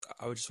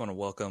I would just want to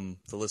welcome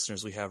the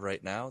listeners we have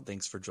right now.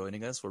 Thanks for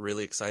joining us. We're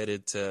really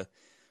excited to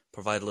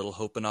provide a little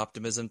hope and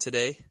optimism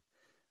today.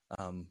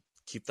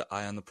 Keep the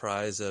eye on the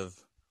prize of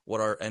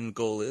what our end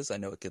goal is. I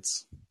know it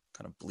gets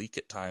kind of bleak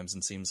at times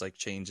and seems like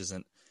change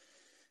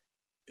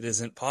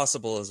isn't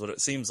possible as what it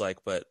seems like,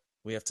 but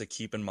we have to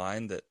keep in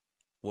mind that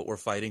what we're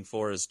fighting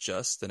for is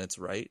just and it's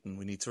right, and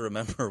we need to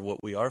remember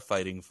what we are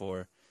fighting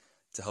for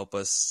to help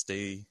us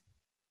stay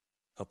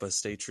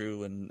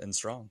true and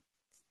strong.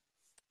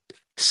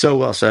 So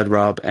well said,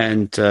 Rob.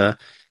 And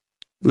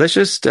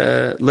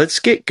let's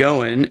get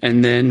going,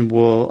 and then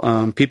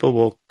people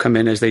will come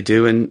in as they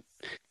do. And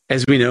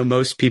as we know,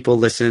 most people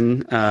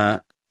listen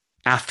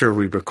after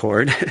we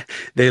record.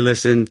 They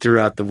listen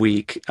throughout the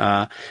week.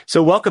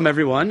 So welcome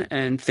everyone,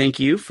 and thank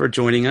you for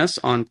joining us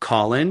on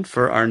Call-In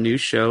for our new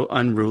show,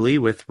 Unruly,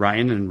 with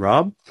Ryan and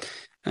Rob.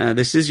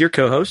 This is your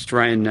co-host,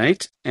 Ryan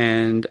Knight,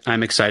 and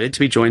I'm excited to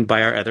be joined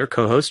by our other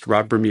co-host,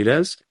 Rob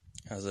Bermudez.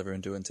 How's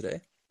everyone doing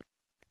today?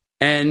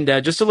 And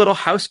just a little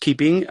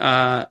housekeeping.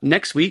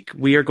 Next week,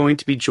 we are going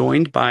to be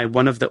joined by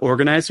one of the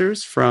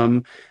organizers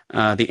from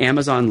the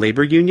Amazon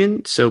Labor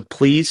Union. So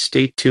please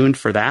stay tuned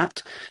for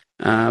that.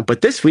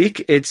 But this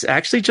week, it's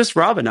actually just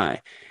Rob and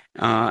I.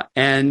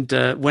 And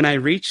when I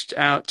reached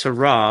out to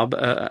Rob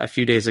a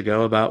few days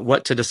ago about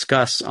what to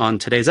discuss on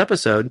today's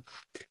episode,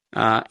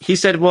 he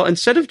said, well,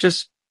 instead of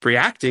just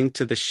reacting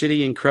to the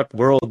shitty and corrupt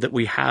world that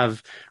we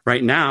have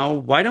right now,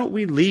 why don't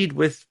we lead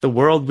with the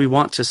world we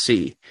want to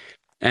see?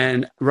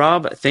 And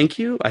Rob, thank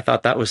you. I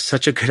thought that was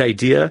such a good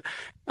idea.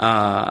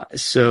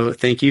 So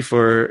thank you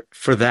for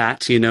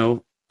that.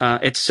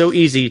 It's so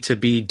easy to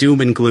be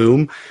doom and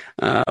gloom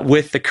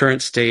with the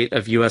current state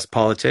of U.S.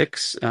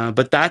 politics.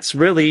 But that's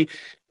really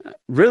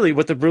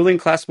what the ruling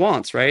class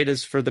wants, right?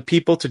 Is for the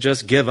people to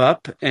just give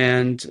up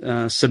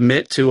and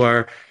submit to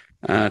our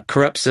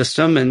corrupt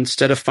system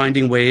instead of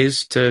finding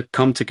ways to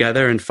come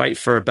together and fight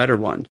for a better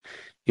one.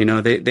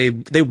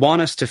 They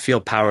want us to feel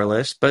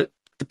powerless, but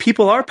the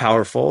people are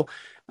powerful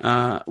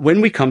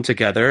when we come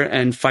together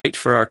and fight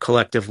for our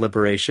collective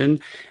liberation.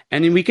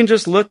 And we can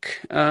just look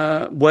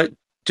what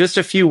just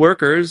a few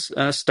workers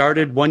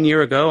started 1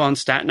 year ago on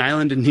Staten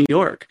Island in New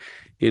York.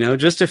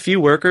 Just a few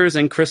workers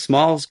and Chris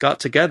Smalls got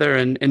together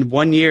and in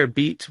 1 year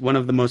beat one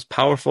of the most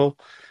powerful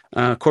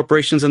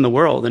corporations in the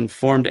world and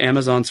formed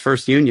Amazon's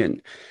first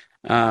union.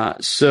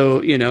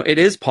 So it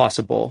is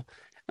possible.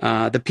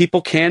 The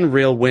people can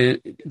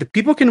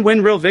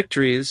win real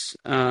victories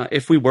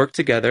if we work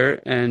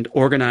together and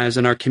organize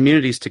in our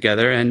communities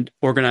together and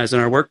organize in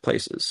our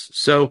workplaces.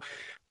 So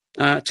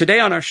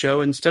today on our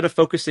show, instead of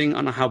focusing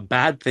on how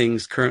bad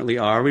things currently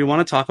are, we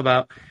want to talk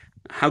about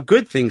how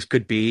good things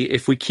could be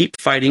if we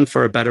keep fighting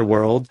for a better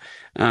world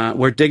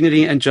where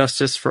dignity and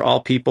justice for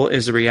all people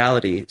is a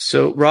reality.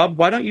 So, Rob,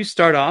 why don't you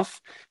start off?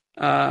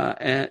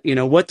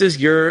 What does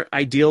your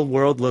ideal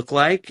world look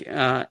like?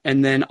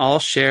 And then I'll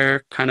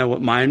share kind of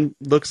what mine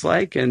looks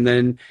like. And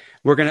then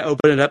we're going to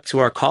open it up to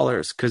our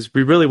callers because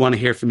we really want to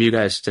hear from you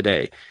guys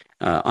today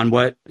on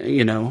what,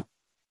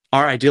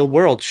 our ideal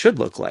world should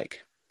look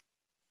like.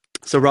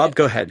 So, Rob,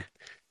 go ahead.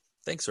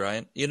 Thanks,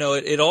 Ryan.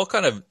 It all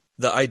kind of,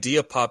 the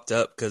idea popped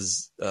up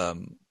because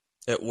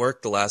at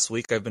work the last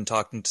week I've been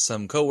talking to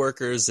some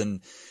coworkers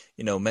and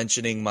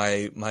mentioning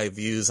my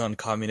views on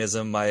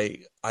communism, my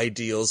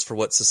ideals for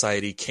what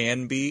society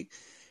can be.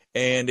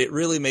 And it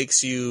really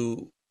makes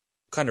you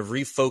kind of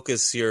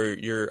refocus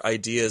your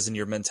ideas and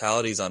your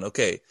mentalities on,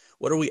 okay,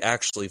 what are we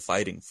actually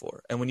fighting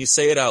for? And when you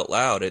say it out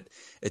loud, it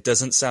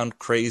doesn't sound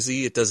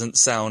crazy. It doesn't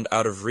sound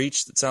out of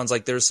reach. It sounds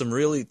like there's some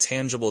really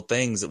tangible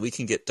things that we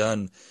can get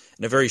done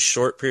in a very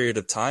short period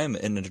of time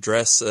and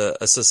address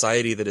a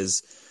society that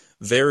is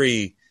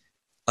very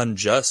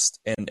unjust,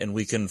 and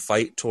we can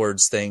fight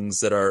towards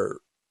things that are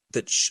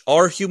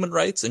human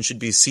rights and should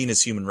be seen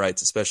as human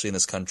rights, especially in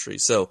this country.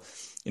 So,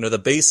 the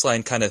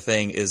baseline kind of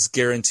thing is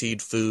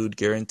guaranteed food,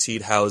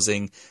 guaranteed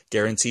housing,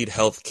 guaranteed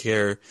health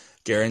care,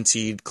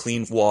 guaranteed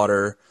clean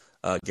water,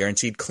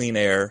 guaranteed clean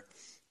air.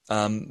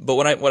 But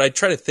when I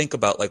try to think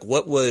about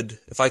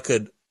if I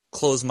could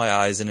close my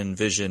eyes and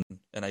envision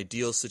an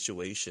ideal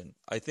situation,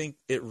 I think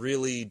it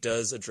really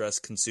does address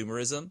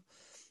consumerism.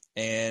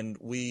 And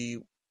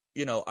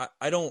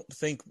I don't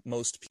think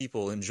most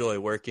people enjoy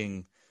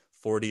working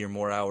 40 or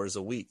more hours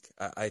a week.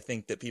 I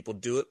think that people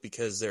do it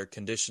because they're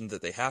conditioned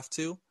that they have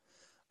to.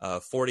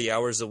 40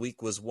 hours a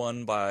week was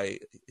won by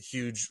a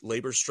huge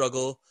labor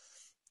struggle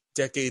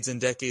decades and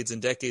decades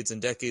and decades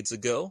and decades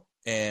ago,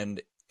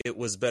 and it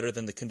was better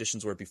than the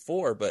conditions were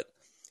before. But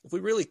if we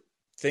really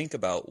think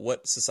about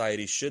what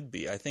society should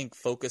be, I think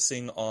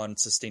focusing on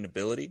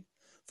sustainability,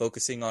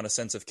 focusing on a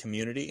sense of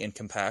community and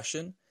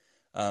compassion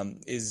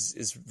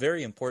is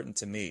very important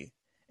to me,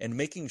 and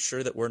making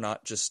sure that we're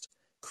not just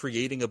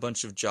creating a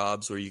bunch of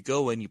jobs where you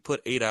go in, you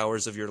put 8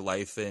 hours of your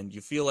life in,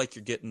 you feel like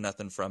you're getting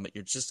nothing from it.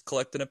 You're just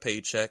collecting a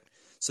paycheck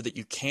so that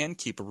you can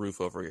keep a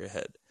roof over your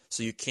head,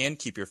 so you can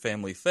keep your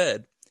family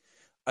fed.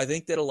 I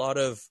think that a lot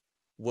of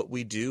what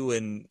we do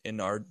in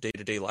our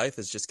day-to-day life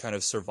is just kind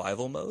of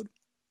survival mode.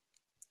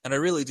 And I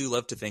really do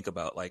love to think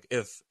about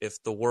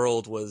if the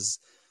world was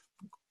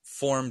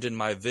formed in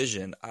my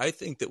vision, I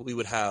think that we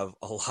would have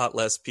a lot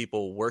less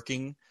people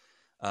working,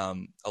 a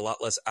lot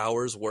less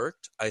hours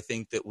worked. I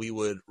think that we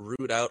would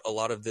root out a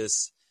lot of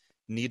this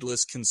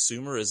needless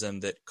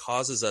consumerism that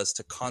causes us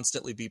to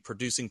constantly be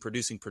producing,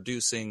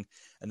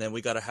 and then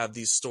we got to have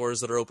these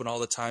stores that are open all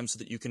the time so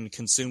that you can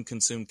consume,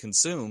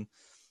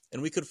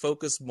 and we could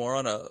focus more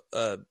on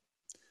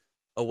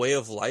a way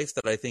of life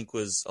that I think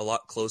was a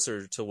lot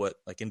closer to what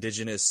like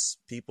indigenous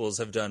peoples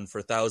have done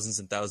for thousands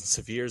and thousands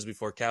of years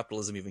before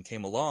capitalism even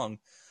came along.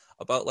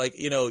 About like,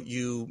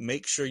 you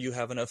make sure you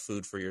have enough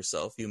food for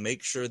yourself, you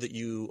make sure that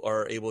you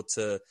are able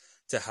to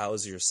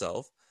house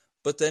yourself,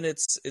 but then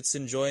it's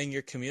enjoying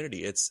your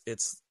community,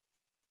 it's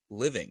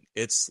living,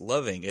 it's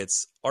loving,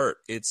 it's art,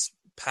 it's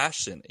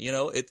passion.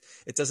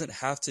 It doesn't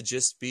have to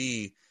just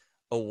be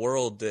a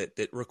world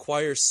that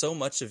requires so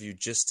much of you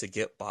just to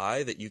get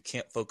by that you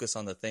can't focus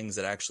on the things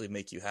that actually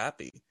make you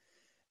happy.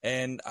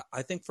 And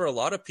I think for a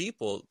lot of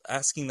people,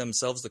 asking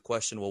themselves the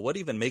question, well, what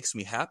even makes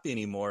me happy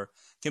anymore,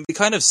 can be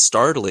kind of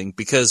startling,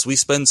 because we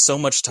spend so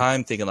much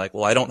time thinking like,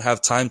 well, I don't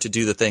have time to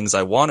do the things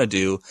I want to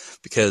do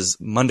because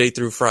Monday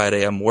through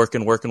Friday I'm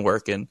working.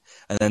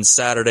 And then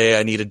Saturday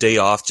I need a day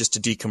off just to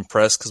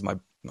decompress because my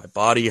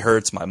body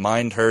hurts, my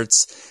mind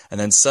hurts. And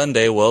then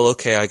Sunday, well,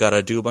 okay, I got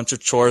to do a bunch of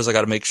chores. I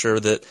got to make sure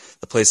that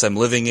the place I'm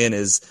living in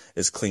is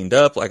cleaned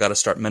up. I got to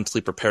start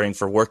mentally preparing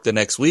for work the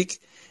next week.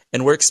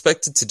 And we're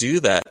expected to do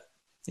that,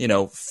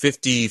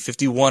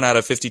 51 out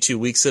of 52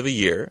 weeks of a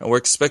year. And we're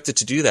expected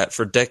to do that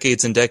for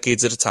decades and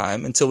decades at a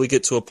time until we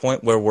get to a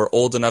point where we're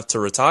old enough to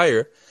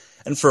retire.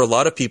 And for a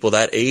lot of people,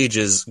 that age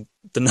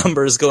the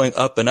number is going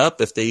up and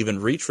up if they even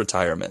reach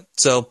retirement.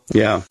 So,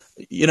 yeah,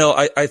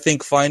 I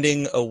think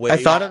finding a way. I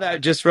thought of that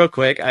just real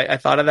quick. I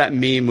thought of that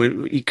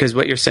meme because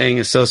what you're saying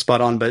is so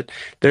spot on. But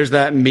there's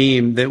that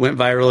meme that went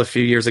viral a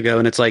few years ago,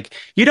 and it's like,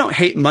 you don't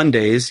hate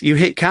Mondays, you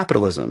hate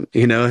capitalism.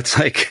 It's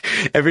like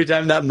every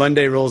time that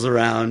Monday rolls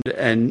around,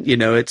 and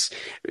it's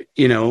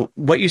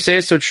what you say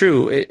is so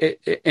true.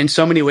 In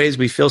so many ways,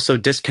 we feel so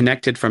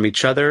disconnected from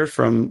each other,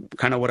 from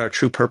kind of what our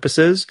true purpose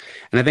is.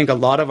 And I think a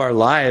lot of our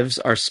lives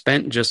are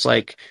spent just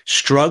like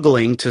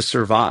struggling to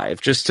survive,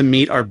 just to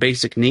meet our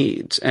basic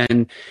needs.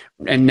 And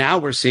now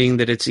we're seeing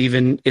that it's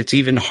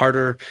even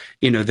harder.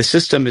 The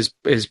system is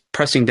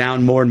pressing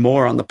down more and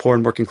more on the poor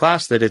and working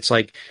class, that it's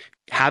like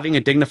having a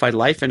dignified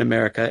life in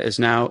America is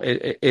now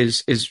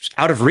is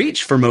out of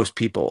reach for most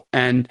people.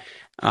 And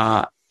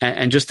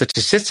just the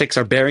statistics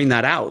are bearing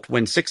that out.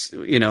 When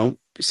 68%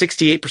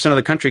 of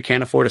the country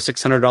can't afford a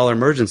 $600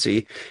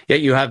 emergency,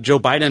 yet you have Joe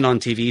Biden on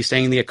TV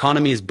saying the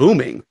economy is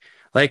booming.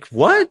 Like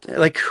what?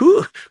 Like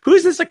who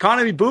is this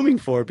economy booming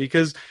for?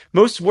 Because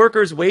most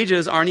workers'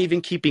 wages aren't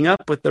even keeping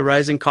up with the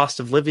rising cost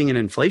of living and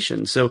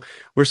inflation. So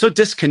we're so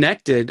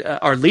disconnected.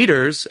 Our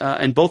leaders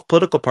and both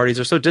political parties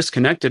are so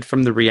disconnected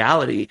from the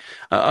reality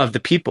of the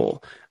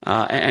people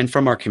and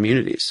from our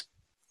communities.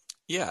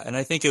 Yeah, and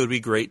I think it would be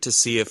great to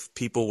see if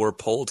people were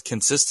polled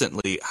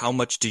consistently. How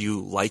much do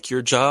you like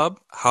your job?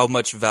 How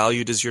much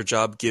value does your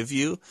job give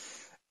you?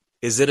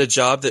 Is it a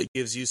job that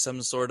gives you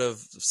some sort of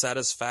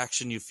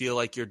satisfaction? You feel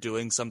like you're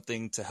doing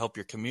something to help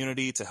your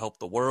community, to help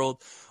the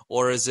world?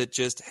 Or is it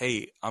just,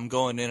 hey, I'm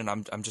going in and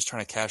I'm just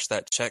trying to cash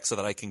that check so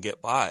that I can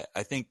get by?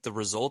 I think the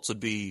results would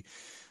be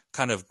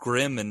kind of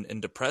grim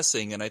and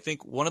depressing. And I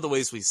think one of the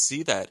ways we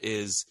see that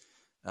is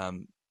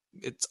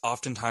it's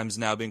oftentimes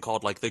now being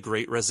called like the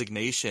Great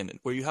Resignation,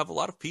 where you have a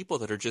lot of people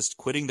that are just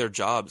quitting their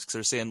jobs because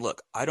they're saying,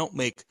 look, I don't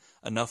make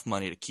enough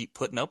money to keep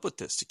putting up with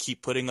this, to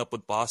keep putting up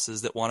with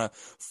bosses that want to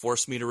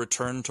force me to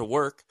return to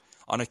work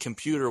on a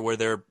computer where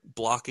they're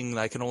blocking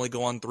that I can only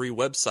go on 3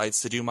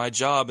 websites to do my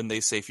job. And they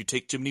say, if you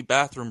take too many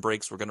bathroom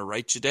breaks, we're going to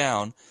write you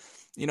down.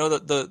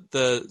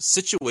 The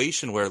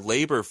situation where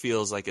labor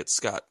feels like it's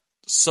got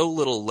so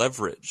little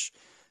leverage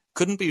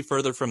couldn't be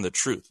further from the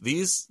truth.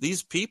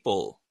 These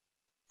people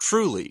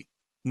truly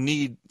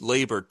need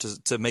labor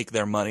to make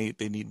their money.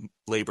 They need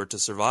labor to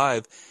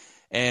survive.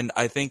 And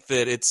I think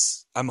that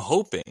I'm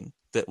hoping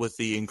that with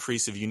the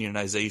increase of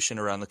unionization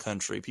around the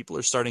country, people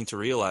are starting to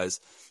realize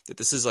that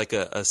this is like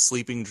a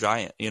sleeping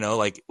giant.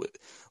 Like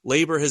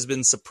labor has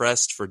been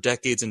suppressed for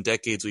decades and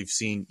decades. We've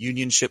seen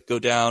unionship go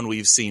down.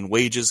 We've seen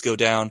wages go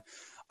down.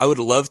 I would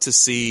love to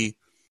see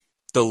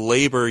the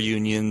labor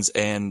unions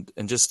and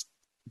just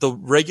the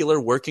regular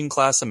working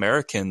class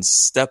Americans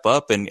step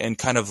up and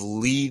kind of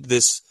lead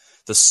the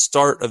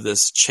start of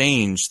this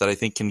change that I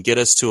think can get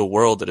us to a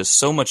world that is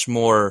so much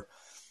more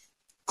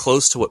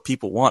close to what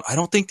people want. I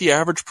don't think the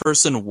average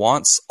person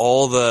wants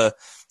all the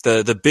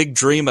big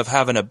dream of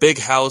having a big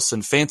house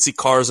and fancy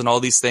cars and all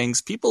these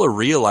things. People are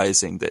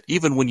realizing that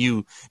even when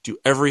you do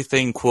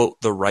everything,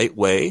 quote, the right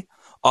way,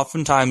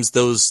 oftentimes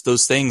those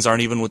things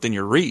aren't even within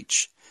your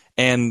reach.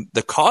 And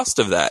the cost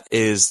of that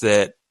is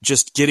that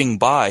just getting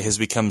by has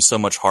become so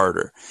much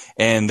harder.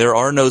 And there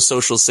are no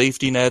social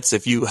safety nets.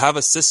 If you have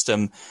a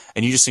system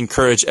and you just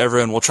encourage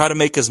everyone, well, try to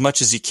make as much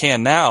as you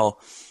can now,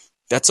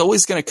 that's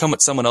always going to come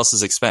at someone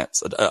else's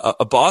expense.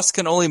 A boss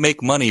can only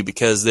make money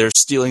because they're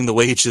stealing the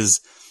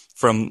wages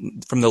from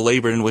the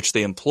labor in which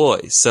they employ.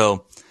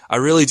 So I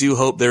really do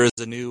hope there is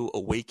a new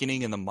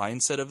awakening in the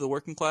mindset of the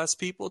working class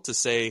people to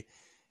say,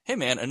 hey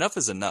man, enough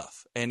is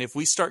enough. And if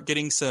we start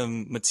getting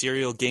some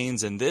material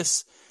gains in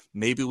this,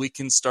 maybe we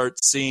can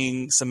start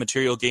seeing some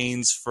material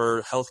gains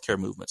for healthcare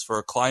movements,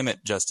 for climate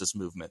justice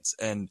movements.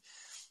 And,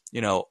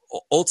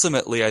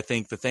 ultimately, I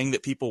think the thing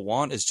that people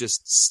want is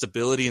just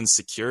stability and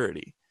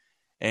security.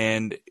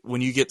 And when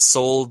you get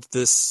sold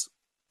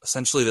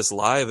essentially this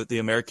lie of the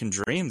American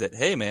dream that,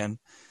 hey man,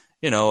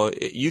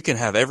 you can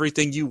have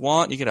everything you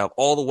want, you can have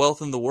all the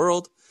wealth in the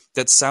world,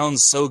 that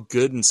sounds so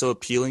good and so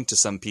appealing to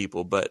some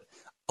people. But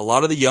a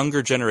lot of the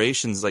younger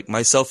generations, like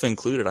myself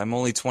included, I'm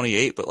only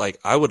 28, but like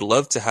I would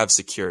love to have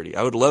security.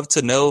 I would love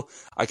to know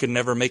I could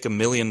never make $1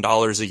 million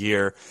a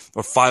year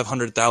or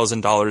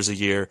 $500,000 a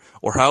year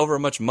or however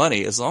much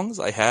money, as long as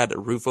I had a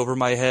roof over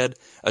my head,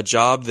 a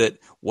job that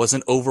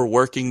wasn't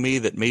overworking me,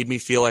 that made me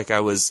feel like I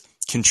was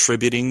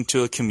contributing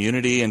to a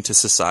community and to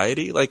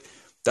society. Like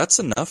that's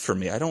enough for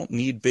me. I don't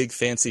need big,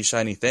 fancy,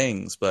 shiny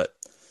things, but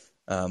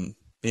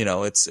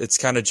it's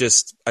kind of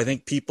just, I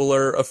think people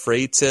are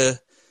afraid to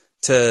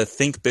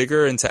think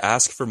bigger and to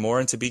ask for more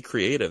and to be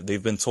creative.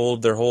 They've been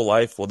told their whole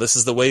life, well, this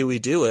is the way we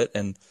do it.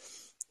 And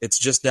it's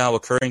just now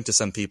occurring to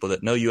some people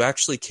that no, you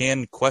actually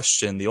can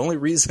question. The only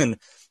reason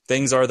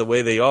things are the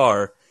way they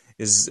are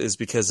is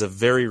because of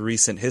very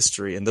recent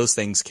history, and those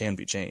things can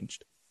be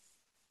changed.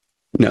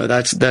 No,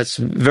 that's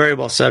very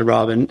well said,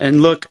 Robin.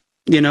 And look,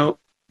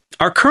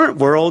 our current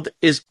world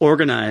is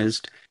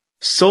organized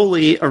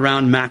solely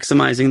around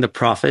maximizing the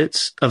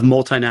profits of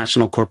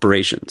multinational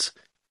corporations,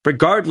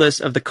 regardless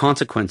of the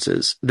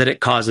consequences that it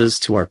causes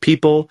to our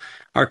people,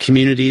 our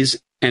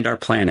communities, and our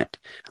planet.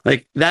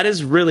 Like that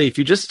is really, if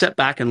you just step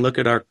back and look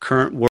at our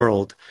current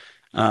world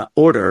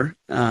order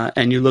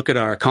and you look at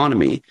our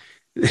economy,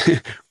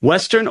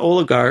 Western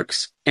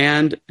oligarchs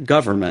and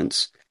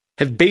governments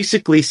have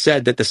basically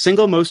said that the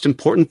single most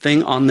important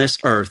thing on this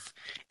earth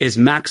is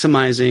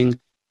maximizing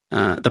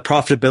the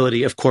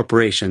profitability of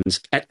corporations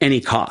at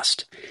any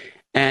cost.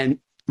 And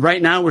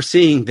right now we're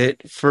seeing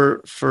that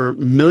for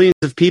millions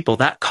of people,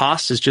 that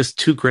cost is just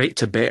too great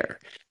to bear.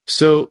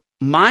 So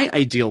my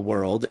ideal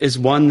world is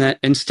one that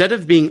instead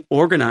of being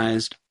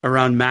organized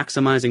around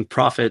maximizing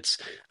profits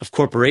of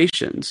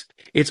corporations,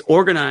 it's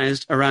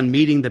organized around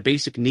meeting the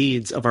basic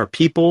needs of our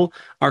people,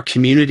 our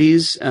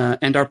communities,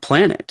 and our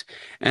planet.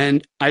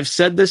 And I've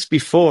said this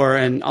before,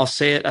 and I'll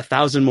say it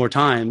 1,000 more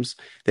times,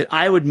 that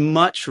I would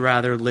much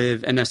rather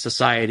live in a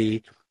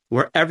society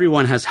where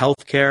everyone has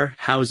healthcare,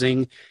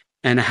 housing,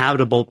 and a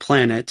habitable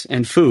planet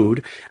and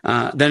food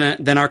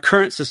than our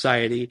current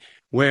society,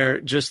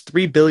 where just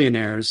 3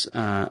 billionaires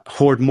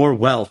hoard more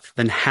wealth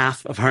than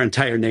half of our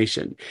entire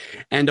nation,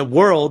 and a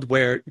world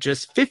where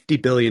just 50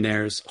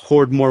 billionaires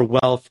hoard more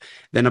wealth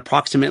than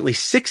approximately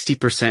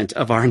 60%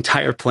 of our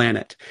entire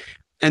planet.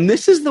 And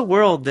this is the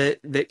world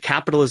that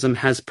capitalism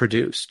has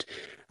produced,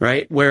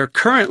 right? Where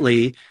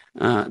currently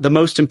the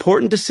most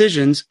important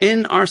decisions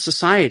in our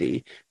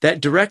society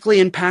that directly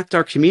impact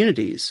our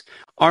communities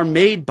are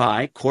made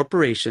by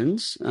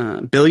corporations,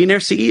 billionaire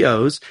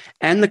CEOs,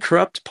 and the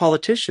corrupt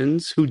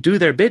politicians who do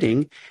their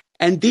bidding.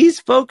 And these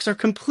folks are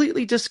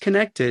completely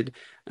disconnected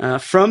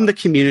from the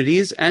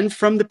communities and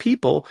from the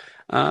people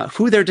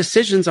who their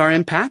decisions are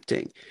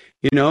impacting.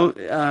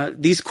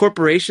 These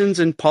corporations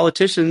and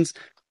politicians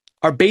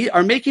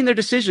are making their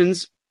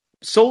decisions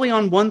solely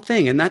on one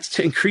thing, and that's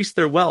to increase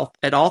their wealth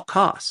at all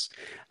costs.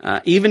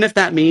 Even if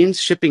that means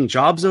shipping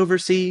jobs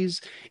overseas,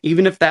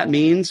 even if that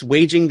means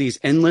waging these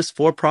endless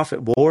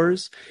for-profit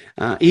wars,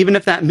 even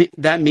if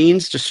that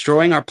means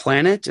destroying our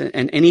planet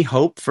and any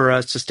hope for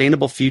a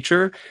sustainable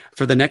future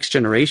for the next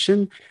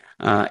generation,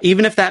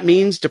 even if that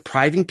means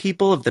depriving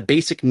people of the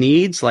basic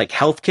needs like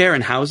healthcare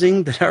and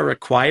housing that are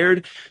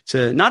required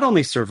to not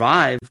only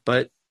survive,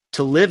 but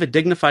to live a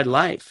dignified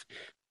life.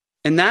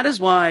 And that is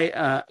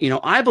why,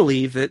 I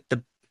believe that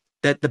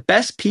the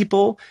best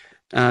people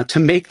to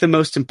make the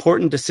most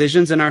important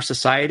decisions in our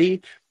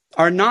society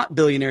are not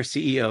billionaire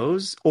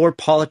CEOs or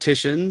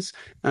politicians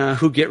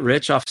who get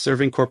rich off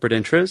serving corporate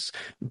interests,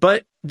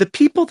 but the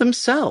people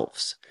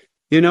themselves.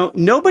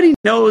 Nobody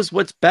knows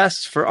what's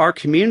best for our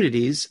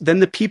communities than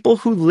the people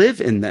who live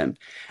in them.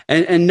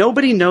 And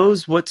nobody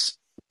knows what's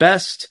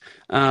best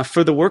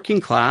for the working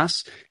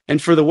class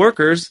and for the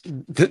workers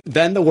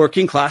than the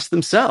working class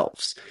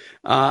themselves.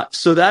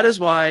 So that is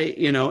why,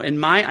 in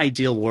my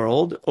ideal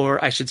world,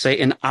 or I should say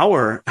in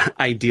our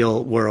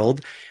ideal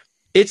world,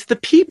 it's the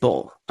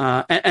people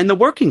and the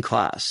working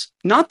class,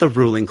 not the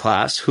ruling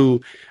class,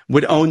 who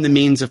would own the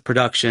means of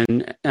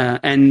production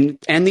and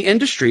the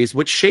industries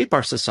which shape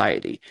our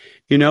society.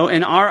 In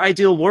our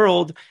ideal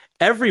world,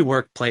 every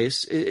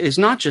workplace is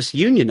not just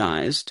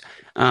unionized,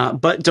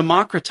 but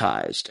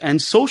democratized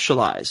and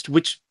socialized,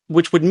 which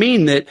would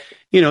mean that,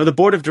 the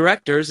board of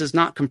directors is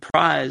not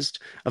comprised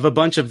of a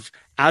bunch of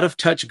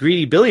out-of-touch,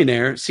 greedy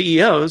billionaire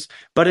CEOs,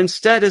 but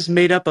instead is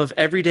made up of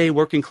everyday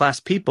working class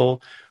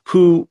people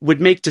who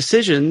would make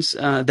decisions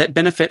that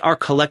benefit our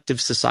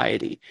collective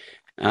society.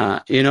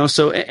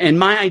 So in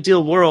my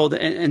ideal world,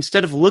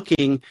 instead of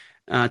looking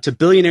to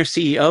billionaire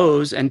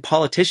CEOs and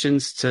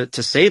politicians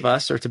to save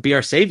us or to be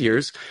our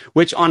saviors,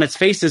 which on its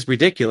face is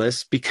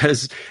ridiculous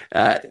because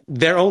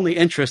their only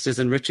interest is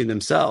enriching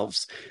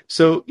themselves.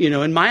 So,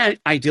 in my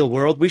ideal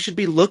world, we should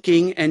be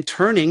looking and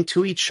turning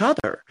to each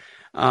other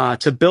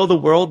to build a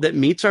world that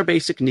meets our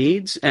basic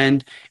needs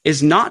and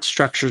is not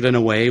structured in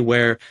a way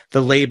where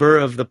the labor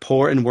of the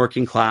poor and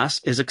working class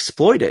is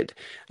exploited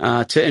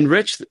to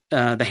enrich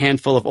the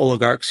handful of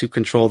oligarchs who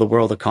control the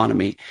world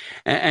economy.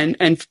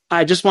 And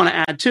I just want to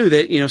add, too,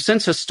 that,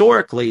 since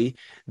historically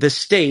the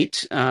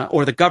state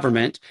or the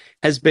government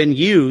has been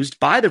used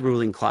by the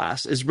ruling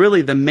class as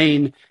really the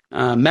main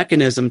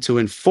mechanism to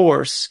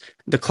enforce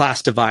the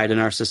class divide in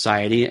our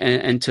society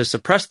and to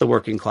suppress the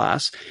working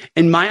class.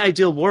 In my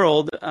ideal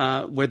world,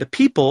 where the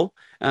people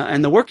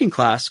and the working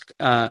class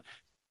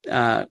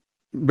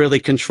really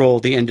control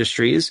the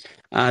industries,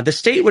 the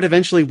state would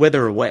eventually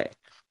wither away.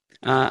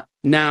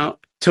 Now,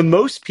 to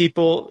most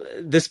people,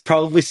 this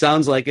probably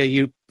sounds like a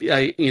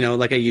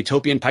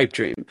utopian pipe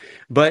dream.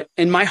 But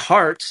in my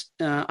heart,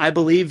 I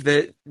believe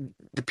that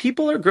the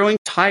people are growing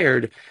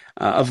tired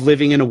of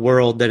living in a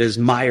world that is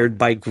mired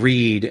by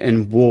greed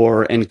and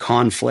war and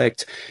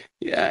conflict.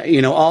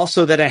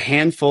 Also that a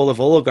handful of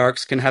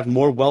oligarchs can have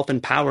more wealth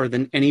and power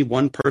than any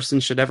one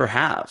person should ever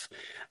have.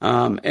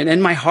 And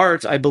in my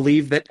heart, I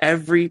believe that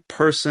every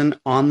person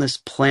on this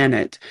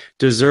planet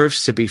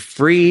deserves to be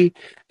free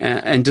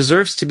and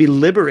deserves to be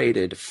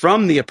liberated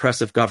from the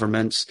oppressive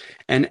governments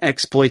and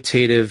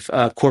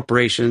exploitative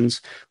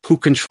corporations who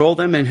control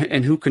them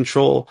and who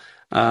control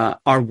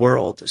our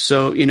world.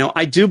 So,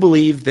 I do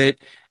believe that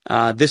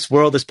this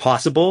world is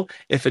possible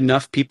if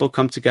enough people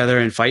come together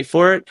and fight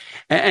for it.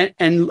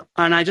 And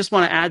I just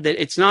want to add that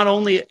it's not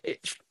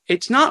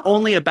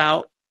only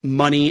about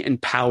money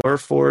and power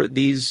for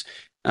these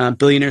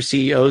billionaire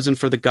CEOs and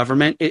for the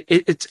government.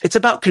 It's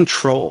about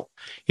control.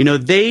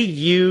 They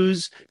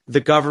use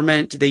the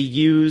government, they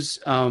use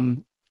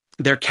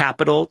their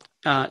capital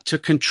to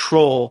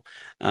control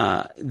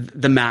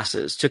the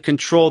masses, to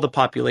control the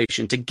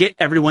population, to get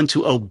everyone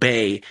to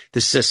obey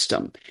the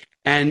system.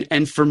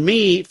 And for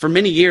me, for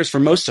many years, for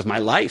most of my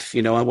life,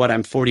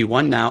 I'm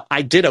 41 now,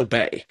 I did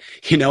obey.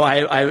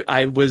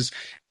 I was,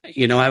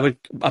 I would,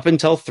 up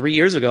until 3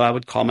 years ago, I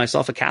would call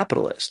myself a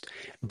capitalist.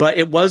 But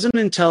it wasn't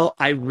until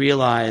I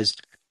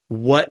realized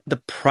what the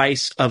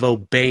price of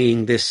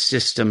obeying this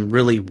system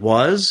really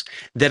was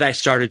that I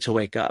started to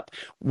wake up.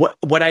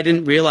 What I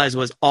didn't realize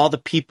was all the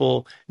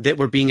people that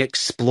were being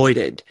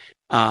exploited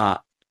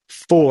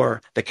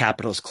for the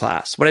capitalist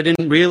class. What I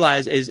didn't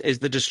realize is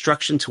the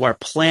destruction to our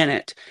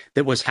planet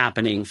that was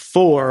happening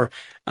for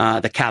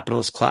the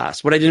capitalist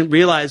class. What I didn't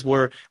realize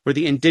were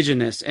the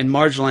indigenous and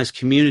marginalized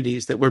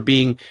communities that were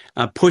being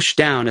pushed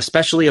down,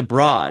 especially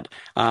abroad,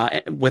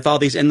 with all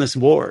these endless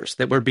wars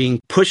that were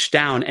being pushed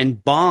down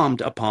and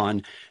bombed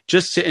upon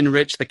just to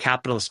enrich the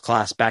capitalist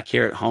class back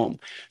here at home.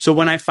 So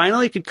when I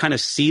finally could kind of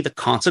see the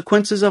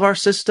consequences of our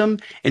system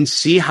and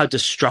see how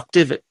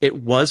destructive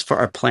it was for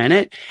our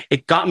planet,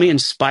 it got me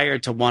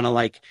inspired to want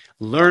to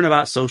learn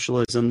about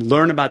socialism,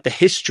 learn about the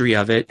history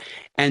of it,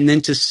 and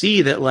then to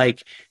see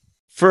that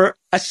for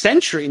a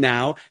century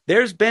now,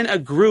 there's been a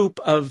group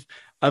of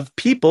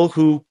people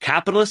who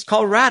capitalists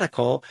call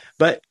radical,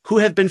 but who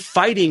have been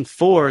fighting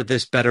for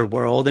this better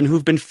world and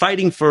who've been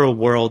fighting for a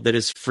world that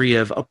is free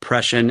of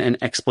oppression and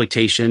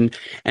exploitation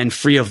and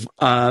free of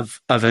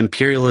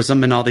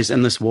imperialism and all these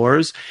endless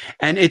wars.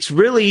 And it's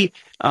really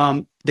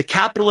the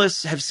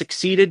capitalists have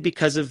succeeded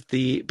because of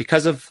the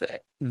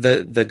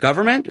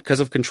government, because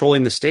of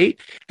controlling the state,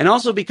 and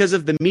also because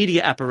of the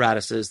media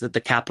apparatuses that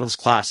the capitalist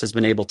class has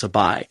been able to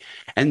buy.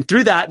 And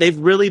through that, they've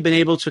really been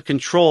able to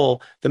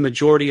control the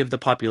majority of the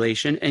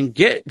population and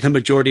get the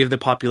majority of the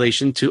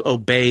population to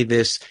obey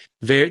the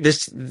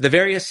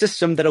various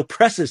system that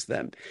oppresses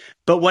them.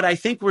 But what I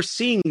think we're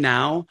seeing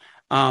now,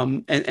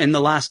 in the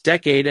last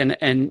decade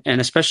and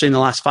especially in the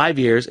last 5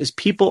 years, is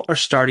people are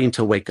starting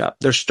to wake up.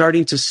 They're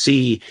starting to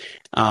see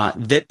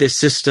that this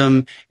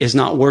system is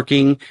not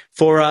working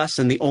for us,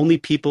 and the only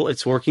people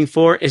it's working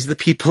for is the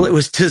people it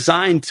was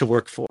designed to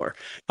work for,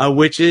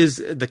 which is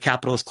the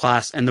capitalist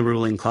class and the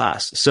ruling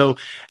class. So,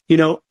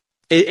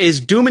 as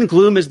doom and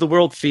gloom as the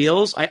world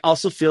feels, I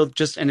also feel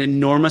just an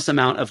enormous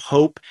amount of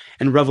hope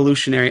and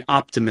revolutionary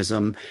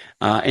optimism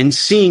in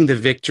seeing the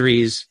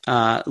victories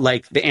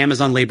like the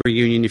Amazon labor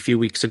union a few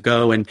weeks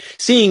ago, and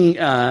seeing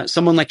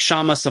someone like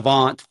Kshama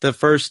Sawant, the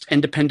first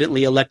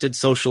independently elected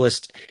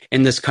socialist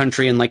in this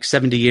country in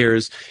 70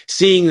 years,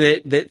 seeing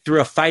that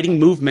through a fighting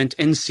movement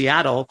in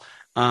Seattle,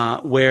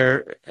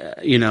 where,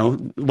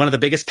 one of the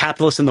biggest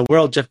capitalists in the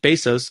world, Jeff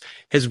Bezos,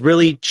 has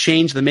really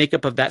changed the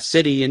makeup of that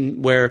city,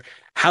 and where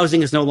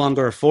housing is no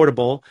longer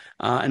affordable,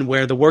 and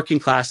where the working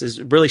class is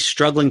really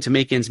struggling to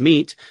make ends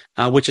meet,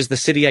 which is the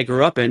city I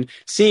grew up in.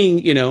 Seeing,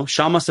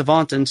 Kshama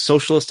Sawant and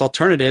Socialist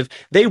Alternative,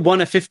 they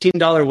won a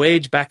 $15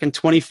 wage back in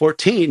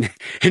 2014,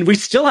 and we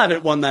still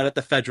haven't won that at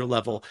the federal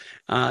level.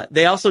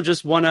 They also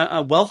just won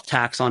a wealth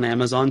tax on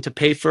Amazon to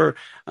pay for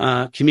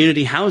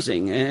community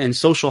housing and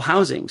social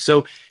housing.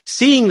 So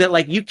seeing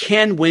that you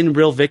can win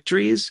real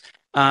victories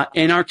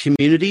in our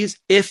communities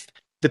if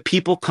the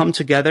people come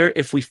together,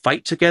 if we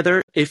fight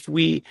together, if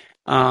we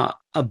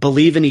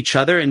believe in each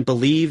other and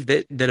believe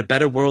that a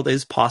better world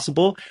is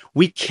possible,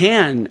 we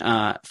can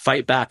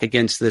fight back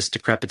against this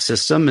decrepit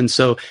system. And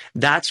so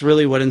that's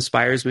really what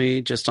inspires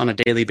me just on a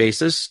daily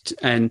basis.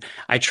 And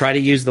I try to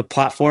use the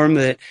platform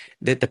that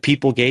the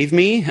people gave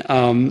me,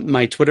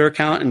 my Twitter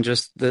account and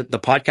just the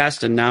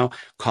podcast, and now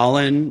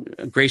Colin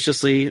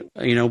graciously,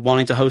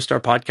 wanting to host our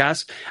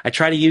podcast. I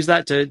try to use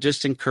that to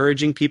just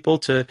encouraging people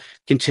to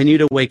continue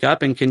to wake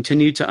up and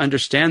continue to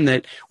understand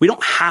that we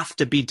don't have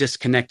to be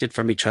disconnected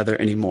from each other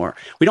anymore.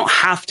 We don't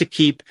have to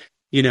keep,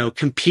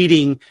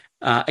 competing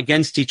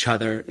against each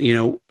other,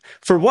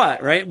 for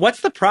what, right? What's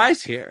the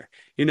prize here?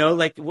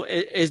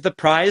 Is the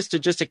prize to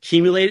just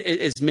accumulate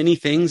as many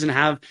things and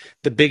have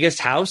the biggest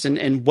house?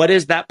 And what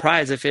is that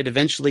prize if it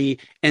eventually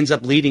ends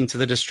up leading to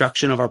the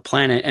destruction of our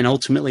planet and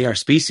ultimately our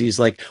species?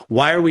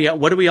 What are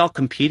we all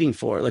competing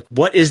for?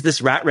 What is this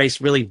rat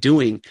race really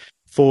doing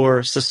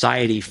for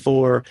society,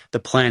 for the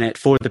planet,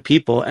 for the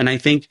people? And I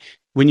think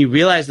when you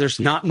realize there's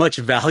not much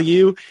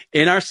value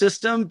in our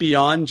system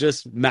beyond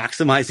just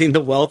maximizing the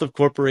wealth of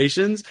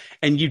corporations,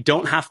 and you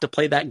don't have to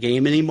play that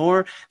game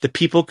anymore, the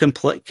people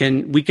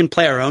we can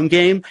play our own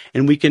game,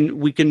 and we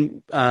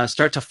can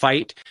start to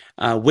fight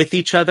with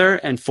each other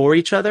and for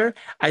each other.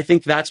 I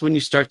think that's when you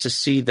start to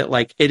see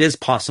that it is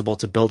possible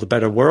to build a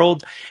better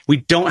world. We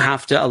don't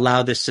have to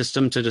allow this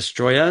system to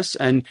destroy us.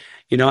 And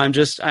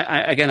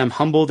I'm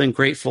humbled and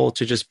grateful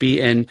to just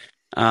be in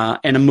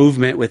a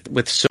movement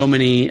with so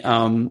many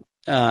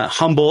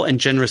humble and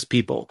generous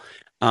people,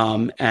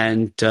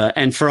 and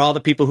for all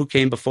the people who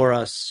came before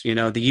us,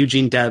 the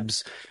Eugene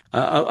Debs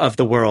of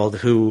the world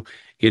who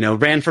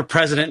ran for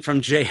president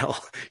from jail,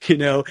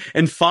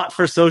 and fought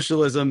for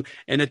socialism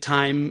in a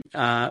time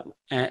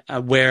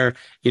where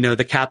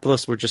the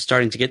capitalists were just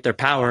starting to get their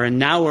power, and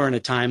now we're in a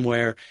time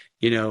where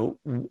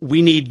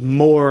we need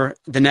more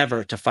than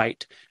ever to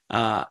fight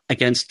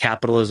against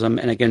capitalism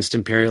and against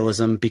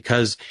imperialism,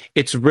 because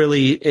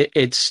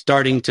it's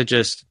starting to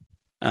just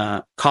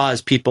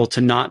cause people to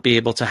not be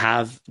able to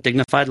have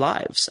dignified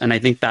lives. And I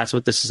think that's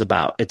what this is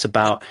about. It's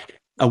about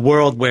a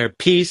world where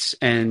peace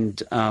and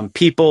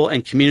people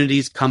and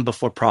communities come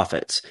before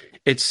profits.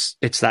 It's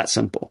that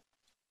simple.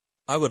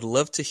 I would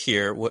love to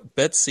hear what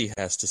Betsy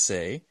has to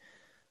say.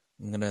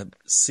 I'm going to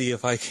see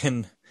if I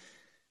can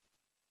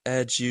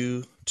add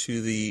you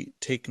to the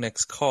Take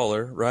Next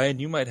Caller. Ryan,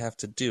 you might have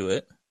to do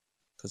it,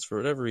 because for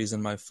whatever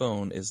reason, my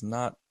phone is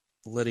not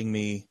letting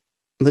me.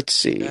 Let's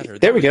see.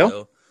 There we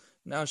go.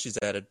 Now she's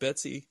added.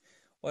 Betsy,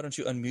 why don't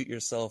you unmute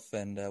yourself,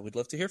 and we'd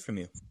love to hear from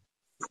you.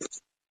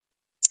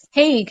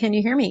 Hey, can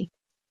you hear me?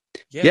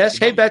 Yeah, yes.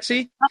 Hey,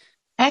 Betsy.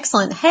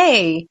 Excellent.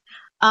 Hey,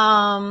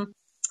 Ryan,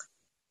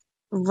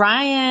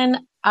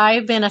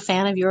 I've been a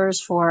fan of yours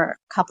for a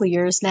couple of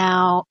years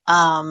now,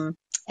 and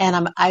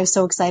I'm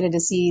so excited to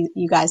see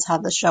you guys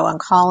have the show on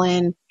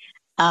Colin.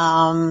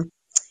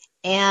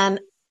 And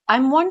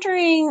I'm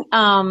wondering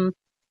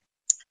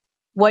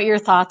what your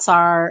thoughts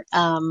are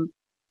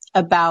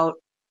about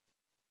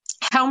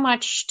how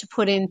much to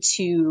put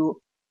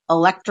into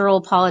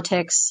electoral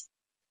politics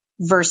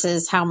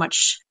versus how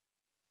much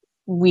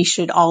we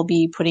should all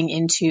be putting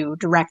into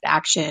direct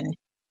action,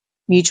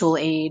 mutual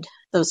aid,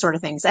 those sort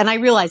of things. And I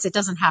realize it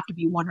doesn't have to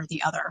be one or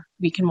the other.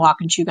 We can walk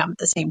and chew gum at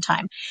the same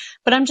time.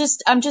 But I'm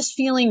just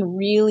feeling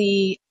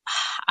really,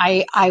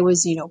 I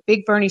was,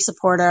 big Bernie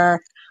supporter.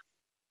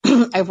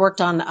 I've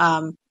worked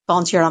on,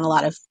 volunteered on a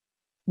lot of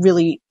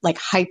really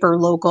hyper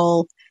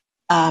local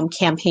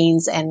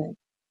campaigns and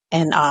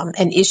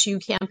issue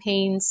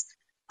campaigns,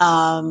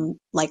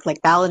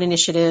 like ballot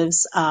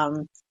initiatives.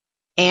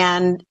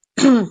 And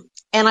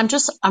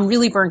I'm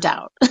really burnt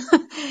out.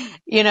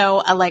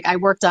 I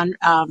worked on,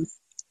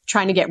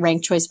 trying to get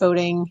ranked choice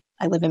voting.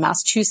 I live in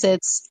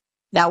Massachusetts.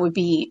 That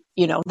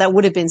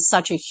would have been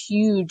such a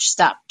huge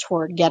step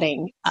toward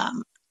getting,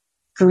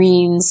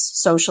 Greens,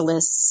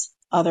 socialists,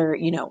 other,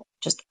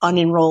 just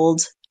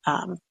unenrolled,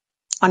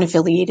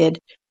 unaffiliated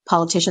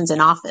politicians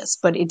in office,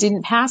 but it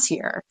didn't pass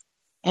here.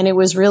 And it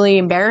was really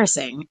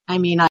embarrassing. I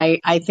mean,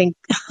 I think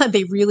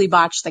they really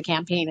botched the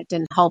campaign. It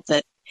didn't help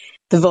that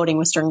the voting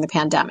was during the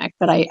pandemic,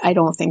 but I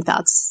don't think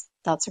that's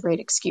a great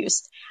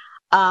excuse.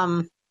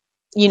 And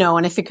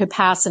if it could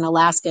pass in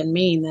Alaska and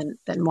Maine,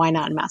 then why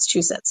not in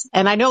Massachusetts?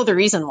 And I know the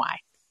reason why.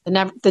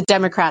 The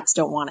Democrats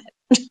don't want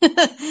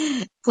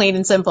it. Plain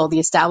and simple, the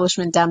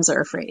establishment Dems are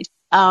afraid.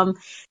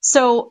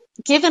 So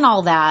given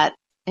all that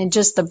and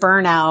just the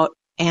burnout,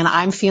 and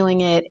I'm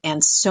feeling it,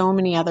 and so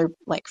many other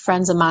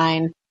friends of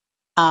mine,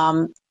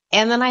 and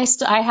then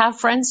I have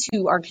friends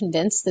who are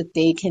convinced that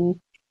they can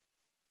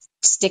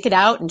stick it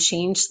out and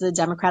change the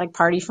Democratic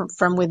Party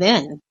from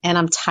within. And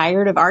I'm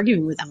tired of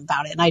arguing with them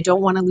about it. And I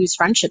don't want to lose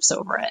friendships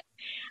over it.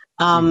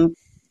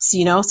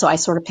 So I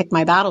sort of pick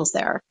my battles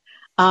there.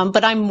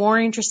 But I'm more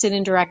interested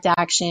in direct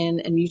action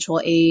and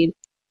mutual aid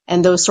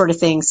and those sort of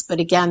things.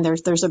 But again,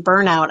 there's a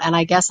burnout. And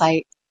I guess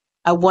I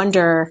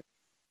wonder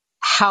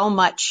how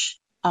much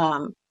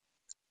can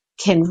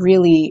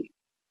really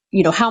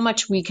how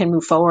much we can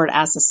move forward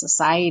as a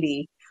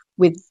society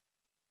with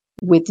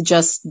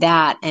just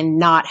that and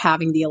not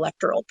having the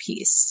electoral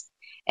piece.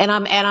 And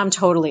I'm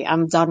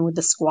done with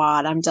the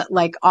squad. I'm done,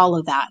 like all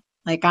of that.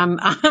 Like I'm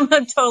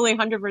totally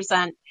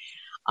 100%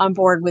 on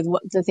board with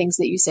the things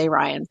that you say,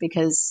 Ryan,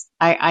 because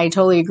I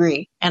totally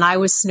agree. And I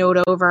was snowed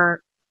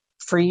over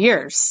for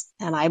years,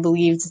 and I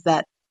believed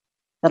that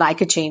I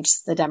could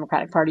change the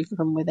Democratic Party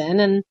from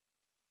within.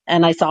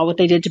 And I saw what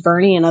they did to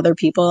Bernie and other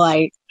people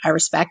I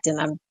respect, and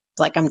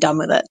I'm done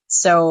with it.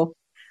 So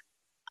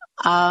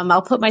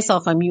I'll put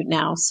myself on mute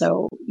now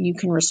so you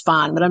can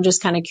respond, but I'm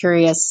just kind of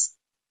curious,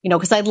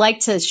 because I'd like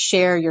to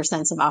share your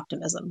sense of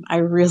optimism. I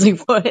really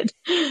would.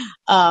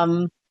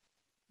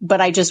 But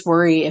I just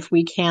worry if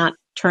we can't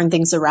turn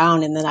things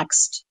around in the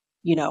next,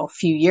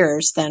 few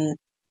years, then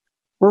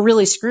we're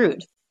really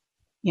screwed,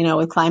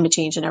 with climate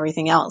change and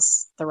everything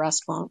else. The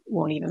rest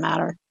won't even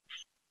matter.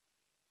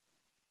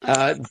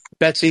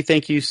 Betsy,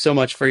 thank you so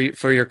much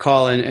for your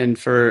call and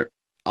for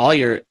all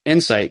your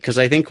insight, because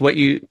I think what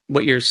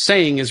you're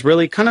saying is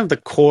really kind of the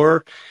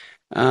core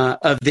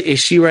of the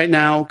issue right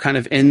now, kind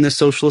of in the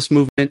socialist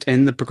movement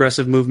and the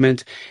progressive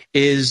movement,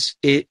 is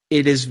it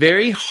is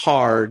very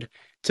hard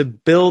to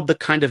build the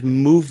kind of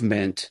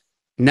movement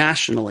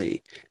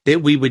nationally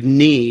that we would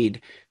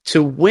need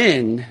to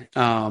win,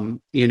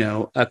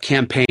 a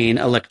campaign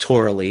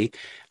electorally,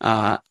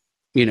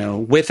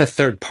 with a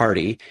third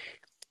party.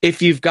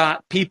 If you've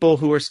got people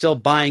who are still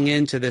buying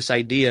into this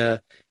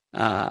idea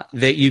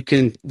that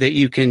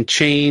you can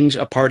change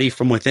a party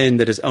from within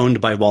that is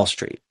owned by Wall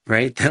Street,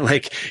 right? That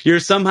like you're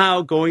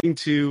somehow going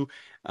to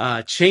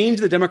change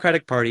the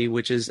Democratic Party,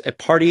 which is a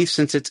party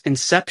since its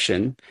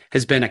inception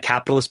has been a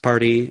capitalist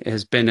party,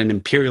 has been an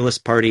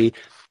imperialist party,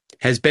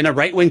 has been a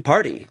right-wing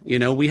party.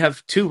 We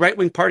have two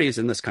right-wing parties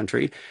in this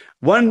country.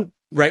 One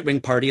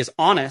right-wing party is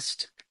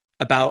honest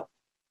about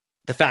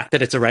the fact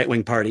that it's a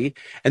right-wing party,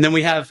 and then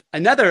we have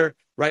another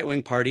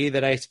right-wing party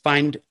that I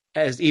find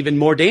as even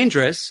more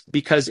dangerous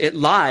because it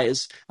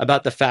lies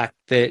about the fact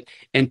that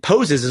and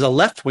poses as a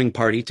left-wing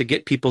party to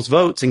get people's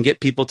votes and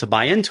get people to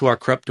buy into our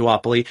corrupt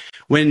duopoly,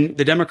 when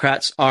the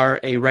Democrats are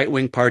a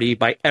right-wing party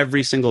by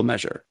every single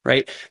measure,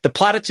 right? The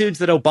platitudes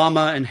that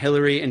Obama and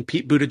Hillary and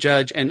Pete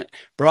Buttigieg and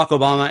Barack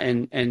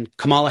Obama and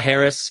Kamala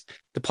Harris,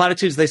 the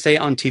platitudes they say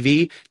on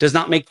TV does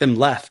not make them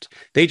left.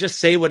 They just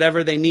say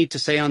whatever they need to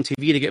say on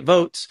TV to get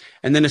votes.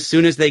 And then as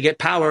soon as they get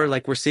power,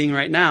 like we're seeing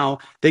right now,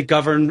 they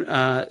govern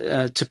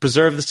to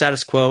preserve the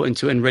status quo and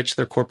to enrich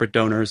their corporate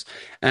donors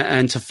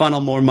and to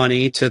funnel more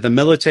money to the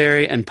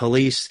military and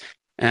police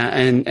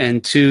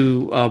and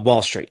to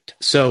Wall Street.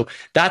 So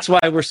that's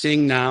why we're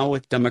seeing now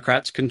with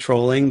Democrats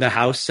controlling the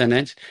House,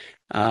 Senate,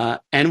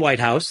 and White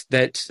House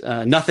that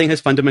nothing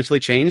has fundamentally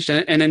changed.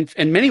 And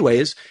in many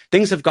ways,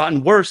 things have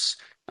gotten worse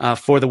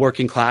for the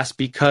working class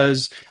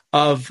because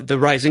of the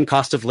rising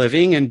cost of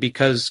living and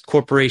because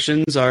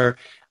corporations are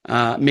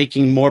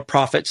making more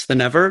profits than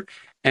ever.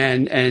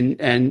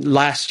 And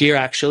last year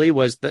actually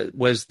was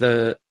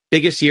the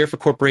biggest year for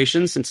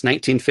corporations since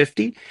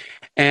 1950.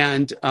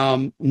 And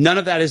none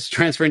of that is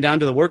transferring down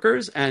to the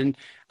workers, and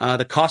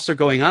the costs are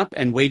going up,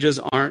 and wages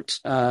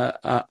aren't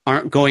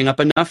going up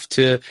enough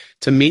to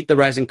meet the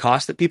rising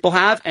costs that people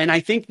have. And I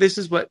think this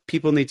is what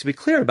people need to be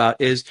clear about: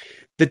 is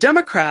the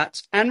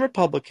Democrats and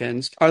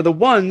Republicans are the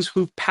ones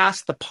who've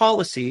passed the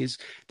policies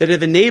that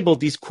have enabled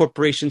these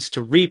corporations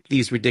to reap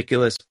these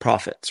ridiculous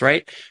profits,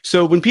 right?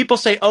 So when people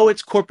say, oh,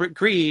 it's corporate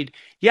greed,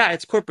 yeah,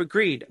 it's corporate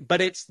greed,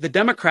 but it's the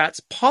Democrats'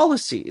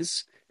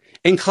 policies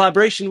in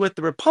collaboration with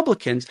the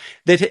Republicans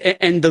that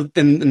and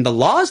the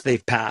laws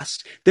they've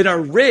passed that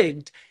are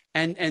rigged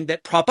and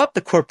that prop up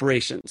the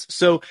corporations.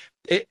 So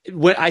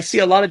when I see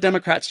a lot of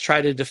Democrats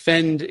try to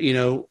defend,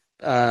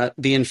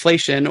 the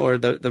inflation or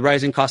the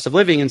rising cost of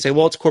living and say,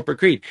 well, it's corporate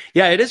greed.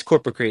 Yeah, it is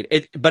corporate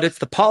greed, but it's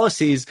the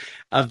policies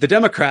of the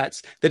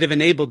Democrats that have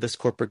enabled this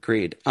corporate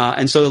greed.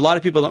 And so a lot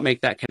of people don't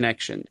make that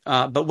connection.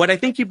 But what I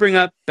think you bring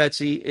up,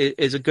 Betsy,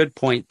 is a good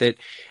point that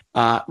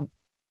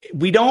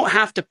we don't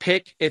have to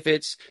pick if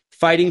it's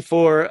fighting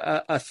for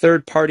a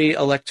third party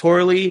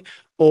electorally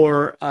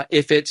or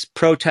if it's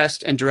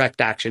protest and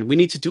direct action. We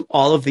need to do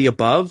all of the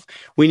above.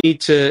 We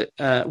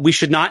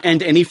should not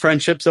end any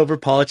friendships over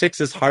politics,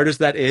 as hard as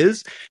that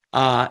is.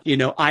 I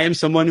am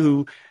someone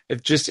who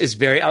just is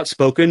very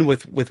outspoken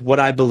with what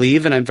I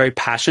believe, and I'm very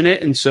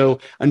passionate. And so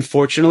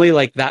unfortunately,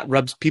 like, that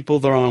rubs people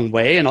the wrong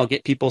way. And I'll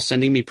get people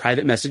sending me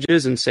private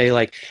messages and say,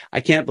 like,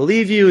 I can't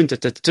believe you, and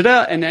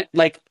da-da-da-da. And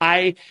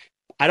I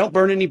don't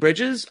burn any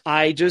bridges.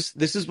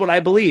 This is what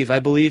I believe. I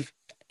believe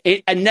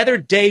another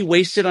day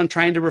wasted on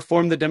trying to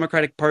reform the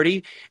Democratic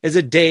Party is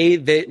a day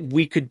that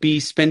we could be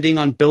spending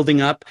on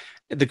building up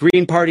the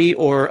Green Party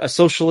or a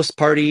socialist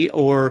party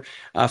or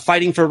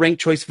fighting for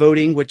ranked choice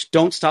voting, which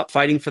don't stop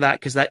fighting for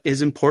that because that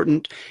is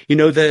important. We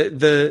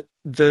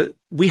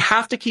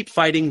have to keep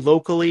fighting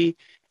locally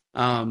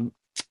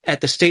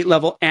at the state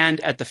level and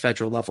at the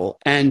federal level.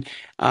 And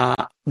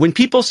when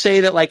people say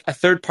that like a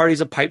third party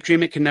is a pipe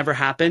dream, it can never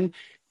happen,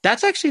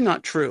 that's actually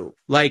not true.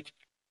 Like,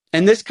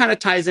 And this kind of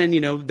ties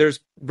in, there's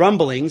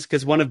rumblings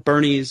because one of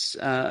Bernie's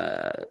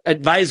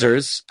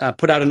advisors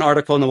put out an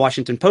article in the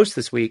Washington Post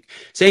this week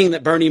saying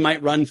that Bernie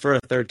might run for a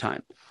third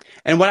time.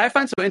 And what I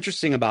find so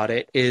interesting about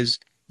it is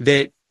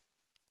that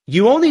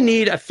you only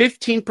need a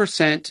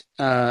 15%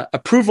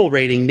 approval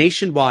rating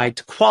nationwide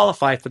to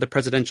qualify for the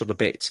presidential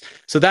debates.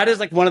 So that is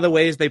like one of the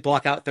ways they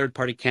block out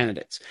third-party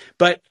candidates.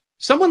 But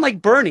someone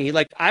like Bernie,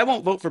 like I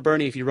won't vote for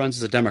Bernie if he runs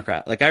as a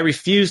Democrat. Like I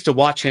refuse to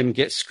watch him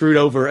get screwed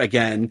over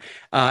again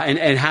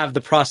and have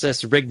the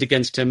process rigged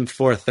against him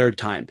for a third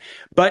time.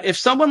 But if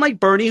someone like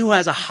Bernie, who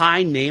has a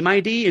high name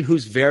ID and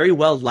who's very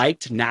well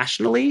liked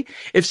nationally,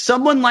 if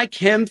someone like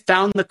him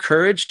found the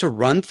courage to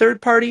run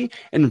third party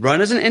and run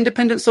as an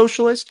independent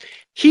socialist,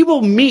 he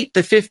will meet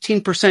the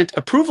 15%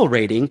 approval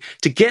rating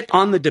to get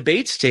on the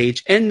debate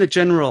stage in the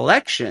general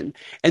election.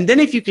 And then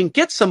if you can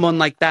get someone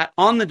like that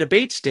on the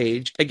debate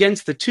stage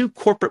against the two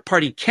corporate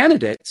party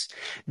candidates,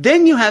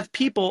 then you have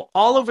people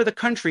all over the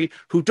country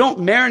who don't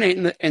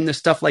marinate in the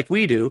stuff like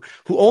we do,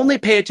 who only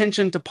pay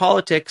attention to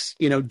politics,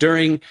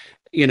 during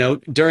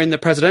the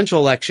presidential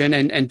election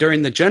and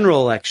during the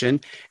general election.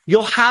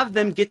 You'll have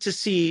them get to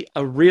see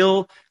a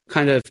real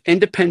kind of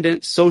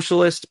independent,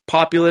 socialist,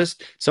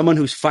 populist, someone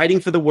who's fighting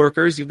for the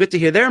workers. You get to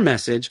hear their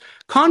message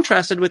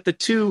contrasted with the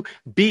two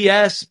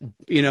BS,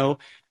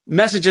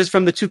 messages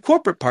from the two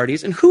corporate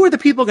parties. And who are the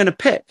people going to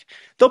pick?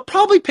 They'll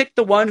probably pick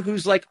the one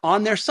who's like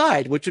on their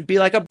side, which would be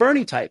like a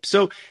Bernie type.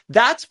 So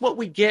that's what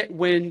we get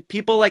when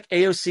people like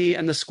AOC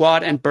and the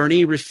Squad and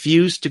Bernie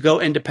refuse to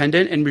go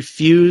independent and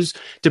refuse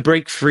to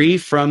break free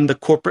from the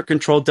corporate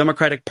controlled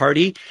Democratic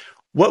Party.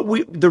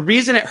 The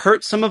reason it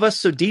hurts some of us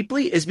so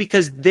deeply is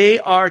because they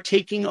are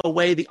taking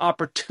away the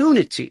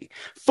opportunity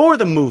for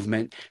the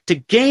movement to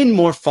gain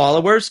more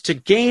followers, to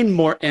gain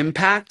more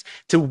impact,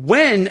 to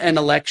win an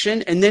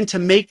election, and then to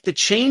make the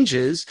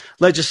changes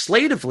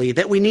legislatively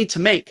that we need to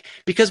make.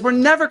 Because we're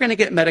never going to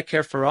get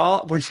Medicare for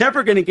all. We're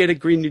never going to get a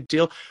Green New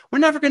Deal. We're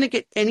never going to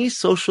get any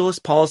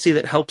socialist policy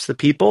that helps the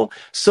people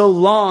so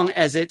long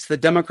as it's the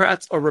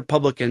Democrats or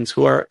Republicans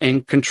who are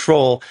in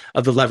control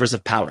of the levers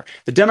of power.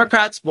 The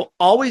Democrats will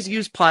always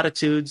use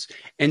platitudes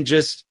and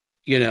just,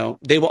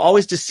 they will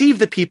always deceive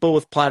the people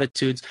with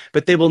platitudes,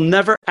 but they will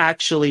never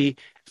actually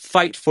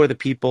fight for the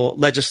people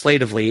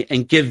legislatively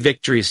and give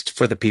victories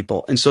for the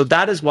people. And so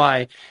that is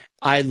why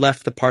I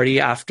left the party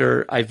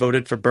after I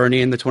voted for Bernie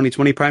in the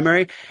 2020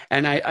 primary,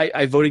 and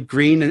I voted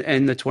Green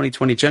in the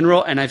 2020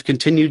 general, and I've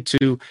continued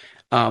to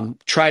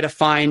try to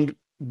find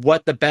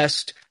what the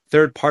best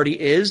third party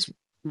is.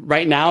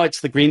 Right now,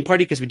 it's the Green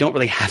Party because we don't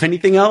really have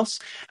anything else.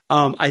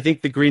 I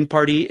think the Green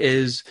Party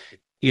is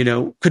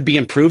could be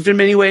improved in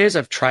many ways.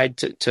 I've tried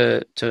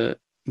to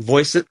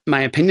voice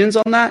my opinions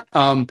on that.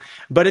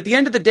 But at the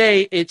end of the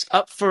day, it's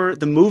up for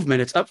the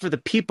movement. It's up for the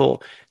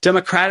people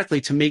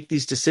democratically to make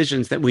these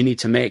decisions that we need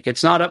to make.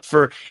 It's not up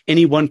for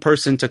any one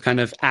person to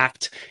kind of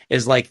act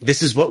as like,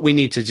 this is what we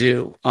need to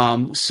do.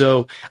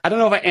 So I don't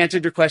know if I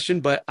answered your question,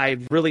 but I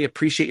really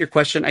appreciate your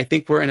question. I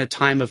think we're in a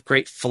time of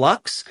great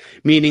flux,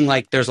 meaning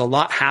like there's a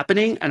lot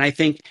happening. And I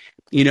think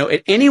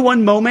at any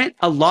one moment,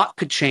 a lot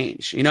could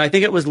change. I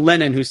think it was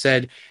Lenin who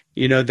said,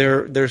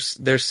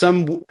 there's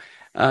some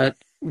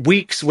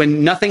weeks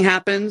when nothing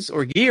happens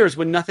or years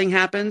when nothing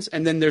happens.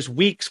 And then there's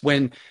weeks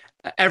when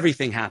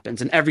everything happens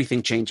and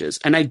everything changes.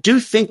 And I do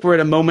think we're at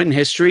a moment in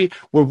history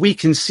where we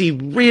can see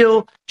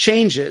real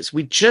changes.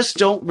 We just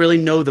don't really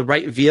know the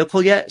right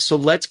vehicle yet. So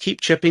let's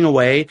keep chipping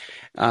away,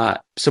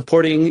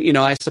 supporting,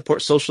 I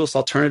support Socialist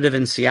Alternative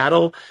in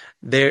Seattle.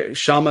 There,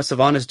 Shama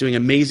Savan is doing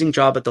an amazing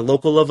job at the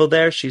local level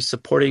there. She's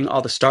supporting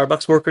all the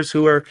Starbucks workers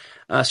who are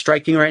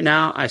striking right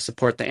now. I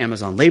support the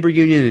Amazon Labor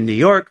Union in New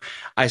York.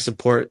 I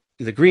support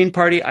the Green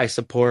Party. I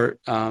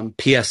support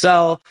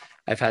PSL.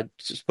 I've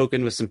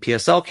spoken with some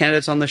PSL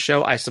candidates on the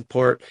show. I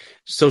support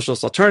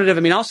Socialist Alternative. I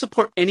mean, I'll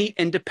support any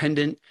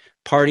independent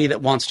party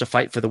that wants to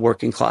fight for the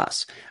working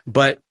class.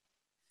 But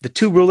the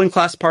two ruling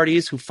class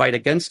parties who fight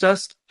against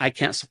us, I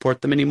can't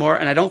support them anymore.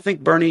 And I don't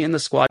think Bernie and the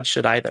Squad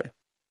should either.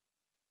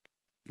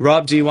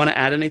 Rob, do you want to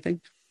add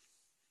anything?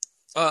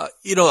 I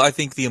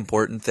think the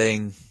important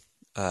thing,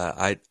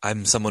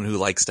 I'm someone who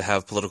likes to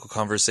have political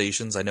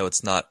conversations. I know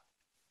it's not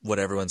what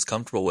everyone's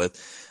comfortable with.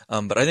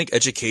 But I think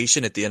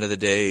education at the end of the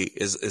day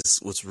is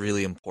what's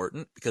really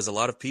important, because a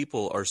lot of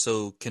people are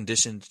so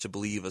conditioned to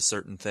believe a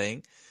certain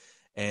thing,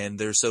 and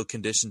they're so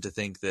conditioned to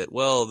think that,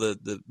 well,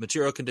 the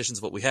material conditions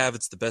of what we have,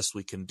 it's the best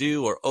we can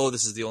do, or, oh,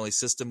 this is the only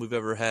system we've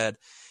ever had.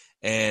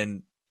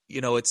 And,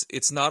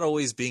 it's not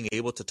always being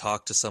able to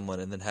talk to someone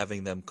and then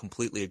having them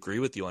completely agree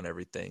with you on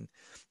everything,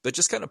 but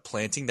just kind of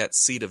planting that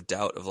seed of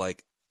doubt of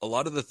like, a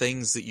lot of the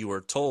things that you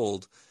were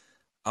told,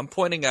 I'm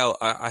pointing out,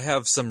 I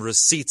have some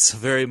receipts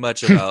very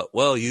much about,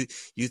 well, you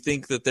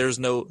think that there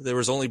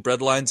was only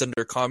breadlines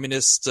under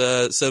communist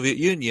Soviet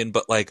Union,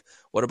 but like,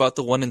 what about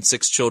the 1 in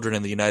 6 children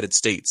in the United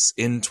States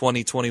in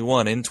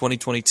 2021, in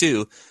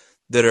 2022?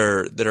 that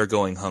are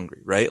going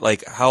hungry, right?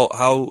 Like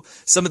how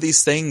some of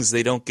these things,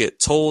 they don't get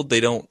told, they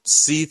don't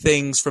see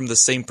things from the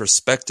same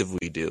perspective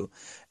we do.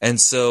 And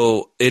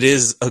so it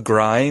is a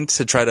grind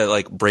to try to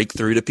like break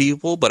through to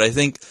people, but I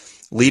think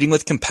leading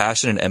with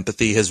compassion and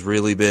empathy has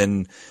really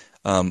been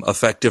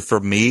effective for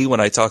me when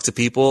I talk to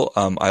people.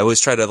 I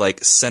always try to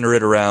like center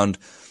it around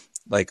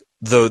like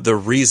the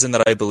reason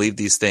that I believe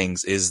these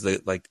things is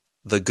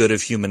the good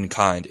of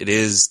humankind. It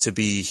is to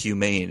be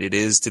humane. It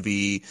is to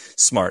be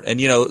smart.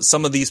 And,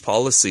 some of these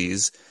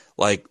policies,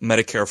 like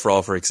Medicare for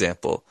All, for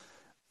example,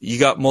 you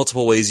got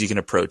multiple ways you can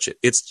approach it.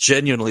 It's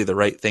genuinely the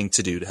right thing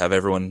to do to have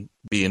everyone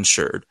be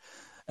insured.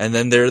 And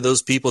then there are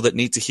those people that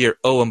need to hear,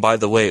 oh, and by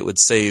the way, it would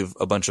save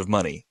a bunch of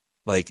money.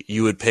 Like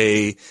you would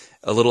pay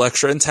a little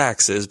extra in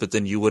taxes, but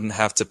then you wouldn't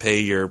have to pay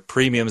your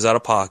premiums out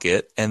of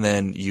pocket. And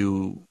then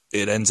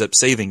it ends up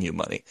saving you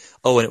money.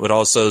 Oh, and it would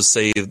also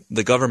save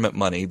the government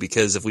money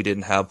because if we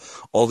didn't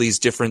have all these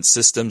different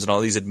systems and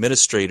all these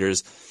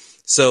administrators.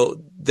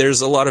 So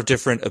there's a lot of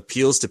different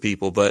appeals to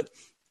people, but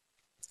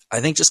I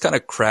think just kind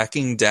of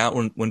cracking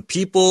down when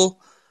people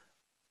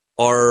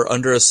are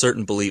under a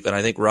certain belief, and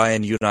I think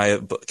Ryan, you and I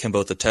can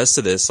both attest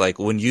to this, like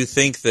when you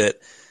think that,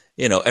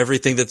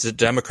 everything that the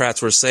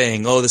Democrats were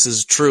saying, oh, this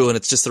is true and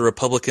it's just the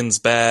Republicans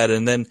bad,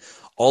 and then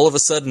all of a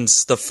sudden,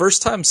 the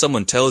first time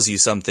someone tells you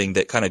something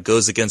that kind of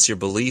goes against your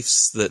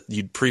beliefs that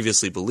you'd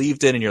previously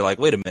believed in, and you're like,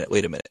 wait a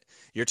minute.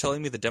 You're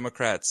telling me the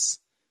Democrats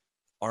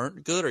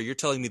aren't good, or you're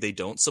telling me they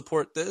don't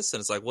support this? And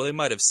it's like, well, they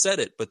might have said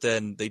it, but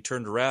then they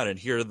turned around and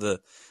here are the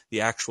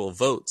actual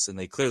votes, and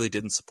they clearly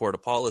didn't support a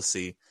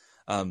policy.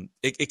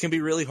 It can be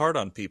really hard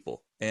on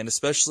people. And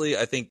especially,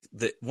 I think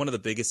that one of the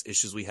biggest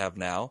issues we have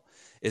now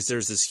is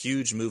there's this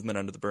huge movement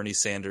under the Bernie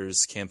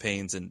Sanders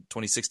campaigns in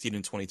 2016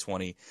 and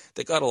 2020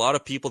 that got a lot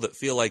of people that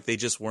feel like they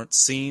just weren't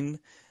seen.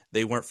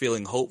 They weren't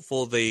feeling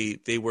hopeful. They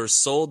were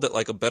sold that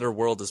like a better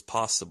world is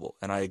possible.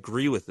 And I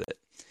agree with it.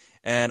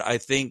 And I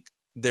think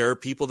there are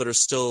people that are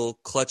still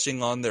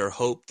clutching on their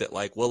hope that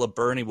like, well, a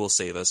Bernie will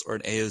save us or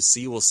an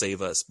AOC will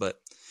save us.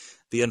 But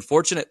the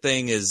unfortunate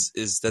thing is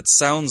that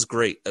sounds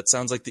great. That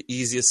sounds like the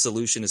easiest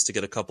solution is to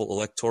get a couple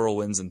electoral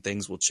wins and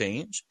things will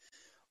change.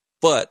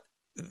 But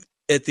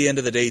at the end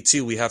of the day,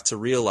 too, we have to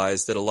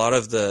realize that a lot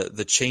of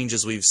the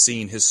changes we've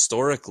seen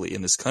historically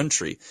in this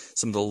country,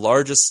 some of the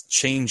largest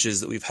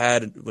changes that we've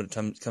had when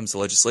it comes to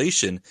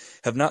legislation,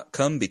 have not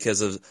come because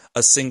of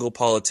a single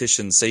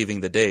politician saving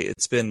the day.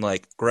 It's been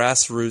like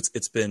grassroots.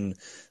 It's been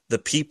the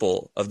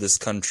people of this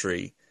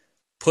country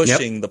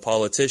pushing the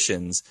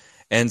politicians.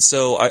 And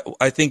so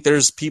I think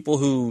there's people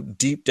who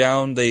deep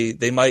down,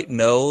 they might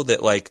know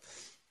that like,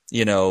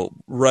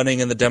 running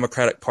in the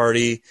Democratic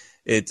Party,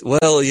 it's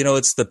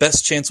the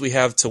best chance we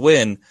have to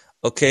win.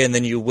 Okay, and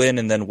then you win,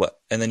 and then what?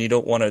 And then you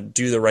don't want to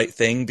do the right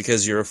thing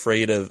because you're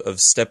afraid of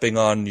stepping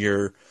on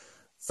your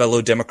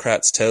fellow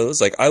Democrats'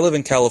 toes. Like I live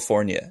in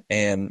California,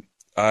 and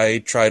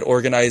I tried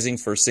organizing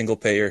for single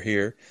payer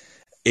here.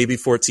 AB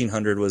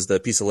 1400 was the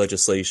piece of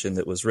legislation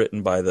that was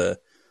written by the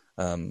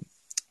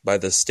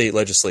state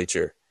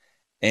legislature.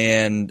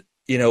 And,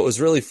 it was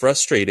really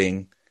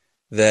frustrating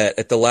that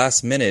at the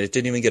last minute, it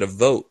didn't even get a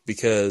vote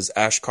because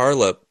Ash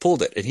Carla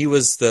pulled it. And he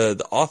was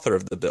the author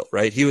of the bill,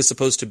 right? He was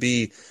supposed to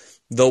be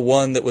the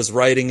one that was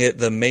writing it,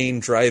 the main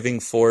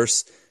driving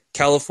force.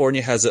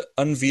 California has an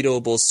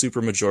unvetoable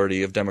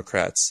supermajority of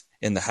Democrats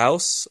in the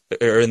House,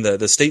 or in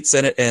the state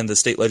Senate and the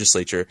state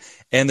legislature.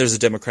 And there's a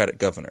Democratic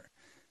governor.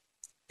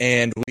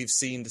 And we've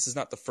seen this is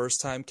not the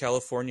first time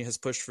California has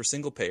pushed for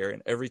single payer.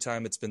 And every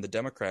time it's been the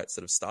Democrats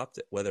that have stopped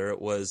it, whether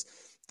it was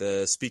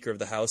the Speaker of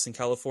the House in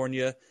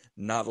California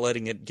not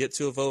letting it get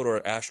to a vote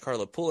or Ash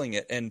Carla pulling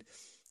it. And,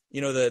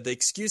 the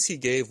excuse he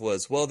gave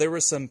was, well, there were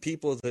some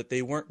people that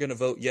they weren't going to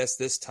vote yes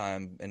this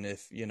time. And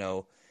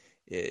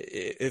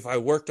if I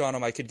worked on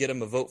them, I could get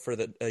them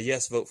a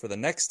yes vote for the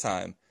next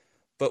time.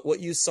 But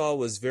what you saw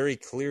was very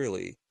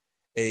clearly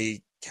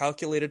a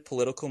calculated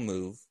political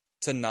move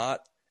to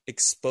not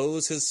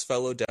expose his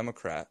fellow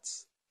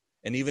Democrats.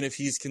 And even if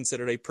he's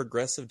considered a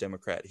progressive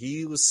Democrat,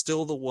 he was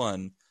still the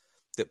one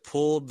that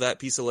pulled that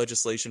piece of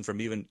legislation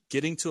from even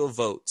getting to a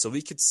vote. So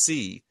we could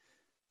see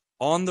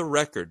on the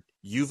record,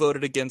 you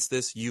voted against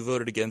this, you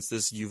voted against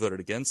this, you voted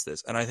against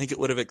this. And I think it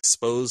would have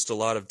exposed a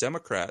lot of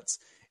Democrats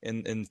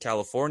in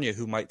California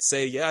who might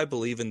say, yeah, I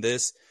believe in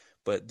this,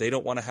 but they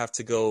don't want to have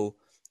to go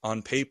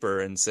on paper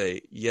and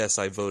say, yes,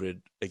 I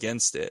voted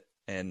against it.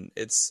 And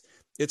it's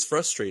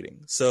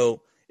frustrating.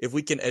 So if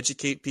we can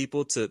educate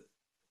people to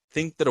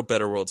think that a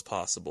better world's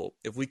possible,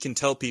 if we can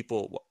tell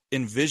people,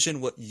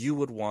 envision what you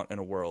would want in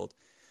a world,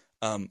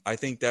 I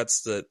think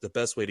that's the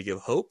best way to give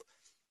hope.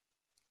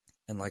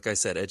 And like I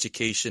said,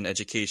 education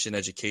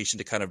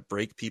to kind of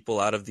break people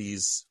out of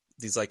these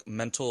like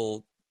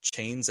mental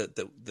chains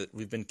that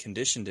we've been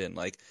conditioned in.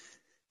 Like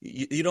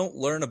you don't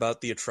learn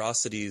about the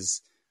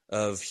atrocities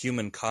of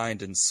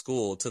humankind in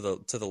school to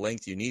the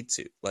length you need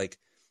to. Like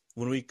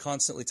when we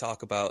constantly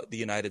talk about the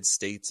United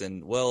States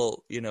and,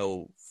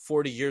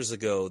 40 years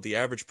ago, the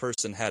average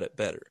person had it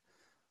better.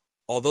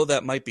 Although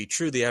that might be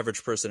true, the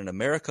average person in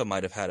America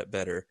might have had it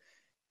better.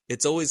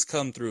 it's always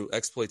come through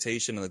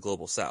exploitation in the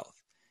global south.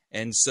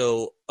 And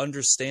so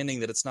understanding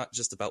that it's not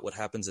just about what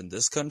happens in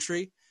this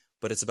country,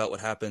 but it's about what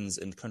happens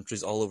in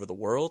countries all over the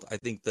world. I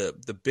think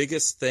the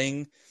biggest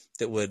thing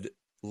that would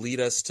lead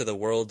us to the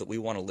world that we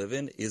want to live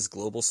in is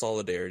global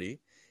solidarity.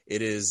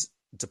 It is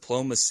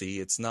diplomacy.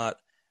 It's not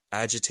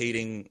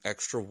agitating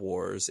extra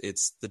wars.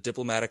 It's the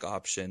diplomatic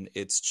option.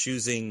 It's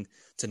choosing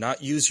to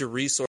not use your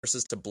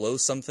resources to blow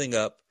something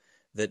up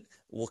that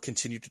will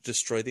continue to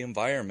destroy the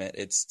environment.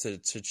 It's to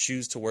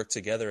choose to work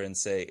together and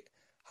say,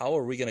 how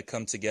are we going to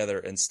come together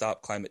and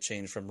stop climate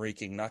change from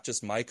wreaking not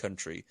just my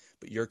country,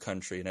 but your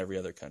country and every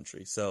other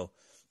country? So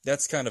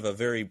that's kind of a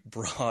very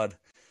broad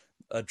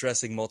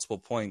addressing multiple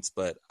points,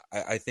 but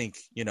I think,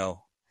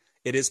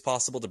 it is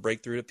possible to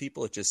break through to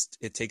people.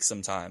 It takes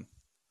some time.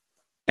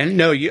 And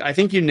no, I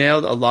think you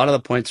nailed a lot of the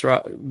points,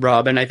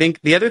 Rob. And I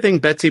think the other thing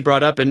Betsy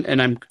brought up,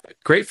 and I'm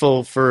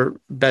grateful for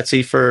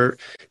Betsy for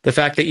the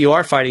fact that you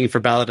are fighting for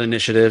ballot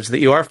initiatives, that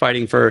you are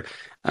fighting for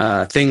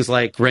things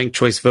like ranked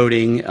choice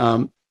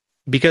voting,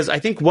 because I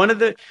think one of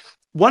the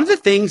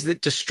things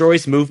that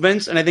destroys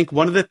movements, and I think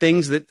one of the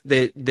things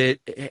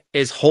that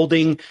is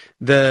holding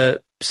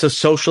the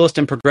socialist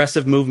and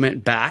progressive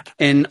movement back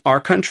in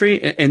our country,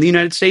 in the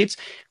United States,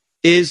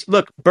 is,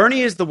 look,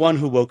 Bernie is the one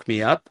who woke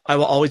me up. I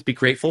will always be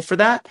grateful for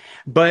that.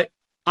 But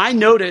I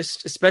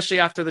noticed, especially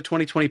after the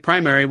 2020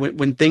 primary,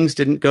 when things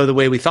didn't go the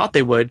way we thought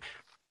they would,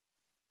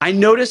 I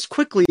noticed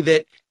quickly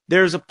that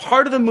there's a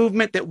part of the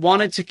movement that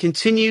wanted to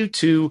continue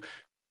to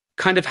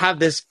kind of have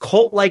this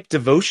cult-like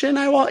devotion,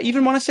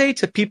 even want to say,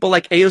 to people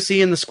like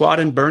AOC and the Squad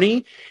and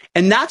Bernie.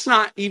 And that's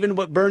not even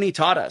what Bernie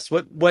taught us.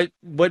 What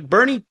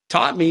Bernie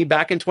taught me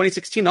back in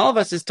 2016, all of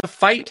us, is to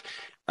fight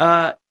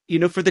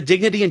for the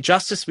dignity and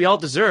justice we all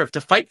deserve, to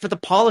fight for the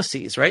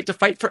policies, right? To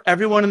fight for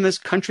everyone in this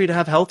country to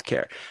have health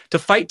care, to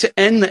fight to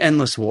end the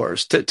endless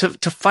wars, to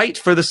fight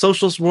for the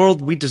socialist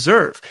world we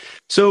deserve.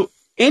 So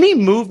any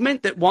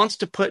movement that wants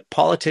to put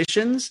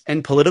politicians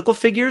and political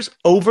figures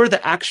over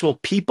the actual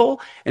people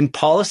and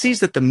policies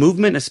that the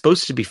movement is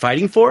supposed to be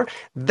fighting for,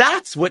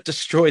 that's what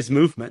destroys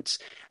movements.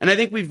 And I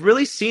think we've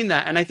really seen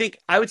that. And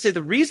I would say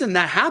the reason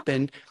that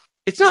happened,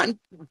 it's not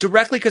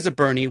directly because of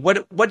Bernie.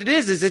 What it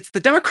is it's the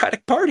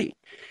Democratic Party.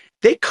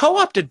 They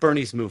co-opted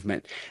Bernie's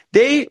movement.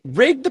 They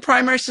rigged the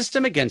primary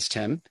system against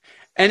him.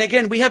 And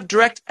again, we have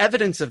direct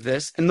evidence of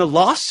this in the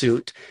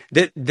lawsuit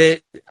that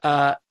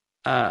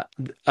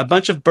a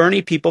bunch of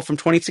Bernie people from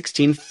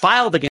 2016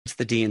 filed against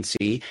the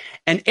DNC.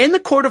 And in the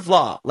court of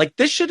law, like,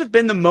 this should have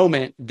been the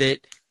moment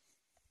that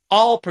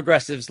all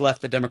progressives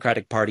left the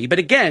Democratic Party. But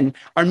again,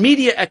 our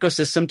media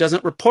ecosystem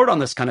doesn't report on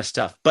this kind of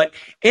stuff. But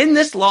in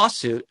this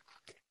lawsuit,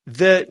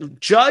 the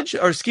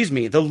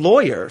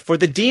lawyer for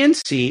the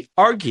DNC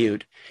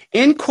argued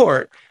in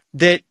court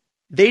that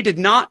they did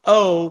not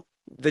owe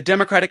the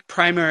Democratic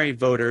primary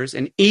voters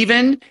an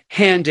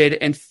even-handed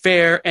and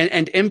fair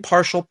and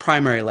impartial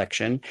primary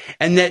election,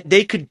 and that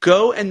they could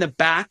go in the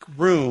back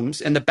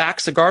rooms, in the back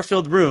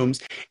cigar-filled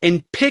rooms,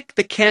 and pick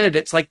the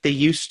candidates like they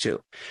used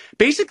to.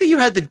 Basically, you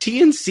had the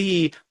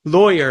DNC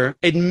lawyer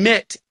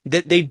admit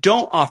that they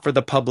don't offer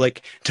the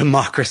public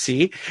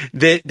democracy,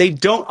 that they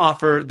don't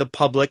offer the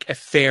public a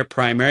fair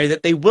primary,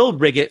 that they will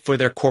rig it for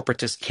their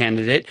corporatist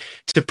candidate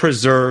to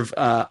preserve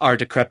our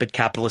decrepit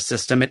capitalist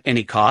system at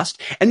any cost.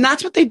 And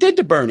that's what they did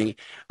to Bernie,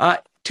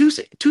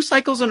 two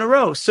cycles in a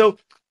row. So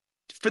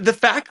for the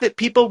fact that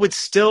people would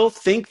still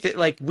think that,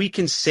 like, we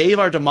can save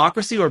our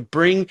democracy or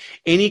bring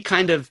any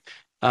kind of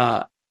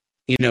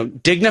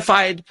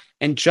dignified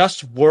and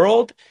just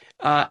world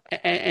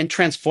and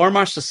transform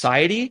our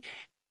society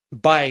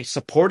by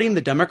supporting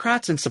the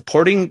Democrats and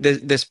supporting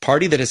this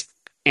party that is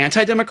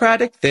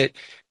anti-democratic, that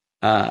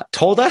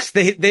told us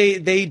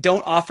they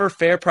don't offer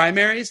fair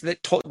primaries,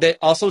 that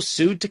also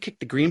sued to kick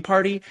the Green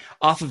Party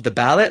off of the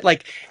ballot.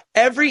 Like,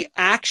 every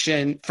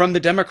action from the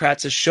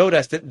Democrats has showed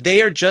us that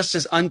they are just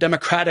as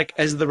undemocratic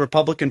as the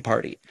Republican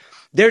Party.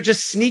 They're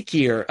just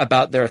sneakier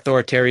about their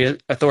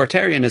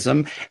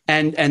authoritarianism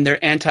and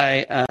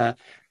their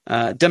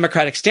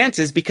democratic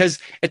stances, because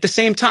at the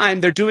same time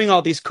they're doing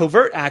all these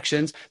covert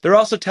actions. They're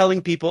also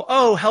telling people,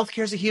 oh,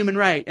 healthcare is a human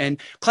right and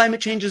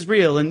climate change is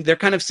real. And they're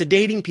kind of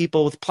sedating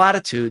people with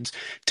platitudes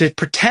to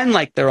pretend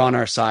like they're on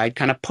our side,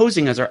 kind of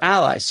posing as our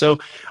allies. So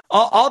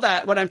all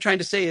that, what I'm trying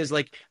to say is,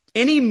 like,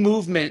 any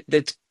movement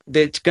that's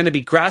going to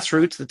be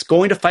grassroots, that's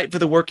going to fight for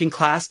the working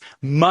class,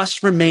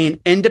 must remain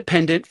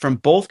independent from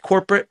both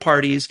corporate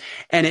parties,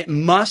 and it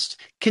must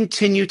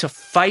continue to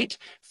fight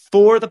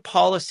for the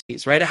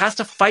policies, right? It has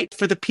to fight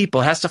for the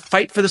people. It has to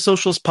fight for the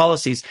socialist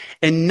policies,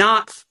 and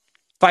not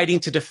fighting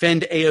to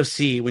defend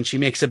AOC when she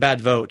makes a bad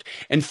vote,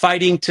 and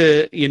fighting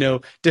to,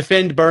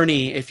 defend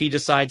Bernie if he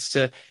decides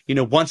to,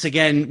 once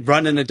again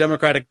run in a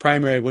Democratic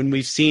primary when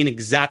we've seen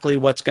exactly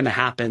what's going to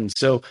happen.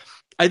 So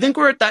I think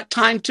we're at that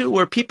time too,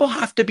 where people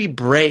have to be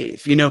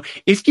brave.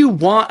 If you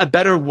want a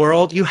better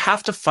world, you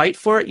have to fight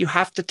for it. You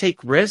have to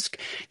take risk.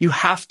 You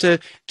have to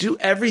do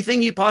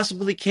everything you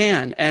possibly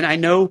can. And I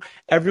know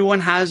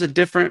everyone has a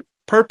different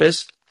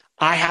purpose.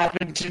 I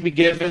happen to be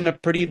given a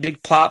pretty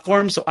big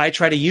platform, so I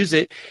try to use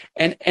it.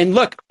 And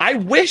look, I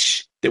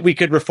wish that we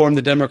could reform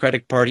the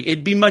Democratic Party.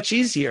 It'd be much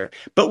easier.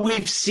 But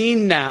we've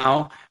seen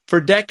now for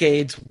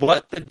decades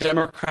what the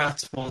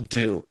Democrats will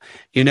do.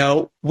 You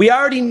know, we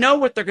already know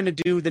what they're going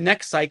to do the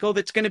next cycle.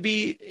 That's going to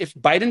be, if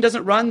Biden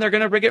doesn't run, they're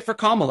going to rig it for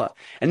Kamala.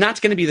 And that's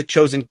going to be the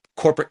chosen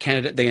corporate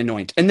candidate they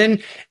anoint. And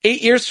then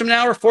 8 years from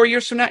now or 4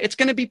 years from now, it's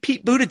going to be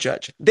Pete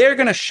Buttigieg. They're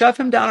going to shove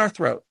him down our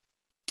throat.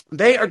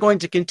 They are going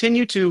to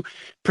continue to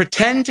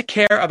pretend to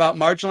care about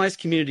marginalized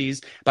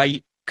communities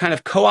by kind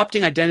of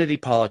co-opting identity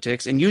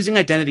politics and using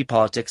identity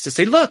politics to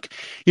say, look,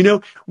 you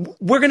know,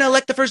 we're going to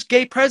elect the first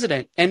gay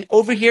president. And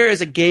over here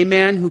is a gay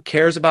man who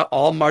cares about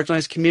all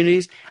marginalized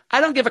communities. I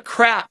don't give a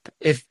crap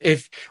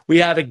if we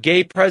have a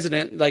gay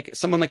president, like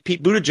someone like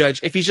Pete Buttigieg,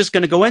 if he's just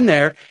going to go in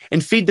there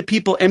and feed the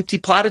people empty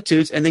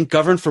platitudes and then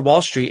govern for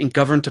Wall Street and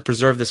govern to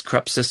preserve this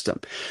corrupt system.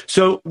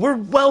 So we're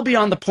well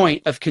beyond the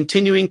point of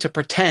continuing to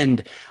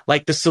pretend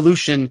like the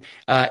solution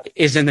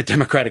is in the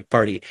Democratic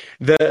Party.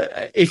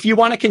 If you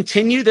want to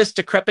continue this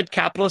decrepit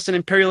capitalist and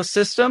imperialist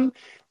system,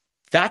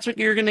 that's what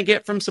you're going to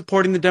get from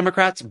supporting the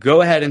Democrats.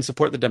 Go ahead and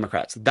support the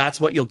Democrats.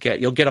 That's what you'll get.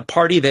 You'll get a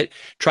party that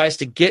tries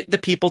to get the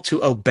people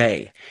to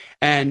obey.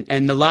 And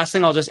the last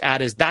thing I'll just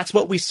add is that's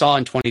what we saw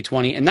in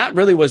 2020. And that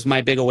really was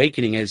my big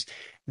awakening is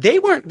they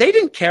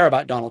didn't care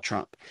about Donald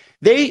Trump.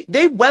 They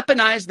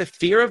weaponized the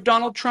fear of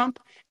Donald Trump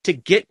to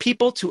get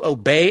people to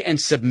obey and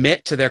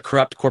submit to their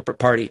corrupt corporate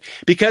party.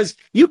 Because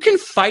you can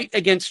fight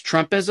against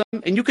Trumpism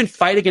and you can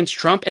fight against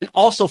Trump and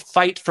also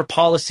fight for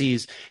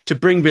policies to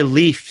bring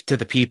relief to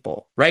the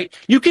people, right?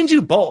 You can do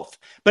both.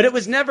 But it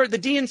was never the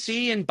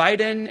DNC and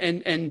Biden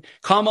and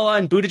Kamala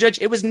and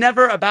Buttigieg. It was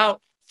never about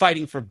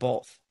fighting for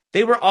both.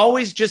 They were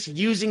always just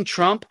using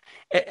Trump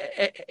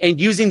and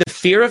using the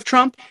fear of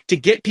Trump to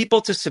get people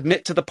to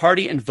submit to the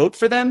party and vote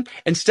for them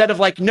instead of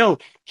like, no,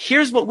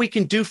 here's what we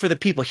can do for the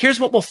people. Here's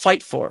what we'll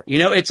fight for. You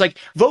know, it's like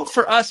vote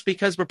for us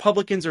because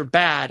Republicans are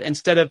bad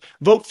instead of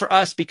vote for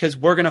us because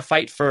we're going to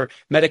fight for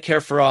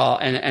Medicare for all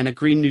and a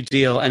Green New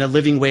Deal and a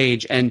living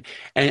wage and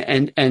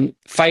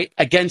fight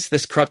against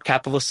this corrupt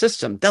capitalist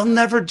system. They'll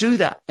never do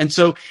that. And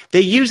so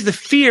they use the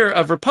fear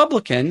of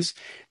Republicans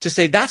to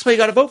say, that's why you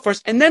got to vote for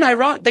us. And then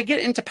they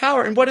get into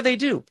power. And what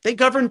do? They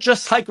govern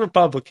just like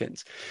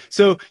Republicans.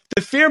 So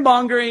the fear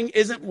mongering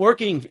isn't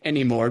working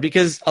anymore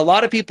because a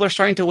lot of people are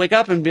starting to wake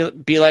up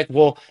and be like,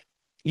 well,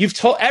 you've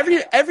told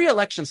every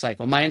election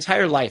cycle, my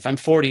entire life, I'm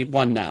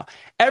 41 now.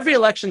 Every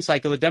election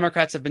cycle, the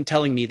Democrats have been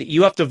telling me that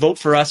you have to vote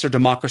for us or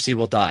democracy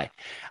will die.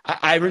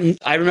 I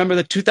remember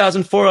the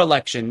 2004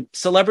 election.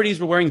 Celebrities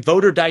were wearing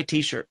vote or die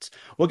T-shirts.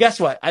 Well, guess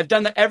what? I've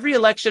done that every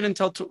election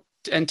until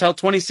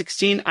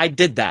 2016. I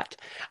did that.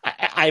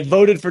 I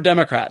voted for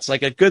Democrats,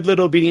 like a good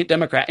little obedient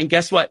Democrat. And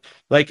guess what?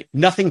 Like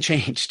nothing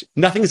changed.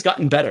 Nothing's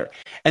gotten better.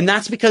 And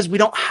that's because we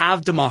don't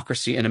have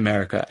democracy in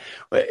America.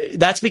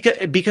 That's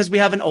because we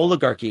have an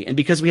oligarchy and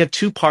because we have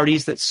two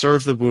parties that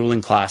serve the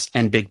ruling class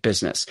and big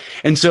business.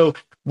 And so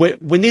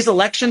when these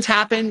elections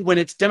happen, when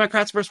it's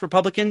Democrats versus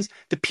Republicans,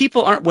 the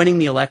people aren't winning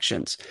the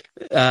elections.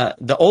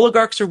 The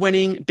oligarchs are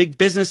winning, big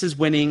business is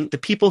winning. The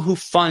people who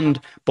fund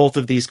both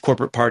of these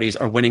corporate parties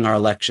are winning our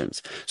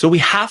elections. So we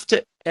have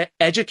to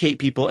educate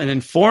people and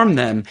inform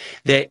them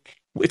that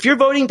if you're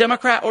voting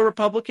Democrat or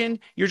Republican,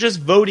 you're just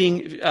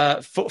voting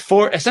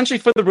for essentially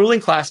for the ruling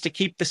class to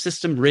keep the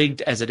system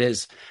rigged as it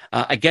is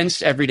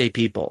against everyday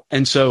people.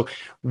 And so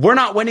we're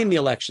not winning the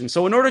election.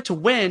 So in order to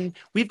win,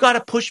 we've got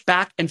to push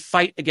back and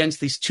fight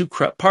against these two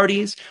corrupt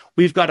parties.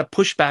 We've got to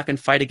push back and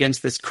fight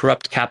against this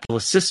corrupt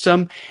capitalist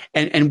system.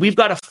 And we've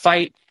got to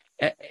fight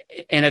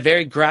in a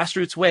very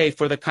grassroots way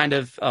for the kind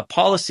of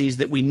policies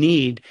that we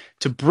need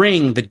to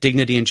bring the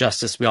dignity and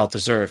justice we all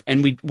deserve.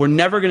 And we're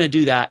never going to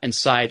do that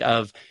inside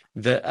of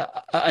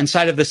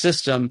the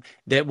system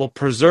that will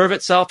preserve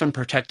itself and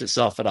protect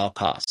itself at all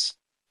costs.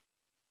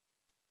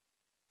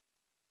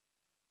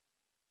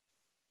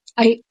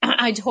 I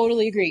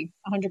totally agree,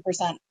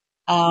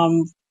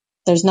 100%.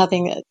 There's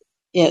nothing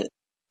that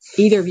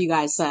either of you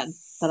guys said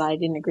that I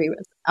didn't agree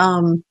with.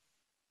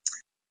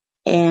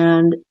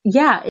 And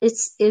yeah,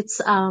 it's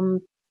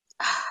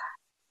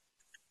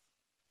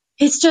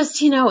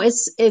just, you know,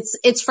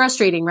 it's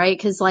frustrating, right?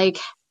 Because like,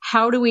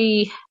 how do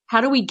we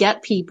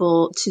get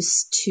people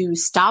to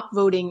stop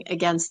voting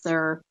against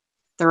their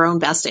own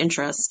best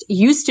interest? It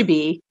used to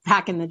be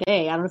back in the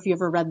day. I don't know if you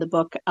ever read the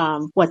book,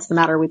 What's the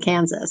Matter with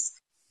Kansas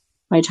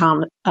by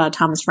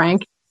Thomas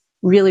Frank.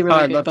 Really, really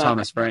I good love book.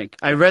 Thomas Frank.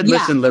 I read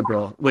Listen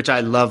Liberal, which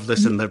I love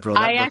Listen Liberal.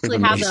 I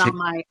actually have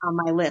that on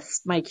my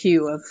list, my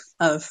queue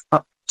of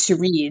to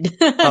read.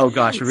 Oh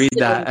gosh, read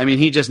that. I mean,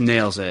 he just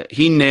nails it.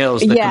 He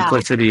nails the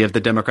complicity of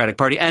the Democratic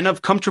Party and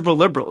of comfortable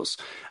liberals,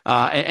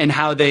 and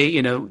how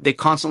they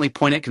constantly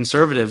point at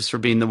conservatives for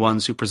being the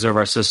ones who preserve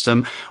our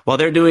system while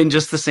they're doing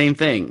just the same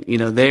thing. You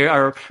know, they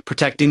are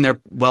protecting their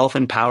wealth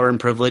and power and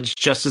privilege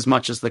just as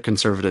much as the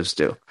conservatives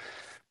do.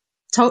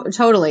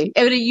 Totally.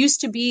 It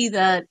used to be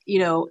that, you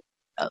know,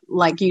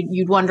 like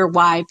you'd wonder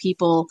why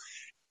people,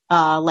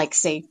 like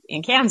say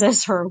in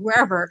Kansas or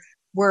wherever,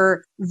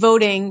 were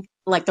voting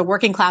like the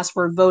working class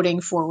were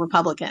voting for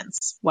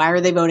Republicans. Why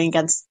are they voting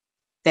against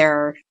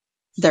their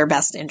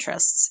best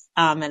interests?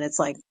 And it's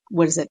like,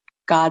 what is it?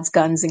 God's,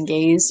 guns, and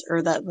gays,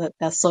 or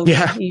that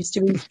slogan used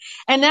to be.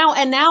 And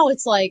now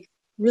it's like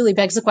really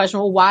begs the question,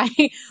 well,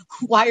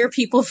 why are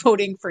people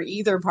voting for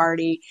either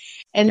party?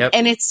 And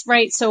it's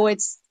right. So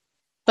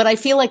but I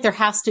feel like there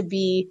has to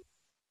be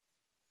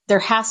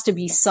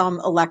some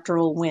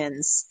electoral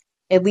wins,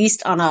 at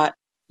least on a,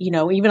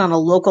 even on a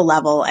local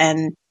level.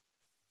 And,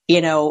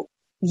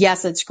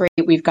 yes, it's great.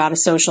 We've got a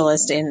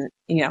socialist in,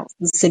 the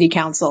city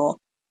council,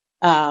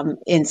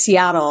 in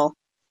Seattle.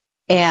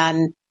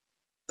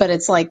 But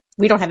it's like,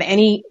 we don't have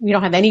any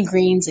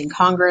Greens in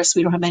Congress.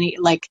 We don't have any,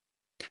 like,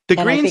 the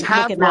Greens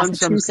have won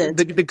some.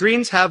 The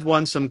Greens have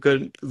won some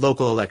good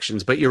local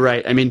elections, but you're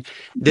right. I mean,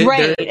 they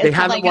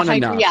haven't won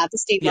enough. Yeah, at the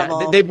state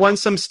level. They've won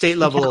some state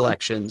level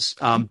elections,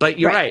 but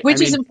you're right.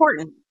 Which is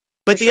important.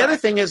 But the other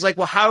thing is, like,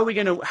 well, how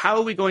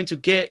are we going to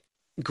get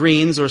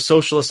Greens or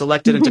socialists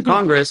elected into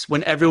Congress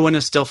when everyone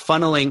is still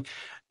funneling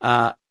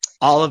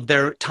all of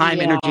their time,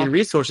 energy, and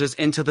resources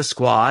into the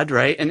squad,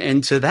 right? And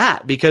into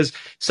that, because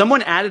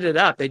someone added it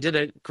up. They did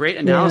a great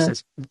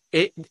analysis.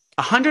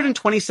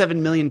 $127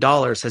 million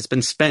has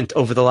been spent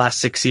over the last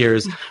 6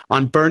 years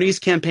on Bernie's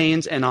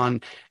campaigns and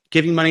on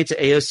giving money to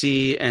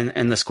AOC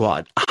and the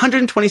squad.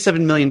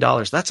 $127 million.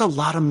 That's a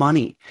lot of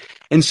money.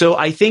 And so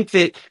I think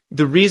that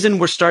the reason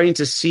we're starting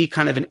to see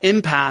kind of an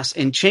impasse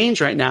in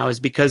change right now is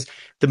because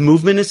the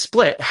movement is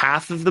split.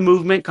 Half of the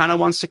movement kind of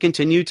wants to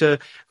continue to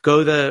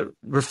go the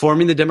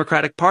reforming the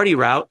Democratic Party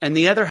route. And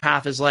the other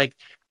half is like,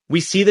 we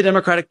see the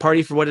Democratic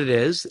Party for what it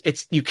is.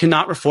 You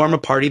cannot reform a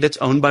party that's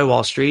owned by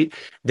Wall Street,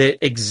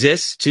 that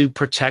exists to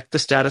protect the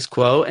status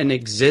quo and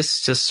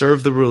exists to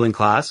serve the ruling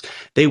class.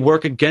 They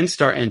work against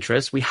our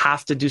interests. We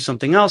have to do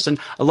something else. And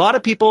a lot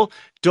of people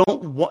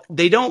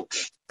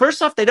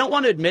first off, they don't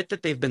want to admit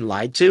that they've been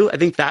lied to. I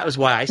think that was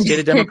why I stayed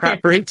a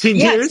Democrat for 18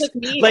 years.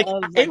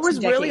 It was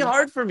really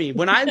hard for me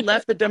when I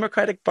left the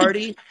Democratic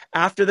Party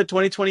after the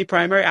 2020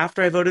 primary,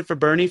 after I voted for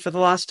Bernie for the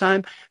last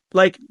time,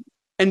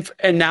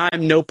 and now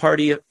I'm no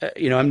party,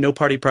 I'm no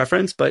party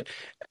preference,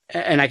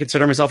 and I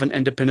consider myself an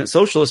independent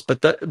socialist.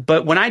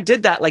 But when I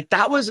did that,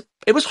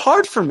 it was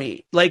hard for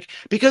me,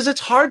 because it's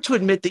hard to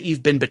admit that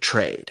you've been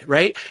betrayed,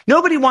 right?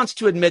 Nobody wants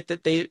to admit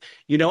that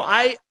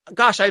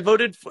I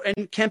voted for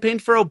and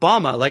campaigned for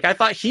Obama. I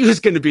thought he was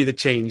going to be the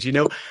change.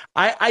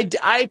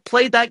 I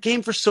played that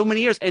game for so many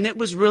years, and it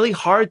was really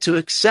hard to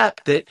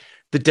accept that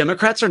the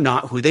Democrats are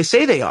not who they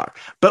say they are.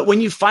 But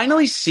when you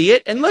finally see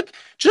it, and look,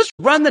 just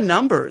run the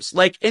numbers.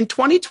 In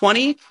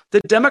 2020, the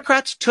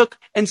Democrats took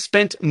and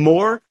spent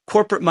more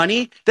corporate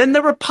money than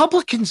the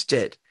Republicans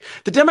did.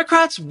 The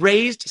Democrats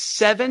raised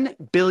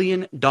 $7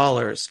 billion in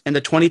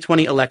the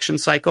 2020 election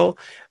cycle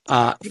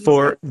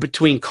for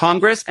between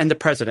Congress and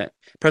the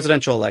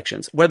presidential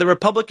elections, where the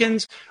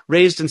Republicans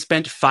raised and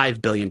spent $5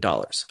 billion.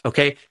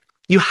 Okay.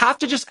 You have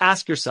to just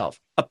ask yourself,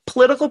 a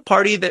political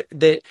party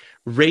that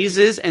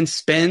raises and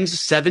spends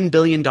 $7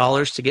 billion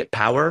to get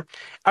power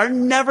are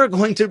never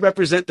going to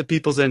represent the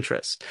people's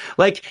interests.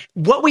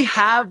 What we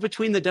have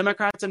between the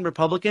Democrats and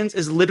Republicans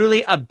is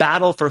literally a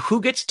battle for who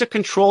gets to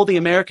control the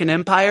American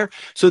empire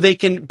so they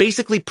can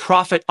basically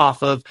profit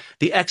off of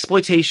the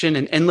exploitation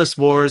and endless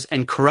wars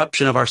and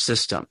corruption of our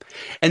system.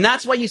 And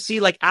that's why you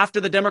see,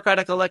 after the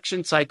Democratic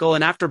election cycle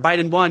and after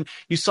Biden won,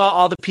 you saw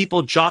all the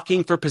people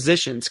jockeying for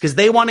positions because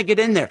they want to get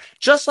in there,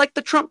 just like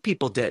the Trump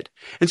people did.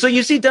 And so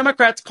you see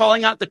Democrats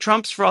calling out the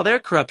Trumps for all their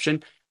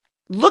corruption.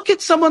 Look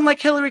at someone like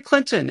Hillary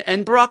Clinton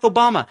and Barack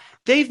Obama.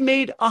 They've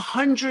made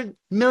 $100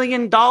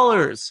 million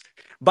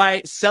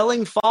by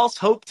selling false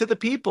hope to the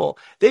people.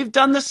 They've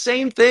done the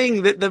same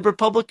thing that the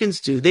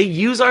Republicans do. They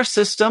use our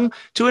system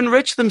to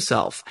enrich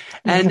themselves.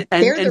 And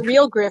they're the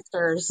real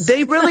grifters.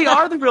 They really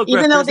are the real grifters.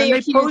 Even though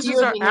they pose as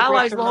our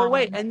allies the whole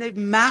way. And they've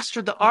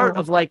mastered the art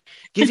of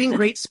giving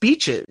great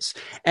speeches.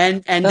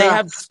 And they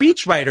have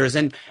speech writers.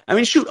 And I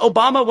mean, shoot,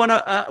 Obama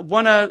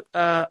won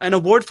an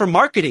award for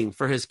marketing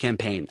for his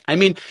campaign. I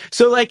mean,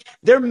 so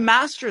they're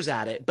masters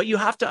at it, but you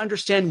have to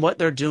understand what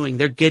they're doing.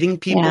 They're getting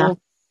people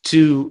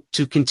to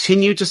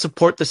continue to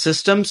support the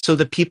system so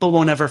the people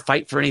won't ever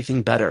fight for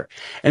anything better.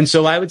 And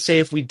so I would say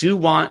if we do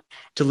want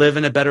to live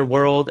in a better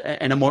world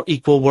and a more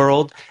equal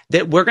world,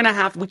 that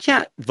we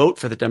can't vote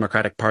for the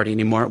Democratic Party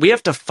anymore. We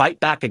have to fight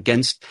back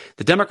against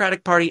the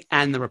Democratic Party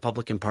and the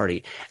Republican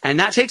Party. And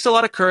that takes a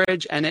lot of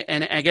courage. And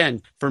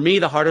again, for me,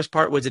 the hardest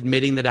part was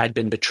admitting that I'd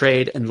been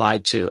betrayed and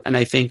lied to. And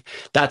I think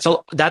that's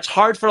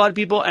hard for a lot of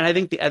people. And I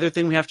think the other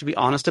thing we have to be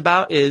honest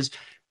about is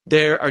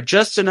there are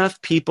just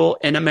enough people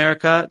in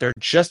America, there are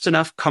just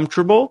enough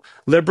comfortable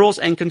liberals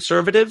and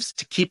conservatives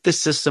to keep the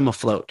system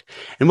afloat.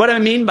 And what I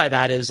mean by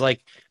that is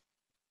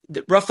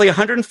roughly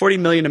 140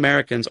 million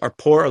Americans are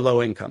poor or low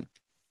income.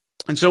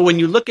 And so when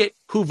you look at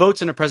who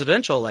votes in a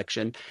presidential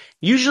election,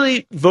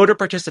 usually voter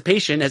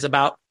participation is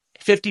about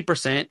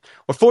 50%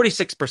 or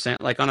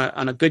 46%,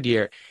 on a good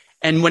year.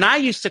 And when I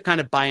used to kind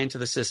of buy into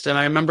the system,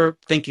 I remember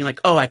thinking like,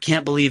 oh, I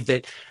can't believe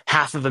that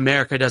half of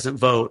America doesn't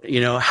vote.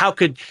 How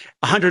could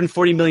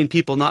 140 million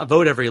people not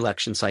vote every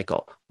election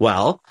cycle?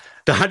 Well,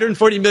 the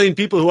 140 million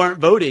people who aren't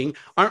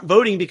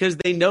voting because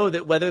they know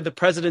that whether the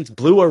president's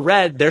blue or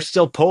red, they're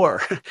still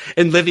poor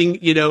and living,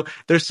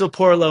 they're still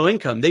poor or low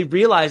income. They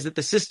realize that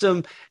the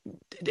system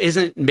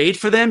isn't made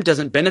for them,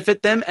 doesn't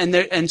benefit them,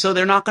 and so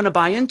they're not going to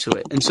buy into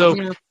it. And so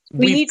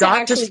we need to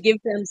actually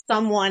give them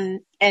someone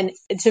and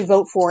to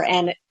vote for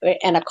and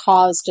a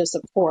cause to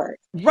support.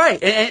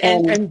 Right.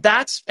 And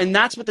that's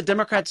what the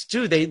Democrats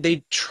do.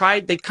 They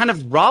kind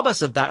of rob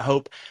us of that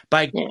hope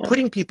by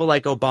putting people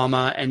like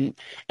Obama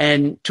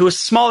and to a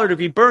smaller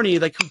degree Bernie,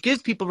 like, who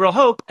gives people real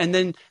hope, and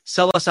then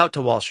sell us out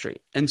to Wall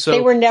Street. And so they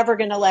were never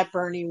going to let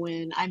Bernie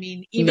win. I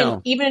mean,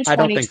 even in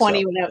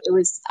 2020, when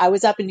I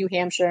was up in New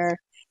Hampshire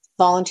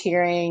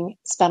volunteering,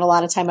 spent a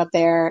lot of time up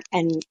there,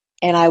 and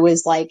I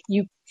was like,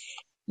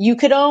 you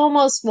could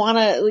almost want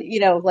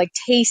to, like,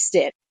 taste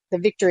it, the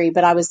victory.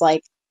 But I was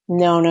like,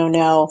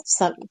 no.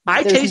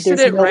 I tasted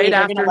it right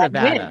after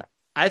Nevada.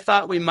 I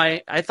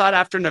thought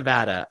after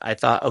Nevada, I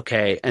thought,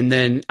 okay. And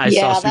then I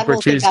saw Super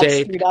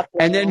Tuesday.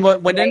 And then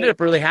what ended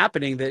up really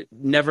happening that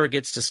never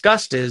gets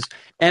discussed is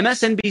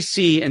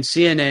MSNBC and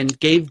CNN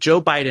gave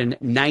Joe Biden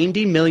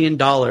 $90 million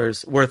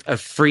worth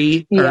of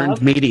free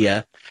earned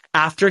media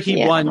after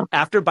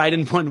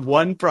Biden won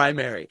one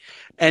primary.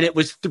 And it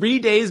was 3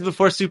 days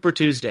before Super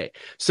Tuesday.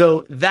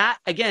 So that,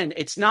 again,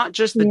 it's not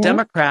just the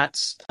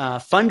Democrats'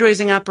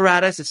 fundraising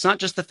apparatus. It's not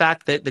just the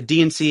fact that the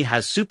DNC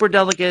has super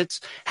delegates,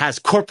 has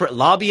corporate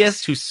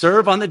lobbyists who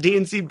serve on the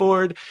DNC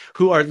board,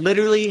 who are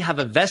literally have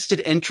a vested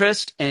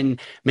interest in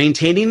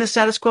maintaining the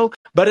status quo.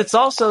 But it's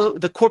also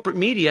the corporate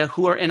media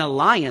who are in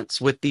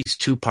alliance with these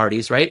two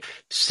parties, right?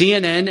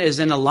 CNN is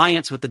in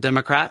alliance with the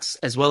Democrats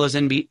as well as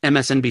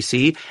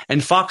MSNBC,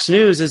 and Fox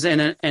News is in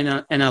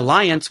an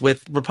alliance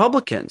with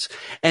Republicans.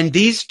 And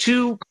these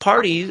two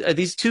parties,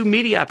 these two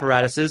media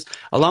apparatuses,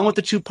 along with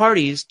the two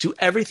parties, do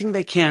everything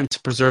they can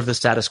to preserve the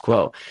status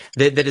quo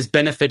that is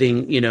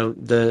benefiting,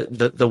 the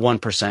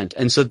 1%.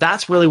 And so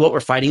that's really what we're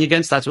fighting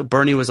against. That's what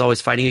Bernie was always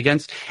fighting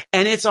against.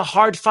 And it's a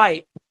hard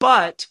fight,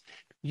 but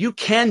you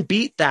can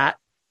beat that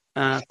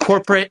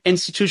corporate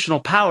institutional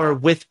power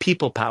with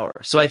people power.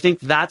 So I think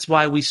that's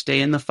why we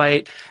stay in the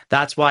fight.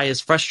 That's why,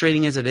 as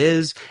frustrating as it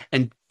is,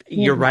 and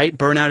you're right,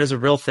 burnout is a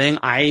real thing.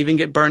 I even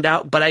get burned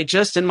out, but I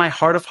just, in my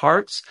heart of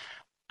hearts,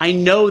 I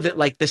know that,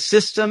 like, the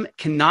system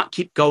cannot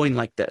keep going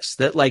like this,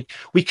 that, like,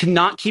 we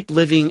cannot keep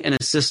living in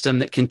a system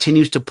that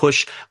continues to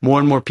push more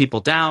and more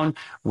people down,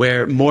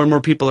 where more and more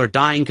people are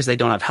dying because they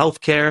don't have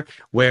health care,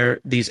 where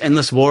these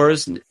endless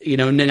wars,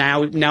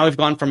 now we've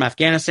gone from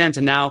Afghanistan to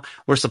now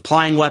we're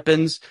supplying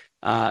weapons,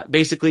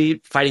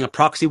 basically fighting a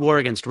proxy war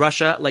against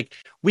Russia. Like,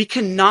 we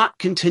cannot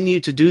continue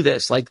to do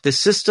this. Like, the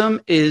system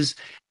is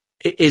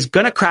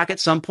going to crack at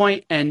some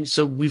point. And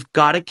so we've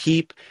got to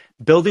keep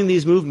building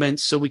these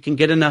movements so we can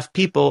get enough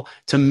people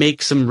to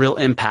make some real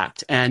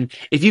impact. And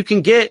if you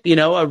can get,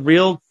 a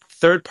real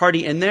third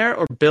party in there,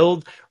 or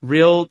build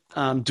real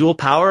dual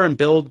power and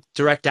build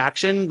direct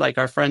action like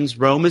our friends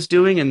Rome is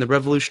doing and the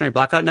Revolutionary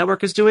Blackout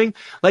Network is doing,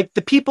 like,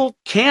 the people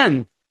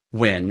can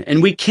win,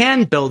 and we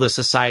can build a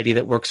society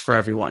that works for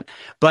everyone.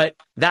 But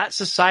that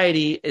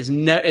society is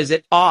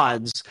at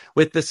odds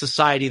with the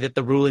society that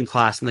the ruling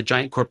class and the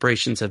giant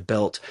corporations have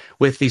built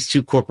with these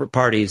two corporate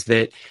parties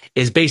that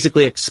is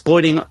basically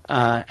exploiting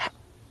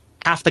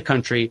half the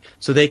country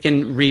so they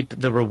can reap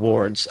the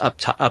rewards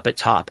up at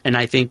top. And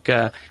I think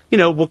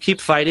we'll keep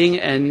fighting.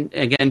 And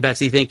again,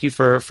 Betsy, thank you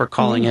for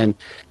calling in.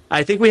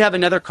 I think we have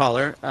another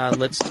caller.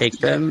 Let's take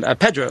them.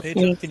 Pedro.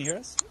 Pedro, can you hear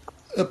us?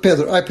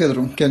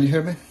 Pedro, can you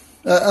hear me?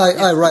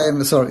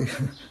 Ryan, sorry.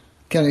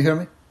 Can you hear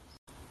me?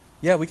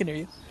 Yeah, we can hear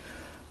you.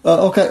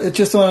 Okay, I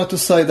just wanted to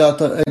say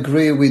that I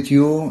agree with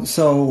you.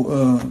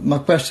 So my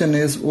question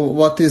is,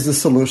 what is the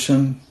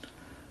solution?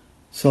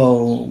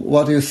 So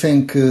what do you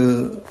think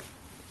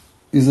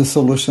is the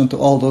solution to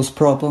all those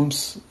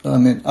problems? I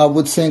mean, I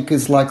would think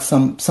it's like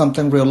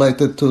something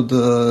related to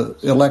the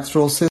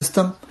electoral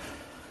system,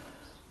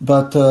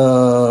 but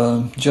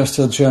just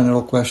a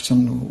general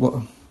question.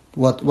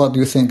 What do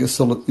you think is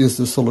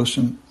the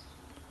solution?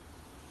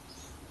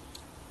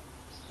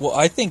 Well,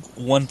 I think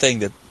one thing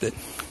that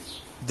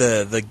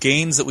the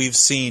gains that we've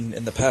seen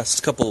in the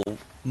past couple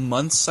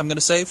months, I'm going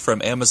to say,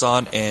 from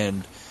Amazon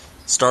and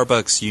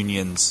Starbucks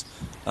unions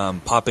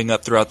popping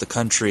up throughout the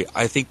country,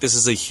 I think this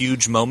is a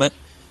huge moment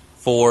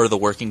for the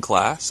working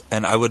class,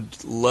 and I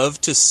would love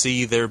to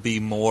see there be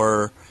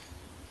more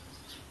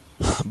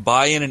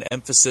buy-in and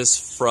emphasis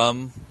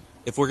from,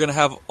 if we're going to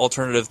have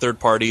alternative third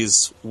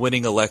parties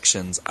winning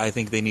elections, I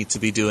think they need to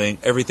be doing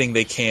everything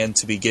they can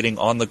to be getting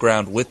on the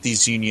ground with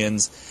these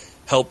unions,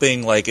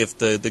 helping, like, if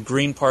the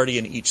Green Party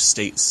in each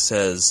state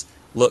says,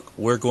 look,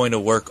 we're going to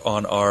work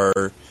on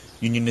our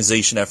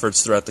unionization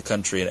efforts throughout the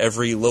country, and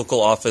every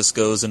local office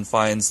goes and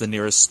finds the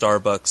nearest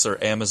Starbucks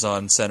or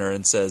Amazon center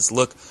and says,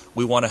 look,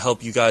 we want to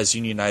help you guys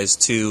unionize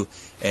too,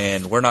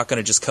 and we're not going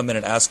to just come in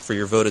and ask for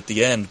your vote at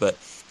the end, but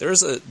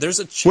there's a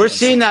chance. We're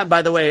seeing that,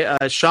 by the way.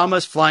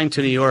 Shama's flying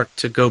to New York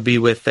to go be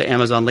with the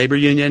Amazon Labor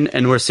Union,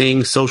 and we're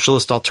seeing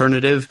Socialist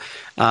Alternative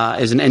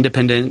as an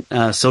independent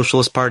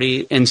socialist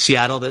party in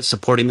Seattle that's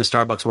supporting the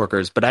Starbucks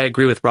workers. But I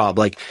agree with Rob.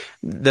 Like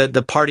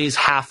the parties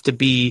have to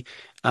be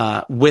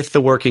with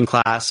the working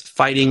class,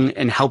 fighting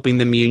and helping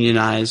them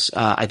unionize.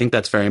 I think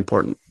that's very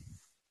important.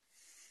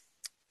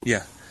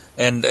 Yeah,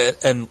 and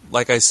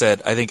like I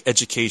said, I think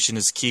education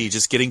is key.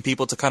 Just getting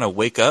people to kind of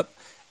wake up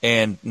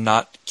and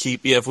not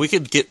keep. Yeah, if we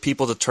could get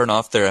people to turn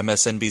off their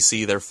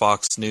MSNBC, their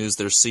Fox News,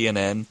 their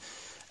CNN,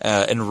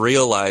 and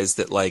realize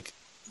that like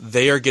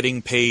they are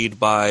getting paid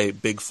by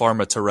Big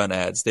Pharma to run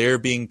ads. They're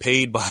being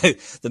paid by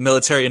the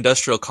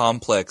military-industrial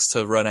complex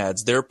to run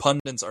ads. Their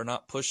pundits are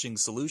not pushing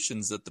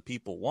solutions that the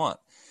people want.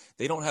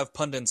 They don't have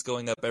pundits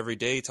going up every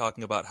day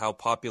talking about how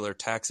popular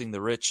taxing the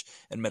rich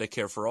and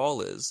Medicare for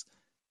all is,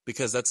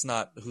 because that's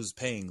not who's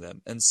paying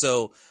them. And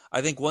so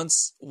I think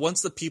once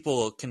the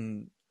people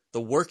can,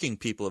 the working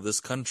people of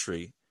this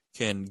country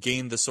can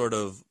gain the sort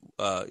of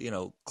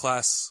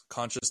class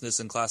consciousness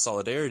and class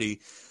solidarity,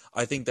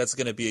 I think that's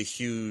going to be a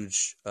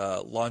huge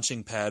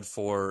launching pad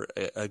for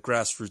a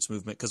grassroots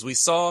movement. Because we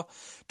saw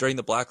during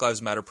the Black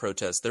Lives Matter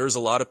protests, there's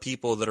a lot of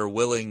people that are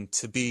willing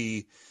to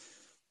be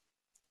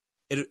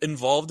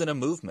involved in a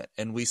movement.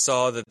 And we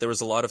saw that there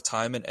was a lot of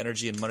time and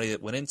energy and money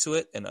that went into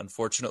it. And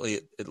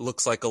unfortunately, it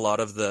looks like a lot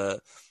of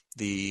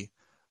the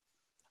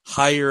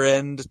higher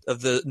end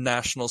of the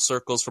national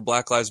circles for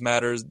Black Lives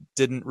Matter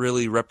didn't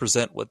really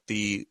represent what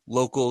the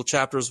local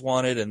chapters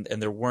wanted.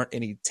 And there weren't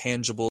any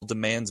tangible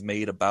demands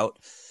made about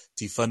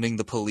defunding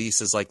the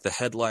police as like the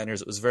headliners.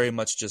 It was very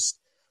much just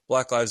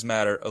Black Lives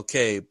Matter.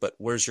 Okay, but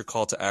where's your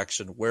call to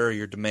action? Where are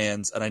your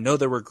demands? And I know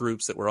there were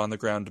groups that were on the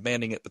ground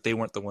demanding it, but they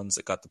weren't the ones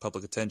that got the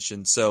public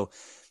attention. So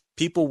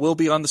people will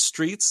be on the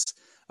streets.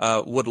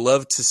 Would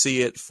love to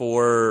see it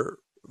for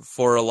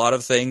a lot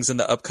of things in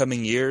the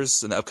upcoming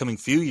years, in the upcoming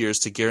few years,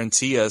 to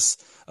guarantee us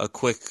a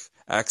quick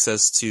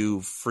access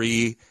to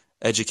free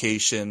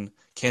education,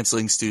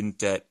 canceling student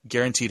debt,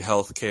 guaranteed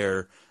health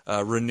care,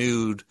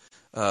 renewed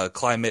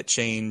climate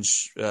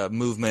change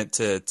movement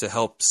to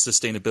help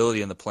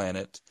sustainability on the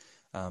planet.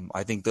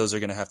 I think those are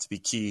going to have to be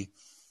key.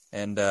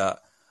 And I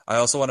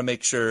also want to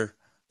make sure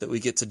that we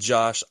get to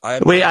Josh.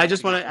 I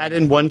just want to add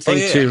in one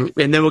thing too,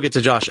 and then we'll get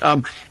to Josh.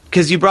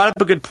 Because you brought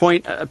up a good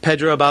point,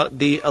 Pedro, about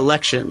the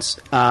elections.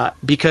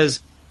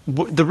 Because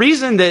the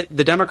reason that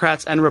the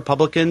Democrats and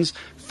Republicans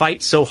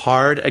fight so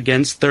hard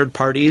against third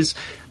parties,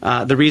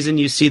 the reason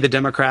you see the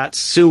Democrats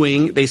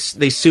suing, they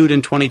sued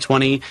in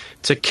 2020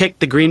 to kick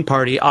the Green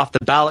Party off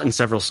the ballot in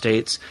several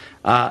states.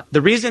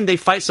 The reason they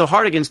fight so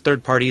hard against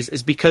third parties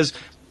is because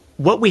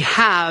what we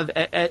have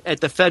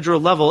at the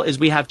federal level is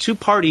we have two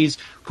parties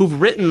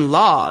who've written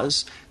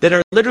laws that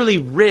are literally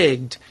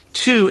rigged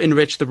to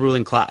enrich the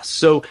ruling class.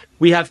 So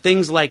we have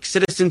things like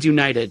Citizens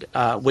United,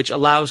 which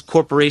allows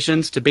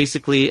corporations to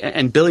basically,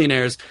 and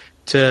billionaires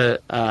to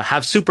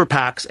have super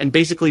PACs and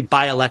basically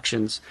buy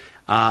elections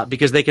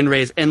because they can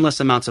raise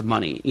endless amounts of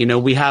money. You know,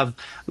 we have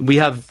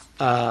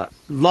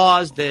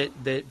laws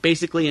that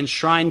basically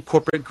enshrine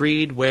corporate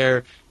greed,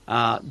 where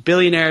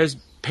billionaires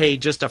pay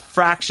just a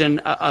fraction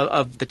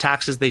of the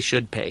taxes they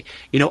should pay.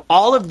 You know,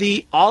 all of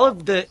the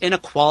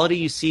inequality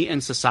you see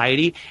in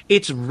society,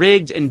 it's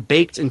rigged and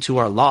baked into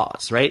our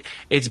laws, right?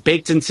 It's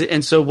baked into,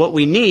 and so what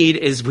we need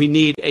is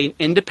an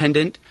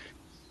independent,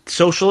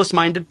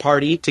 socialist-minded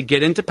party to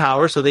get into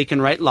power so they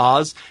can write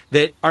laws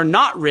that are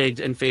not rigged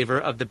in favor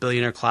of the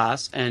billionaire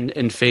class and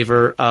in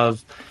favor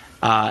of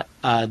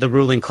the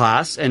ruling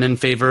class and in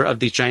favor of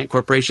these giant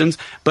corporations,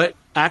 but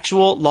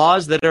actual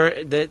laws that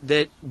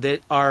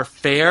are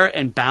fair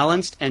and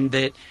balanced and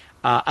that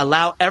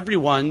allow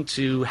everyone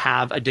to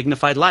have a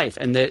dignified life,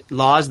 and that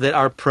laws that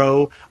are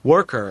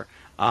pro-worker.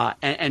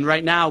 And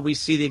right now we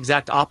see the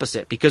exact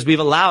opposite, because we've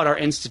allowed our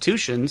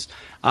institutions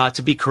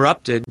to be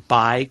corrupted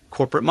by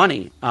corporate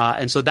money.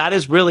 And so that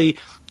is really,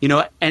 you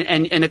know,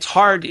 and it's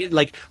hard.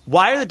 Like,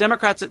 why are the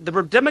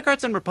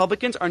Democrats and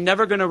Republicans are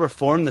never going to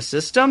reform the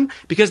system?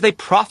 Because they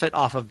profit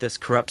off of this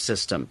corrupt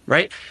system,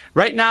 right?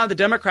 Right now, the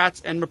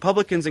Democrats and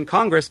Republicans in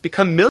Congress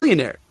become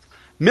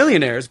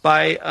millionaires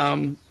by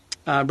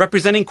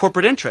representing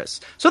corporate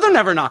interests. So they're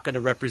never not going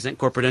to represent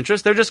corporate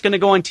interests. They're just going to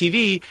go on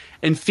TV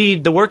and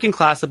feed the working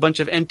class a bunch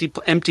of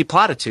empty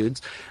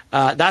platitudes.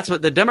 That's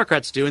what the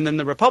Democrats do. And then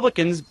the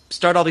Republicans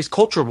start all these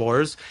culture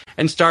wars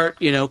and start,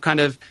 you know, kind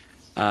of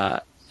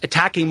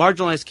attacking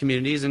marginalized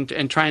communities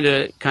and trying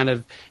to kind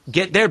of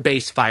get their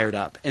base fired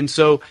up. And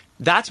so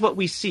That's what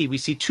we see. We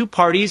see two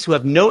parties who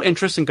have no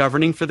interest in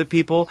governing for the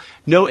people,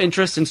 no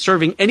interest in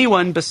serving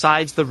anyone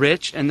besides the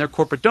rich and their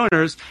corporate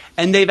donors,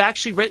 and they've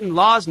actually written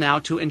laws now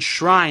to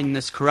enshrine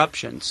this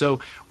corruption.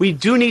 So we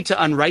do need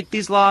to unwrite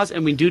these laws,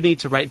 and we do need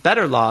to write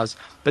better laws,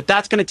 but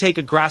that's going to take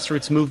a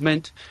grassroots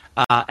movement,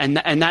 and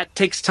that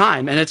takes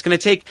time. And it's going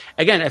to take,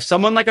 again, if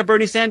someone like a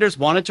Bernie Sanders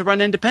wanted to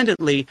run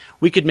independently,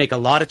 we could make a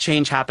lot of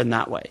change happen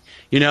that way.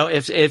 You know,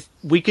 if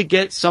we could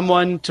get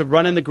someone to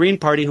run in the Green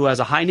Party who has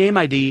a high name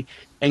ID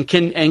and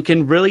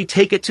can really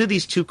take it to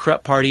these two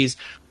corrupt parties,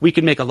 we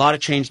can make a lot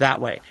of change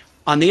that way.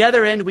 On the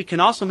other end, we can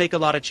also make a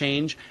lot of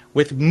change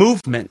with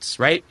movements,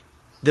 right?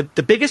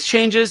 The biggest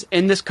changes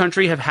in this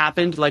country have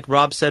happened, like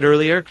Rob said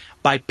earlier,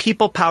 by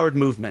people-powered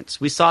movements.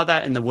 We saw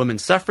that in the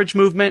women's suffrage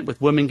movement, with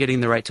women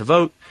getting the right to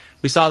vote.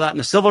 We saw that in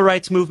the civil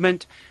rights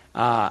movement.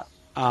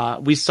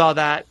 We saw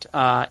that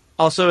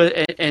also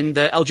in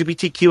the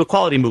LGBTQ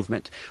equality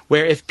movement,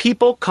 where if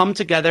people come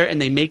together and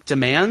they make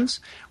demands,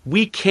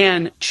 we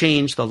can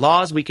change the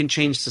laws, we can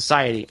change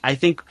society. I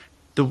think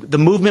the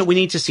movement we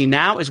need to see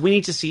now is we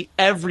need to see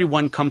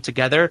everyone come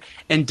together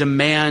and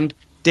demand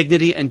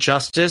dignity and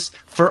justice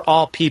for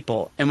all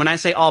people. And when I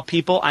say all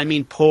people, I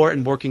mean poor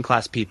and working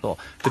class people,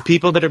 the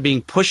people that are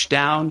being pushed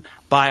down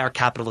by our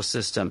capitalist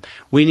system.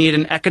 We need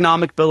an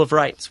economic bill of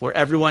rights where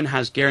everyone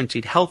has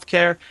guaranteed health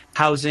care,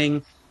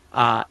 housing,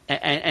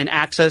 and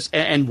access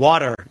and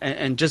water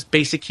and just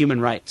basic human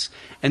rights.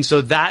 And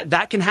so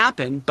that can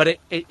happen, but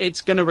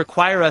it's going to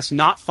require us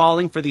not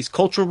falling for these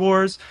culture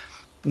wars,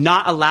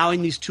 not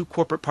allowing these two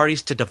corporate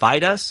parties to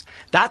divide us.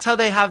 That's how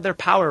they have their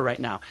power right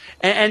now.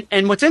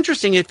 And what's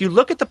interesting, if you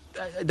look at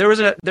there was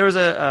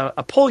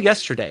a poll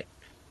yesterday,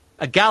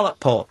 a Gallup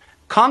poll.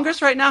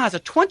 Congress right now has a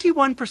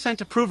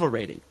 21% approval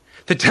rating.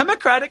 The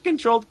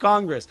Democratic-controlled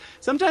Congress.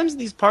 Sometimes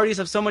these parties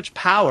have so much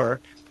power,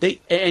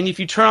 and if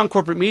you turn on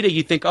corporate media,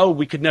 you think, oh,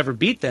 we could never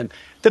beat them.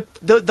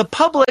 The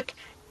public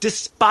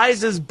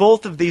despises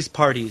both of these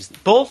parties.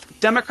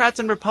 Both Democrats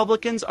and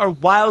Republicans are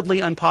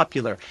wildly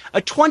unpopular.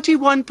 A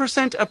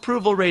 21%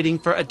 approval rating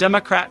for a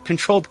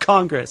Democrat-controlled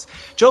Congress.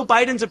 Joe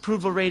Biden's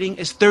approval rating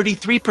is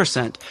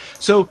 33%.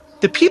 So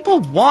the people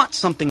want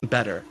something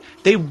better.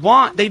 They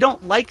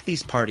don't like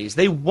these parties.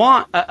 They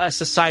want a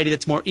society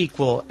that's more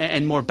equal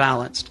and more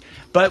balanced.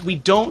 But we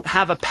don't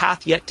have a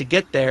path yet to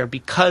get there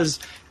because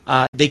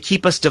they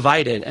keep us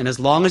divided. And as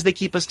long as they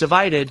keep us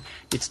divided,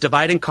 it's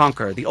divide and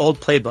conquer, the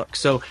old playbook.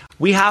 So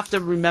we have to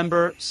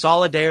remember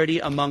solidarity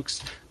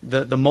amongst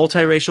the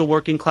multiracial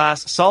working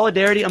class,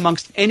 solidarity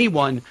amongst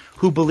anyone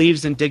who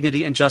believes in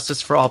dignity and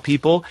justice for all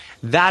people.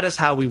 That is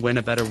how we win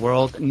a better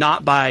world,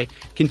 not by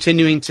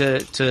continuing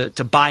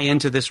to buy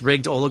into this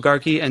rigged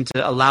oligarchy and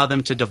to allow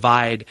them to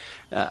divide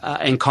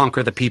and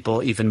conquer the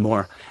people even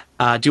more.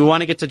 Do you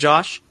want to get to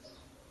Josh?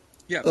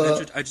 Yeah,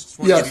 I just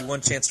want to give you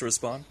one chance to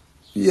respond.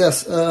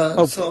 Yes.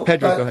 Pedro,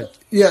 go ahead.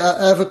 Yeah,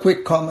 I have a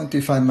quick comment,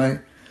 if I may.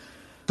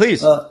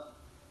 Please. I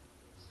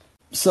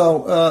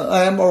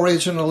am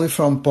originally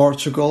from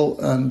Portugal,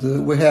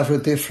 and we have a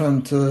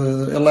different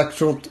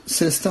electoral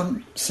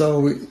system.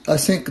 So I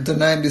think the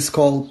name is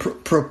called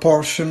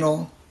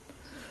proportional.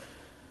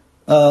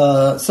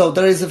 So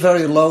there is a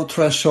very low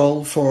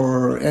threshold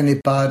for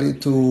anybody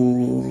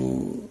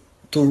to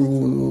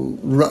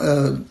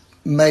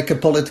make a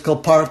political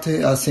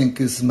party. I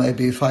think is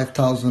maybe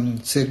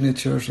 5,000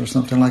 signatures or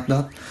something like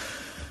that.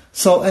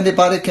 So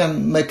anybody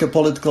can make a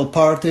political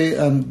party,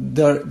 and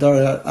there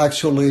are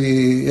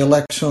actually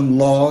election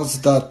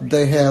laws that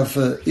they have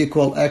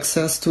equal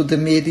access to the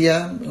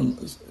media,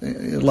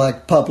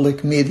 like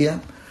public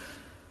media.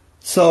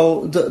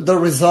 So the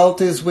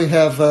result is we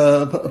have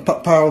a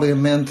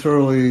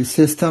parliamentary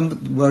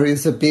system where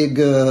is a big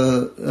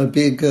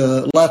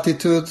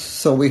latitude.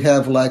 So we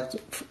have like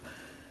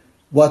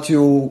what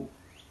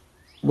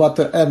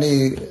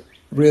any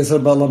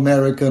reasonable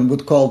American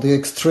would call the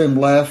extreme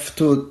left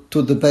to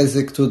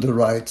the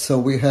right. So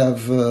we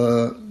have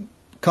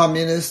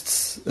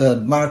communists,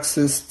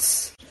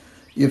 Marxists,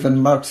 even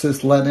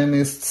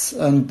Marxist-Leninists,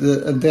 and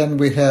then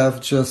we have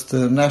just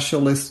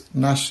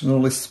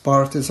nationalist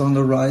parties on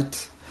the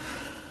right.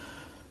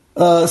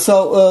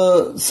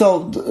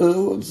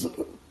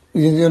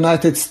 In the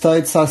United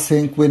States, I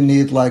think we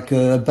need like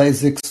a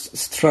basic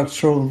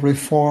structural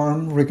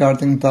reform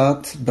regarding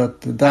that,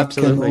 but that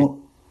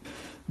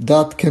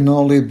can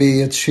only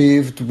be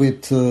achieved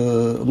with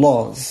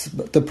laws.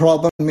 But the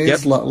problem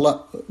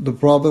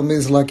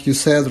is, like you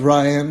said,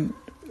 Ryan,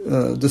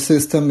 the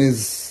system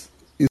is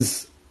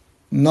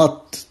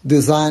not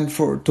designed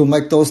to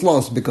make those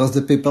laws because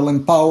the people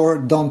in power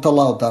don't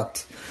allow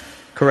that.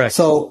 Correct.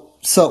 So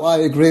I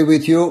agree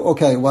with you.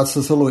 Okay, what's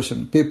the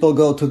solution? People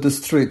go to the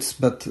streets,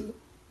 but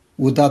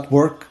would that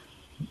work?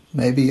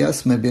 Maybe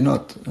yes, maybe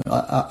not.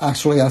 I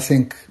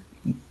think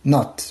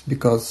not,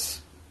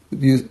 because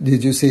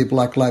did you see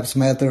Black Lives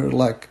Matter?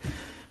 Like,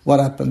 what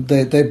happened?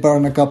 They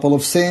burned a couple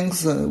of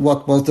things.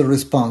 What was the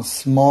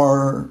response?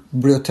 More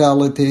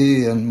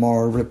brutality and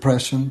more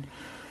repression.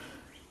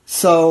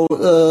 So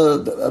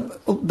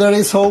there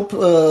is hope.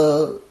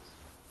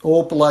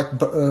 hope like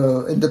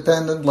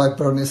independent, like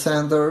Bernie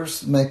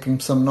Sanders, making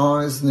some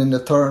noise.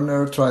 Nina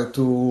Turner try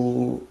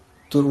to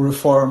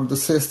reform the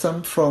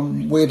system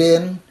from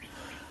within.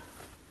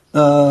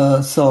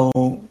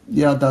 So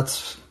yeah,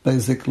 that's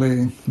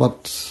basically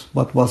what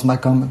was my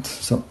comment.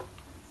 So.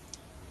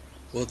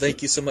 Well,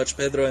 thank you so much,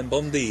 Pedro, and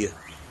bom dia.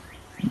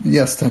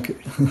 Yes, thank you.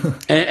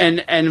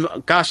 and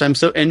gosh, I'm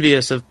so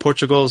envious of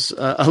Portugal's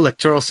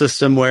electoral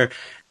system where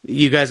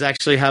you guys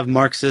actually have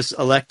Marxists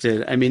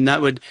elected. I mean,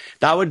 that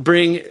would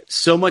bring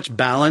so much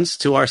balance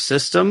to our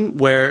system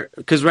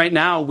because right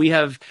now we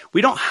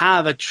don't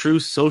have a true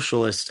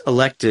socialist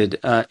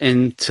elected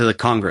into the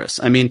Congress.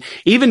 I mean,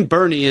 even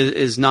Bernie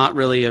is not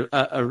really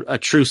a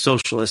true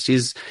socialist.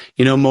 He's,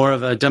 more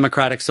of a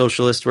democratic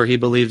socialist where he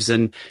believes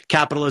in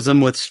capitalism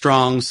with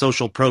strong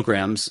social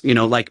programs,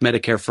 like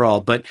Medicare for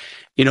all. But,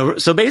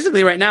 so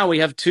basically right now we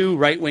have two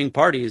right-wing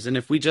parties. And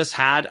if we just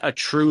had a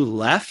true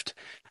left,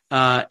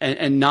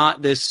 and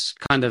not this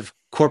kind of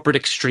corporate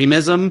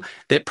extremism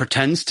that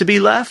pretends to be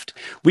left,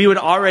 we would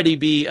already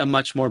be a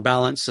much more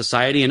balanced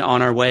society and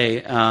on our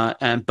way.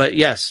 But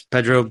yes,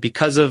 Pedro,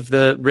 because of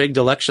the rigged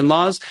election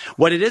laws,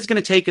 what it is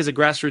going to take is a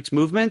grassroots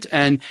movement.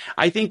 And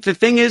I think the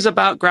thing is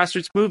about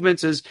grassroots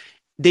movements is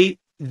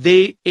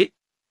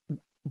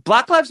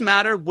Black Lives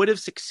Matter would have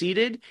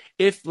succeeded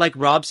if, like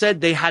Rob said,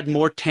 they had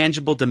more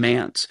tangible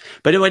demands.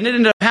 But what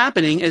ended up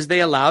happening is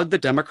they allowed the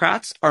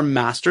Democrats, are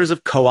masters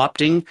of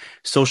co-opting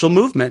social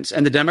movements.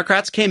 And the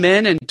Democrats came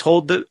in and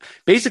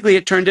basically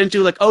it turned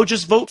into like, oh,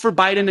 just vote for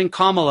Biden and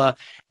Kamala.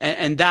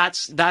 And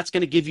that's going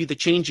to give you the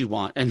change you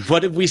want. And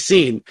what have we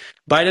seen?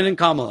 Biden and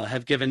Kamala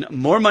have given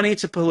more money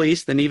to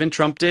police than even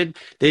Trump did.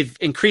 They've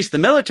increased the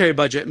military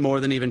budget more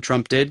than even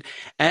Trump did.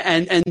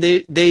 And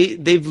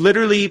they've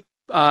literally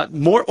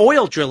more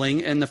oil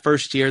drilling in the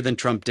first year than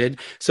Trump did.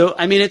 So,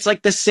 I mean, it's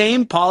like the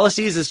same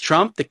policies as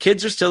Trump. The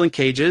kids are still in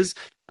cages.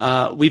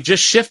 We've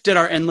just shifted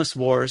our endless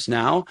wars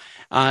now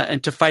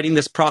into fighting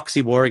this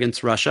proxy war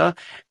against Russia.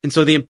 And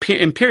so the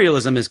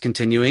imperialism is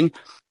continuing.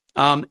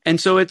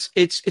 And so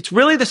it's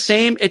really the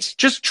same. It's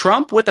just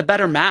Trump with a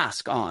better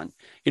mask on.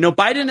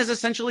 Biden is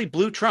essentially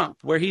blue Trump,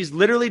 where he's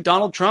literally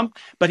Donald Trump,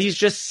 but he's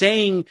just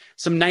saying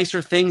some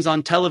nicer things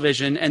on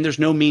television and there's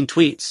no mean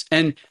tweets.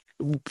 And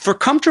for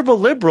comfortable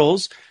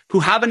liberals who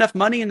have enough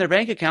money in their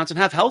bank accounts and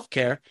have health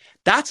care,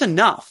 that's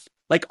enough.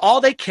 Like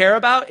all they care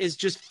about is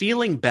just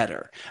feeling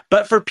better.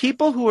 But for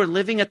people who are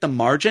living at the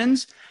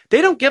margins,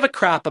 they don't give a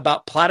crap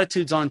about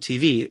platitudes on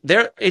TV.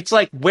 It's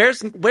like,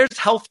 where's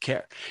health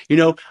care?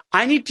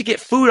 I need to get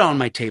food on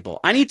my table.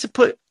 I need to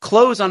put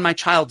clothes on my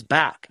child's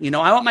back.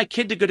 I want my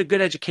kid to get a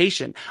good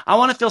education. I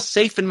want to feel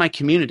safe in my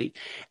community.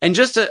 And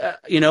just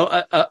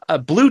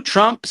a blue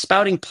Trump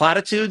spouting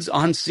platitudes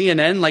on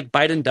CNN like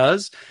Biden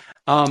does.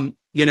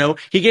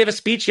 He gave a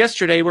speech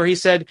yesterday where he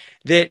said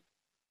that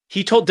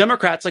he told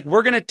Democrats, like,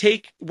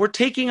 we're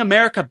taking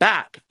America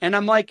back. And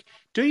I'm like,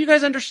 do you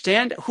guys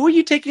understand? Who are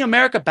you taking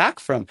America back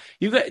from?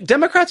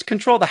 Democrats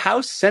control the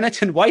House,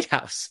 Senate, and White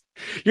House.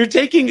 You're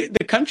taking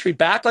the country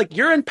back. Like,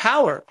 you're in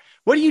power.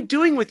 What are you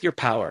doing with your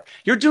power?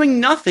 You're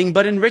doing nothing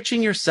but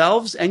enriching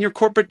yourselves and your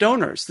corporate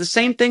donors. The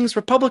same things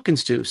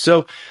Republicans do.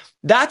 So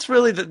that's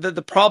really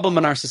the problem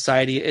in our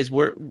society is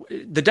where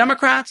the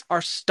Democrats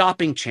are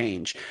stopping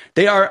change.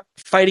 They are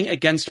fighting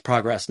against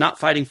progress, not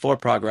fighting for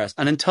progress.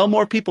 And until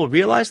more people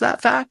realize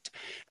that fact,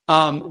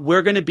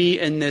 we're going to be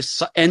in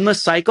this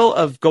endless cycle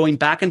of going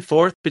back and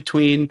forth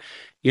between,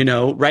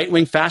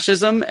 right-wing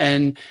fascism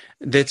and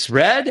that's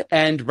red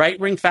and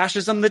right-wing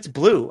fascism that's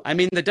blue. I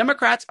mean, the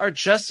Democrats are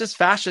just as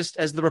fascist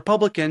as the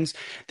Republicans.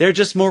 They're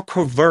just more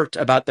covert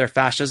about their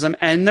fascism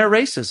and their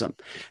racism.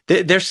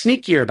 They're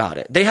sneakier about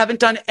it. They haven't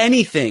done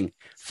anything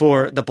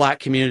for the Black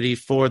community,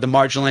 for the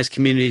marginalized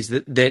communities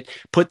that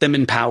put them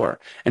in power.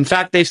 In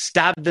fact, they've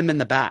stabbed them in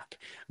the back.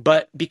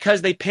 But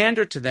because they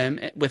pander to them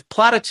with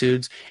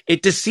platitudes,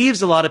 it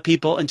deceives a lot of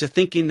people into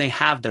thinking they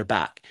have their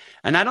back.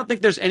 And I don't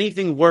think there's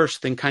anything worse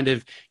than kind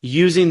of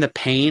using the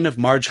pain of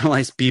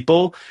marginalized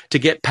people to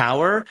get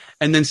power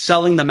and then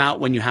selling them out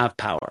when you have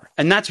power.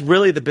 And that's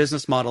really the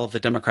business model of the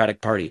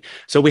Democratic Party.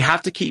 So we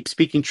have to keep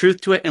speaking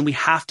truth to it, and we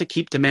have to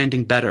keep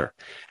demanding better.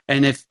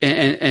 And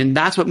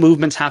that's what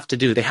movements have to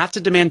do. They have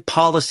to demand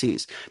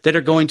policies that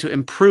are going to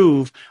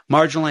improve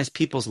marginalized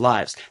people's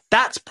lives.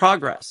 That's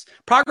progress.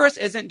 Progress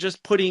isn't just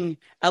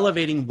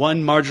elevating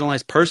one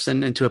marginalized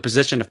person into a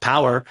position of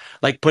power,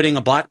 like putting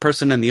a Black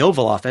person in the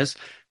Oval Office.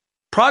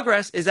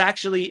 Progress is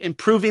actually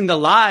improving the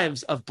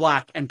lives of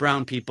Black and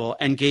brown people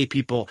and gay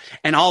people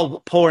and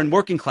all poor and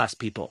working class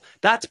people.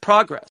 That's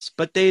progress.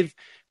 But they've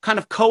kind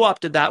of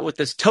co-opted that with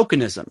this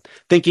tokenism,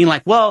 thinking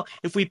like, well,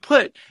 if we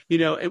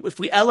if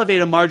we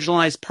elevate a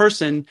marginalized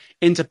person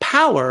into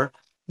power,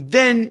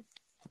 then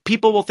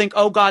people will think,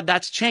 oh God,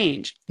 that's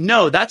change.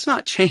 No, that's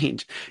not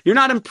change. You're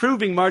not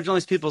improving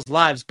marginalized people's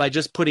lives by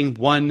just putting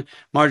one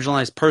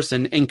marginalized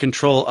person in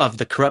control of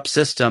the corrupt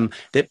system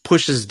that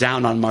pushes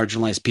down on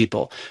marginalized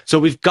people. So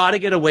we've got to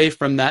get away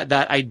from that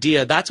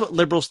idea. That's what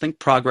liberals think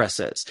progress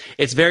is.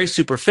 It's very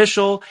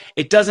superficial.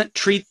 It doesn't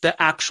treat the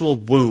actual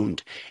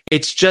wound.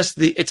 It's just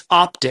it's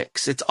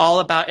optics. It's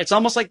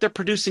almost like they're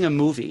producing a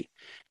movie.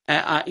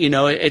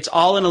 It's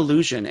all an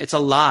illusion. It's a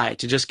lie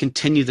to just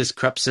continue this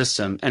corrupt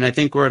system. And I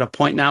think we're at a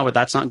point now where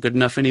that's not good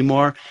enough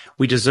anymore.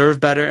 We deserve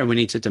better and we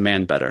need to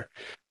demand better.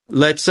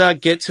 Let's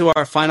get to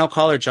our final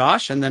caller,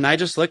 Josh. And then I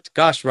just looked,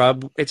 gosh,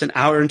 Rob, it's an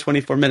hour and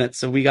 24 minutes,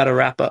 so we got to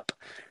wrap up.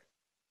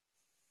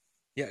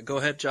 Yeah, go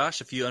ahead, Josh.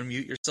 If you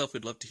unmute yourself,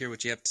 we'd love to hear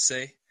what you have to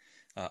say.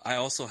 I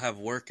also have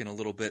work in a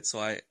little bit, so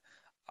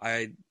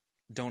I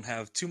don't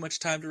have too much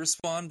time to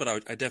respond, but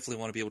I definitely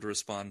want to be able to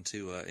respond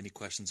to any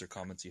questions or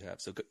comments you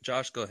have. So,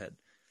 Josh, go ahead.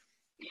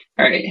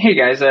 All right. Hey,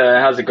 guys.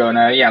 How's it going?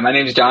 Yeah, my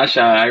name's Josh.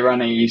 I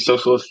run a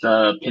socialist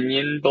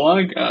opinion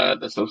blog,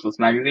 The Socialist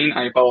Magazine.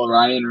 I follow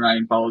Ryan.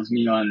 Ryan follows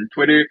me on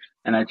Twitter,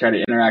 and I try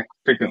to interact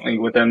frequently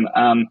with him.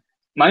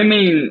 My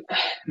main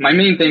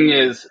thing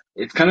is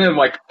it's kind of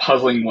like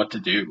puzzling what to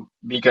do,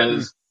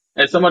 because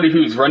as somebody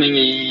who's running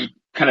a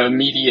kind of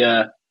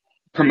media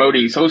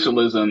promoting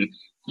socialism,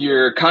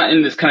 you're caught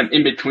in this kind of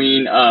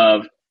in-between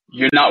of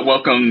you're not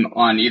welcome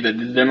on either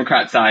the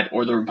Democrat side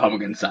or the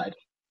Republican side.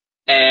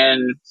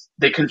 And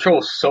they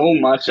control so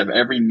much of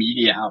every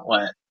media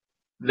outlet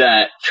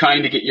that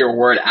trying to get your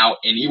word out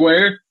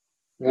anywhere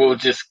will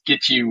just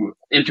get you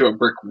into a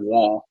brick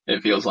wall,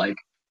 it feels like.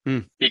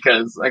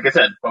 Because, like I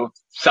said, both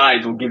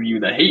sides will give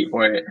you the hate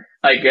for it.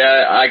 Like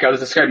I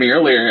was describing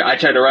earlier, I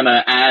tried to run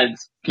an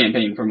ads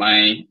campaign for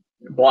my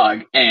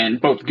blog,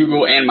 and both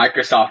Google and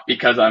Microsoft,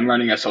 because I'm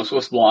running a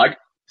socialist blog,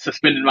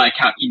 suspended my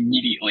account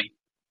immediately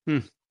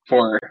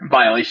for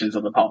violations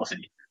of the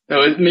policy.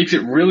 So it makes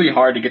it really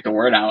hard to get the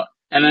word out.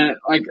 And then,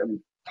 like,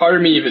 part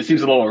of me, if it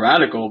seems a little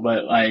radical,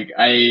 but like,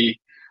 I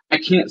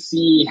can't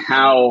see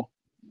how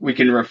we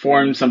can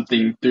reform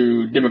something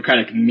through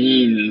democratic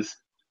means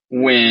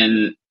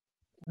when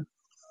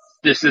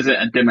this isn't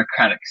a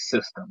democratic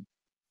system.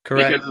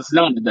 Correct. Because it's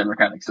not a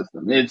democratic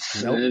system.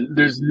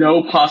 There's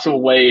no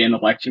possible way an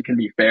election can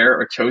be fair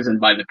or chosen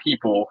by the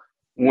people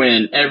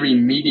when every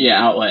media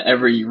outlet,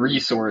 every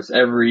resource,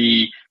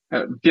 every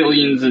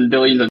billions and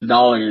billions of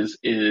dollars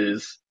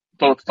is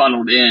both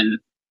funneled in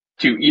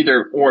to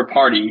either or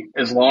party,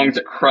 as long as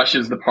it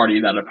crushes the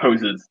party that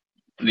opposes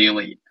the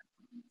elite.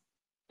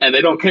 And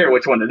they don't care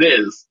which one it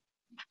is,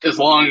 as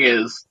long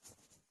as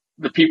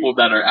the people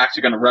that are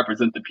actually going to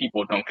represent the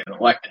people don't get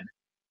elected.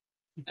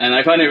 And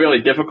I find it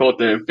really difficult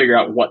to figure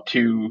out what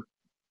to,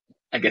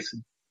 I guess,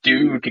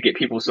 do to get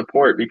people's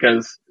support,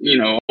 because,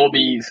 all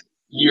these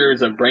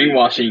years of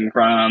brainwashing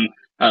from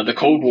the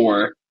Cold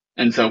War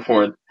and so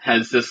forth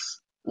has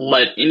just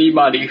led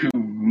anybody who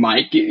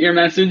might get your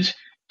message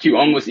to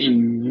almost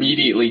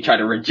immediately try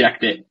to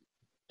reject it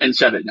and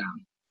shut it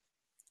down.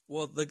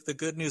 Well, the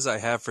good news I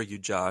have for you,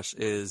 Josh,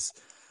 is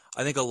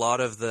I think a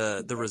lot of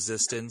the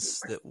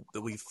resistance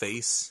that we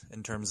face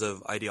in terms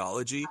of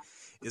ideology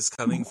is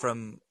coming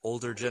from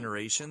older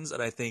generations.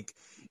 And I think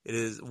it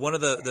is one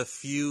of the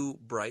few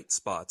bright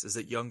spots is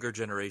that younger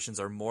generations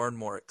are more and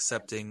more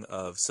accepting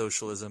of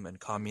socialism and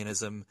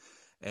communism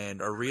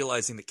and are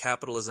realizing that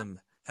capitalism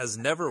has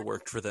never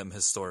worked for them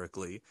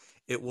historically.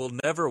 It will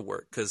never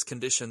work because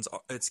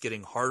it's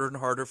getting harder and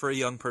harder for a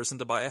young person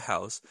to buy a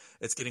house.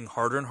 It's getting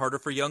harder and harder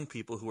for young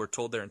people who are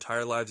told their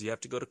entire lives you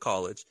have to go to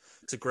college,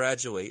 to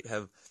graduate,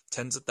 have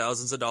tens of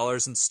thousands of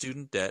dollars in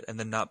student debt, and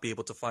then not be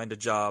able to find a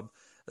job,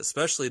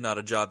 especially not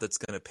a job that's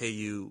going to pay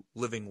you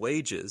living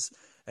wages,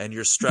 and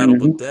you're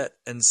straddled with debt.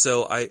 And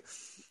so I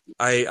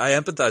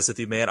empathize with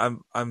you,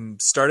 man. I'm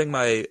starting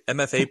my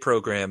MFA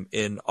program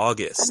in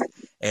August,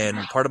 and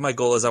part of my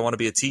goal is I want to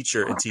be a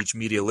teacher and teach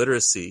media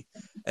literacy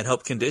and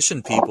help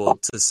condition people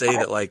to say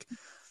that, like,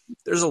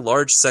 there's a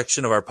large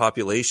section of our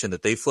population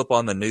that they flip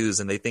on the news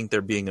and they think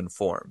they're being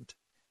informed.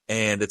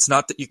 And it's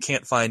not that you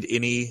can't find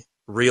any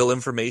real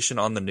information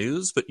on the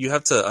news, but you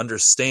have to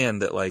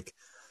understand that, like,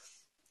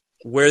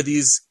 where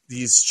these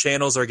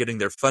channels are getting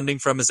their funding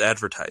from is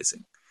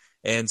advertising.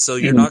 And so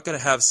you're not going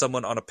to have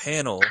someone on a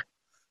panel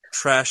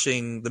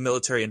trashing the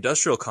military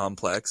industrial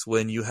complex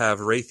when you have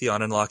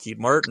Raytheon and Lockheed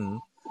Martin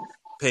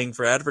paying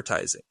for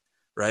advertising,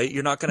 right?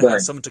 You're not going to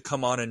have someone to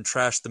come on and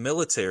trash the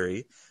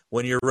military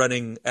when you're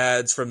running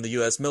ads from the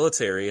U.S.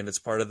 military and it's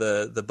part of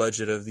the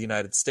budget of the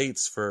United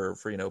States for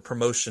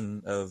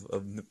promotion of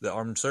the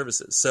armed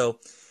services. So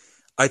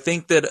I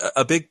think that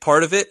a big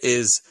part of it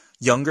is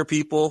younger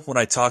people, when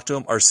I talk to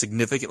them, are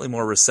significantly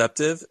more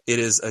receptive. It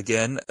is,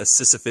 again, a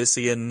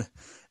Sisyphean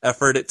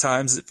effort at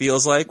times, it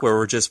feels like, where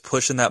we're just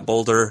pushing that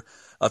boulder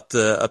up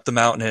the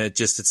mountain and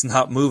it's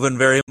not moving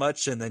very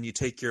much, and then you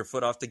take your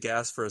foot off the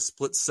gas for a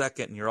split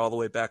second and you're all the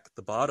way back at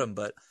the bottom.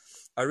 But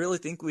I really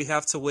think we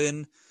have to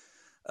win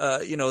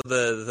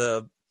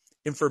the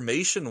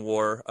information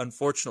war.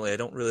 Unfortunately, I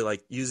don't really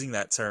like using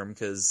that term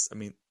because, I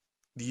mean,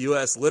 the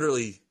U.S.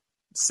 literally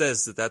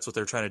says that that's what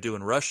they're trying to do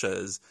in Russia.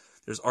 Is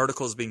there's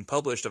articles being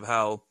published of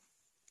how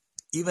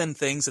even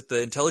things that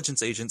the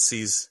intelligence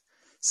agencies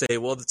say,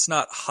 well, it's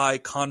not high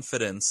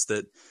confidence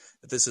that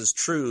this is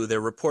true. They're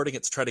reporting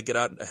it to try to get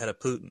out ahead of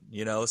Putin,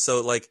 you know?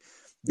 So like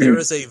there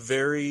is a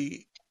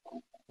very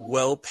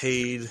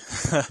well-paid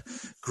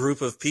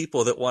group of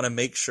people that want to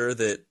make sure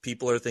that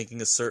people are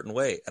thinking a certain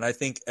way. And I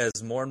think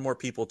as more and more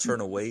people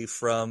turn away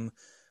from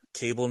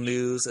cable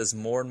news, as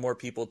more and more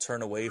people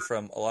turn away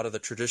from a lot of the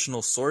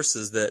traditional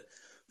sources that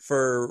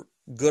for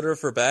good or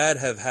for bad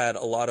have had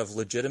a lot of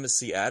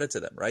legitimacy added to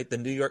them, right? The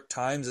New York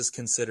Times is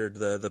considered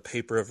the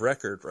paper of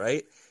record,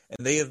 right?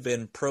 And they have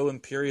been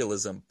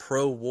pro-imperialism,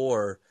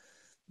 pro-war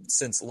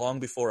since long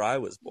before I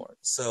was born.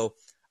 So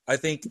I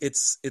think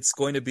it's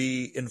going to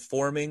be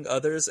informing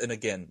others. And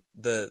again,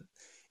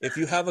 if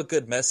you have a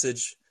good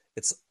message,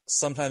 it's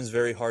sometimes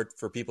very hard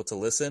for people to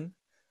listen,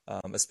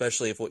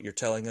 especially if what you're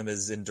telling them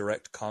is in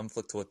direct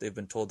conflict to what they've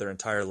been told their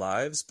entire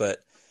lives.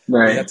 But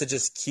Right. you have to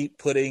just keep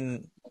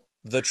putting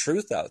the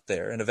truth out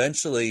there, and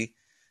eventually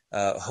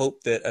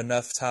hope that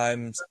enough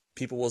times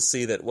people will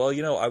see that, well,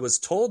 you know, I was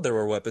told there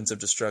were weapons of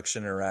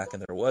destruction in Iraq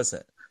and there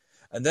wasn't.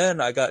 And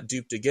then I got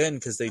duped again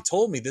because they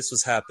told me this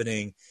was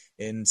happening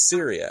in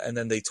Syria. And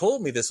then they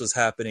told me this was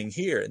happening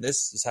here and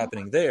this was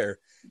happening there.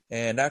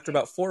 And after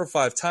about 4 or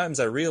 5 times,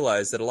 I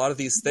realized that a lot of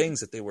these things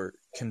that they were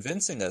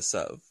convincing us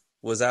of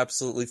was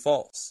absolutely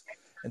false.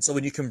 And so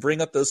when you can bring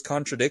up those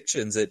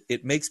contradictions,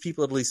 it makes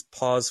people at least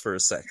pause for a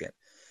second.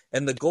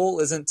 And the goal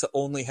isn't to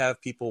only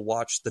have people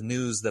watch the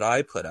news that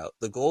I put out.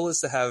 The goal is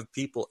to have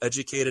people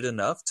educated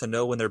enough to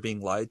know when they're being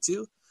lied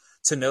to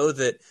know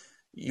that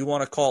you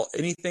want to call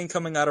anything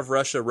coming out of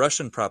Russia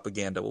Russian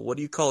propaganda. Well, what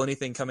do you call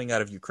anything coming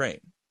out of Ukraine?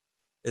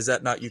 Is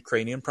that not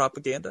Ukrainian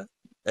propaganda?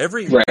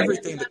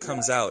 Everything that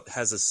comes out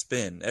has a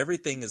spin.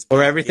 Everything is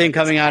Or everything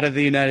coming out of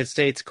the United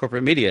States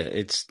corporate media.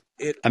 It's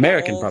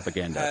American all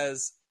propaganda.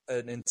 Has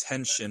an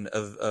intention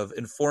of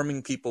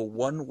informing people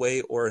one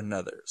way or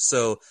another.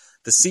 So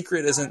the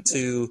secret isn't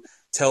to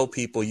tell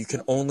people you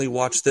can only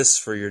watch this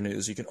for your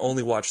news. You can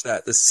only watch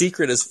that. The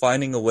secret is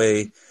finding a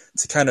way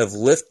to kind of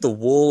lift the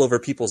wool over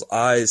people's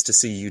eyes to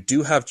see you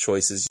do have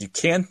choices. You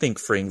can think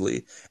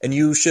freely, and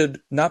you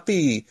should not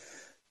be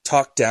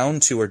talked down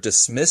to or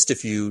dismissed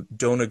if you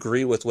don't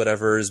agree with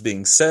whatever is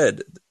being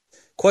said.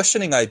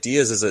 Questioning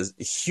ideas is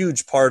a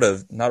huge part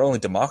of not only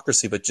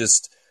democracy, but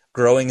just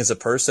growing as a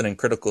person and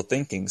critical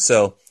thinking.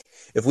 So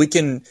if we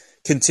can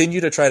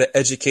continue to try to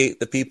educate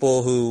the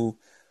people who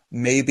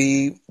may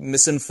be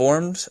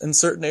misinformed in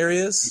certain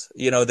areas,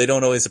 you know, they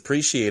don't always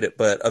appreciate it,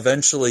 but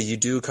eventually you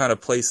do kind of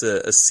place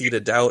a seed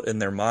of doubt in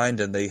their mind,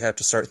 and they have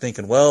to start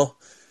thinking, well,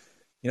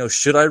 you know,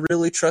 should I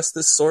really trust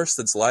this source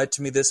that's lied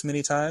to me this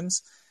many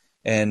times?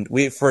 And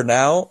for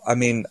now, I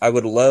mean, I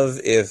would love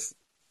if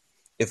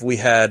we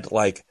had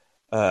like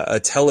a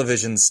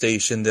television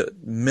station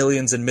that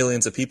millions and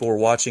millions of people were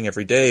watching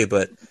every day,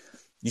 but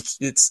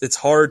it's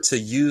hard to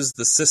use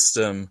the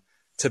system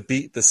to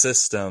beat the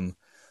system.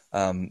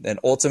 And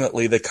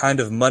ultimately, the kind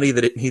of money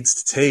that it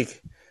needs to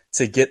take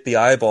to get the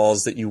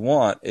eyeballs that you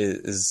want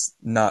is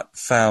not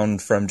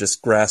found from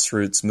just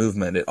grassroots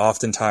movement.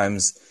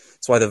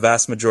 It's why the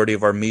vast majority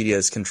of our media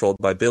is controlled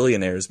by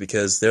billionaires,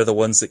 because they're the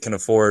ones that can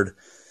afford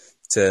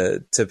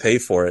to pay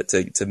for it,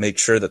 to make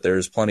sure that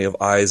there's plenty of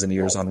eyes and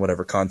ears on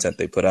whatever content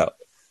they put out.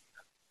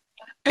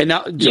 And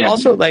now,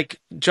 also, like,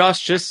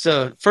 Josh, just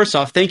first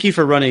off, thank you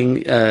for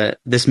running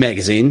this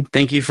magazine.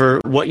 Thank you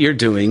for what you're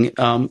doing.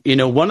 You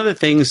know, one of the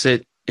things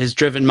that has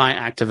driven my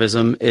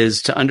activism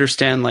is to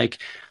understand, like,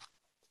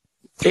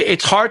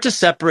 it's hard to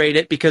separate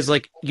it because,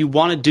 like, you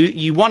want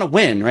to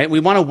win, right? We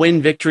want to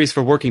win victories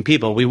for working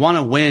people. We want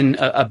to win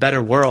a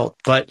better world,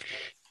 but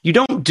you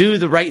don't do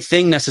the right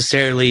thing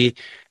necessarily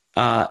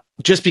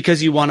just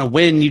because you want to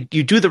win.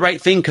 You do the right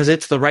thing because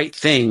it's the right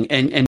thing,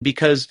 and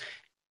because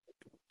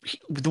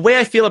the way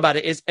I feel about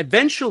it is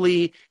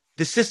eventually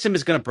the system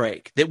is going to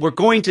break. That we're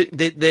going to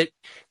that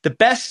the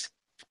best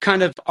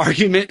kind of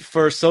argument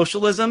for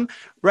socialism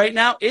right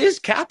now is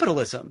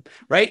capitalism,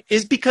 right?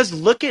 Is because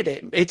look at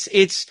it.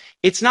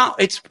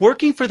 It's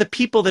working for the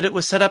people that it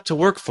was set up to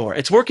work for.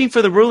 It's working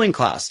for the ruling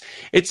class.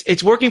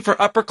 It's working for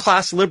upper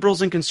class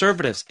liberals and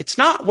conservatives. It's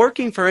not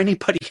working for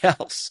anybody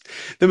else.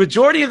 The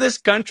majority of this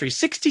country,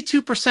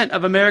 62%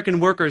 of American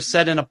workers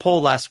said in a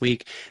poll last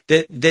week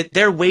that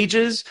their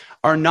wages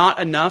are not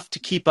enough to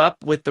keep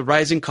up with the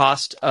rising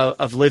cost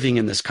of living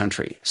in this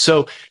country.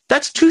 So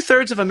that's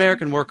 2/3 of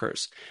American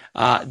workers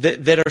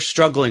that are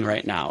struggling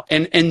right now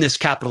in this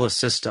capitalist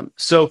system.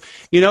 So,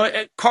 you know,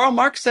 Karl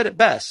Marx said it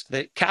best,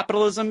 that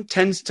capitalism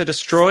tends to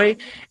destroy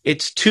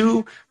its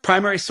two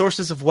primary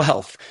sources of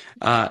wealth,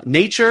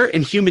 nature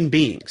and human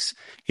beings.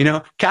 You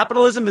know,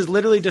 capitalism is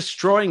literally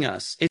destroying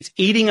us. It's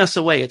eating us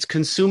away. It's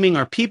consuming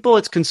our people.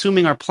 It's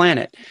consuming our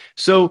planet.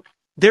 So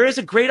there is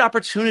a great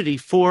opportunity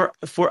for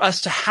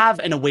us to have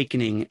an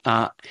awakening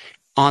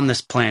on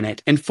this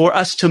planet, and for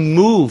us to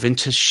move and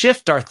to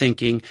shift our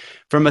thinking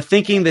from a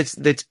thinking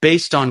that's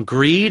based on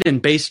greed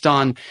and based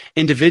on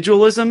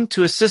individualism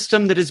to a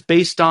system that is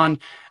based on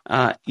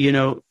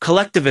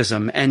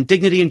collectivism and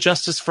dignity and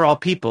justice for all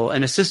people,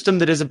 and a system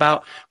that is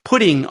about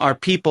putting our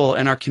people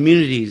and our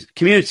communities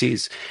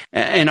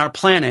and our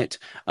planet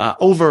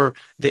over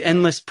the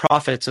endless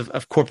profits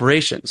of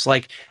corporations.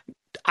 Like,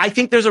 I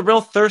think there's a real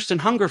thirst and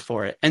hunger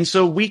for it. And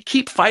so we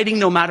keep fighting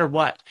no matter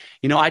what.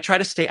 I try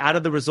to stay out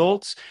of the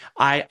results.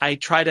 I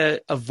try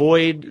to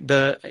avoid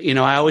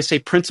I always say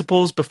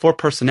principles before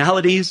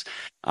personalities,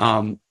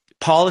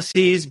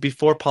 policies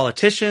before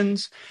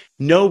politicians.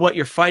 Know what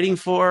you're fighting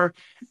for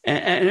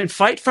and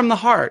fight from the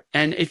heart.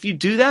 And if you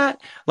do that,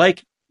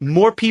 like,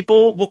 more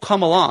people will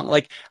come along.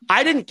 Like,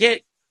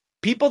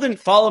 people didn't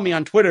follow me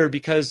on Twitter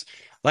because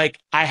like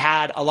I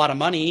had a lot of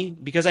money,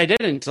 because I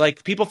didn't.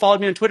 Like, people followed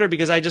me on Twitter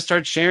because I just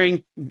started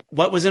sharing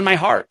what was in my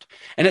heart.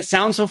 And it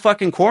sounds so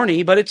fucking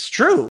corny, but it's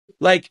true.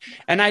 Like,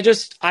 and I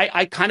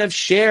kind of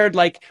shared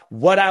like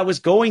what I was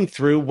going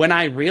through when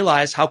I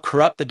realized how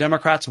corrupt the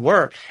Democrats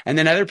were. And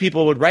then other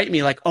people would write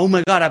me like, oh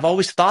my God, I've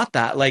always thought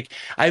that. Like,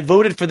 I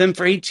voted for them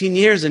for 18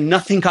 years and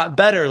nothing got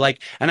better. Like,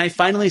 and I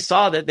finally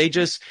saw that they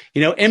just,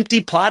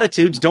 empty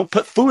platitudes don't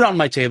put food on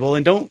my table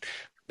and don't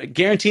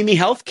guarantee me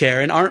health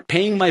care and aren't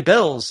paying my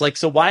bills. Like,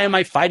 so why am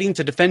I fighting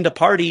to defend a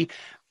party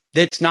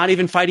that's not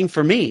even fighting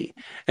for me?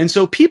 And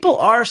so people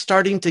are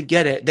starting to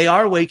get it. They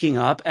are waking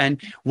up, and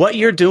what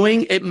you're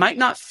doing, it might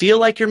not feel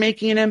like you're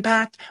making an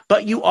impact,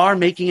 but you are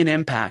making an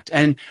impact.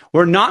 And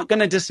we're not going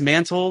to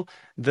dismantle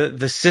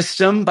the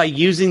system by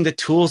using the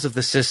tools of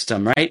the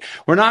system, right?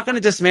 We're not going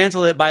to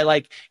dismantle it by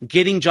like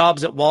getting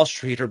jobs at Wall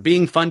Street or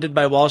being funded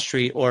by Wall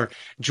Street or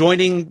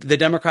joining the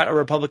Democrat or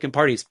Republican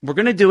parties. We're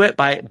going to do it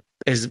by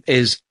as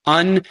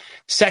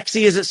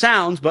unsexy as it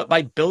sounds, but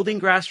by building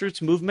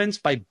grassroots movements,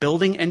 by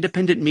building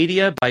independent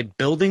media, by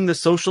building the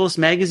socialist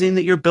magazine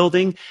that you're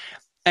building.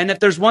 And if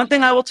there's one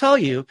thing I will tell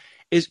you,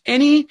 is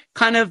any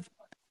kind of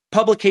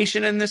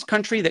publication in this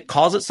country that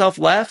calls itself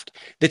left,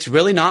 that's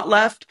really not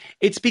left,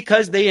 it's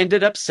because they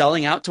ended up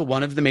selling out to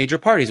one of the major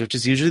parties, which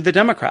is usually the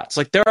Democrats.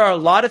 Like, there are a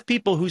lot of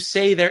people who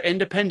say they're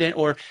independent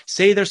or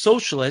say they're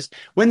socialist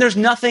when there's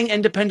nothing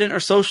independent or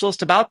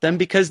socialist about them,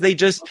 because they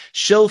just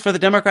shill for the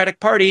Democratic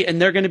Party,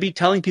 and they're going to be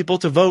telling people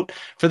to vote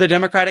for the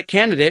Democratic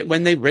candidate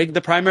when they rig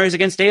the primaries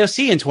against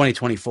AOC in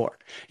 2024.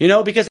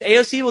 Because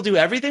AOC will do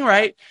everything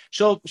right.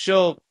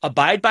 She'll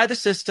abide by the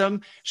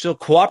system. She'll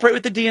cooperate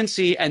with the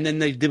DNC, and then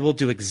they will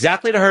do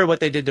exactly to her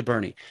what they did to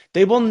Bernie.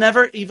 They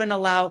won't even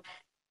allow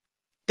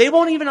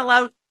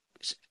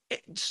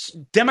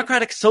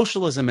democratic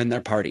socialism in their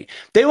party.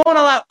 They won't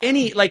allow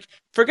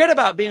forget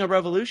about being a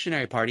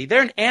revolutionary party.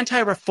 They're an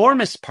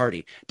anti-reformist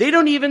party. They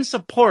don't even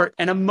support,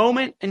 in a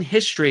moment in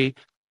history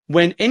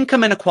when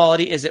income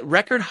inequality is at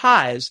record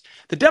highs,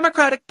 the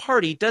Democratic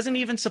Party doesn't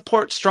even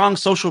support strong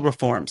social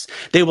reforms.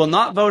 They will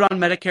not vote on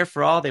Medicare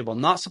for all. They will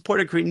not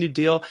support a Green New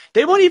Deal.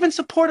 They won't even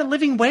support a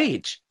living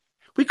wage.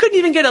 We couldn't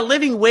even get a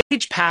living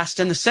wage passed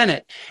in the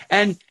Senate.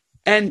 And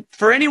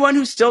for anyone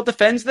who still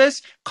defends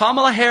this,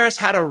 Kamala Harris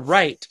had a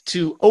right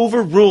to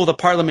overrule the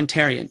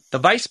parliamentarian. The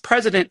vice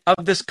president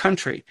of this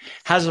country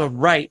has a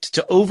right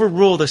to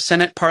overrule the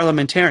Senate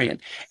parliamentarian.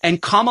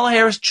 And Kamala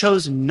Harris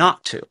chose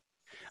not to.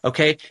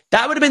 Okay,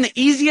 that would have been the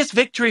easiest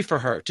victory for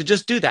her, to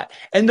just do that.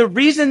 And the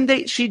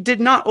reason she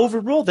did not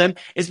overrule them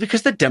is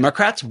because the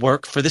Democrats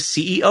work for the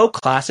CEO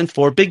class and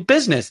for big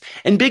business.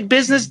 And big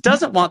business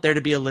doesn't want there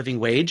to be a living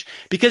wage,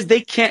 because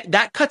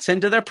that cuts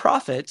into their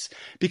profits,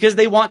 because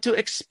they want to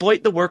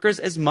exploit the workers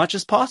as much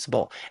as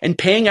possible. And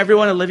paying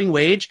everyone a living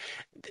wage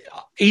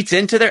eats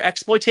into their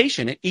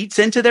exploitation. It eats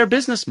into their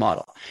business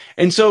model.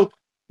 And so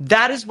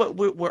that is what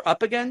we're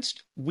up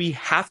against. We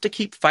have to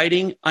keep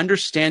fighting,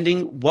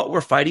 understanding what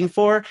we're fighting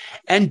for,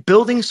 and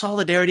building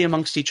solidarity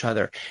amongst each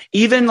other.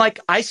 Even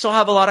I still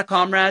have a lot of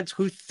comrades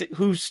who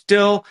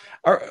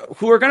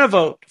are going to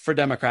vote for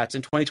Democrats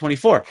in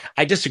 2024.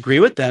 I disagree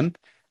with them,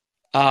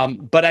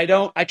 but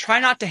I try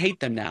not to hate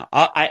them now.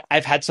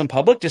 I've had some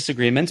public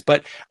disagreements,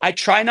 but I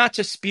try not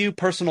to spew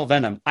personal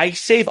venom. I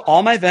save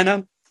all my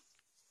venom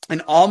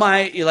and all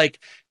my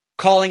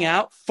calling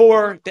out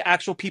for the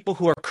actual people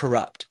who are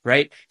corrupt,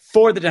 right?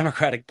 For the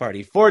Democratic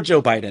Party, for Joe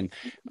Biden,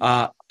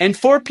 and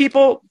for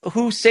people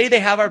who say they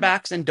have our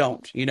backs and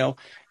don't.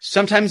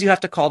 Sometimes you have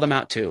to call them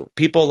out too.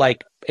 People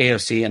like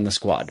AOC and the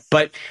squad.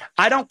 But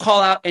I don't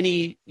call out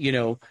any,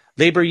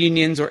 labor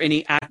unions or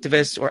any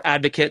activists or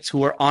advocates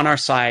who are on our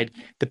side.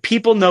 The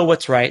people know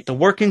what's right. The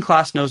working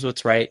class knows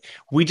what's right.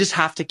 We just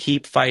have to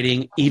keep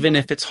fighting, even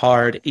if it's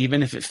hard,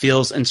 even if it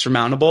feels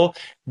insurmountable.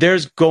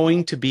 There's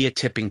going to be a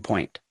tipping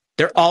point.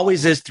 There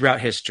always is throughout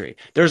history.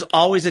 There's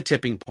always a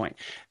tipping point.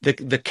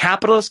 The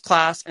capitalist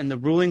class and the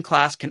ruling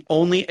class can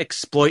only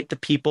exploit the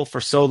people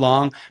for so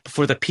long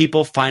before the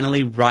people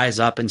finally rise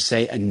up and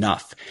say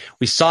enough.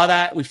 We saw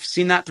that. We've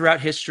seen that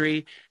throughout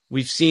history.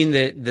 We've seen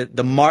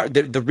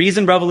the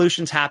reason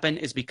revolutions happen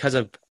is because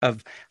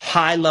of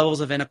high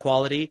levels of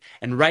inequality.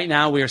 And right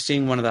now we are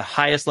seeing one of the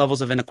highest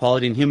levels of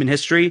inequality in human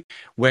history,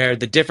 where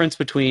the difference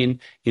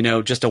between,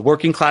 just a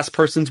working class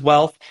person's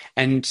wealth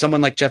and someone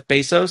like Jeff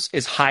Bezos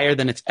is higher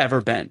than it's ever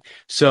been.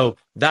 So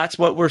that's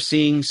what we're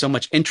seeing, so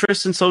much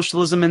interest in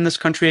socialism in this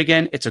country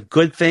again. It's a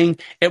good thing.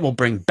 It will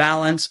bring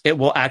balance. It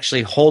will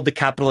actually hold the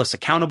capitalists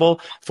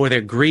accountable for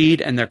their greed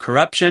and their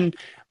corruption.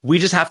 We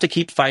just have to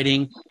keep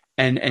fighting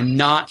and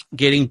not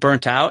getting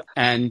burnt out.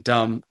 And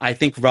I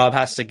think Rob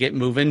has to get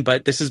moving,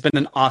 but this has been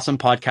an awesome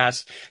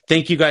podcast.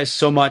 Thank you guys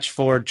so much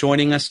for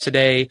joining us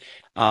today.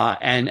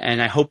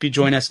 And I hope you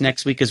join us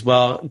next week as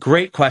well.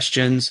 Great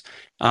questions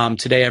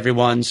today,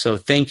 everyone. So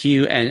thank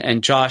you.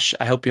 And Josh,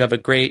 I hope you have a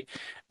great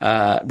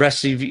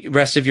rest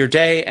of your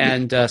day,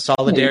 and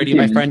solidarity,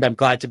 my friend. I'm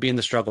glad to be in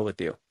the struggle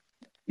with you.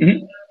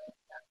 Mm-hmm.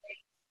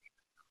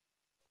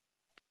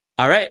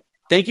 All right.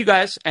 Thank you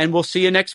guys. And we'll see you next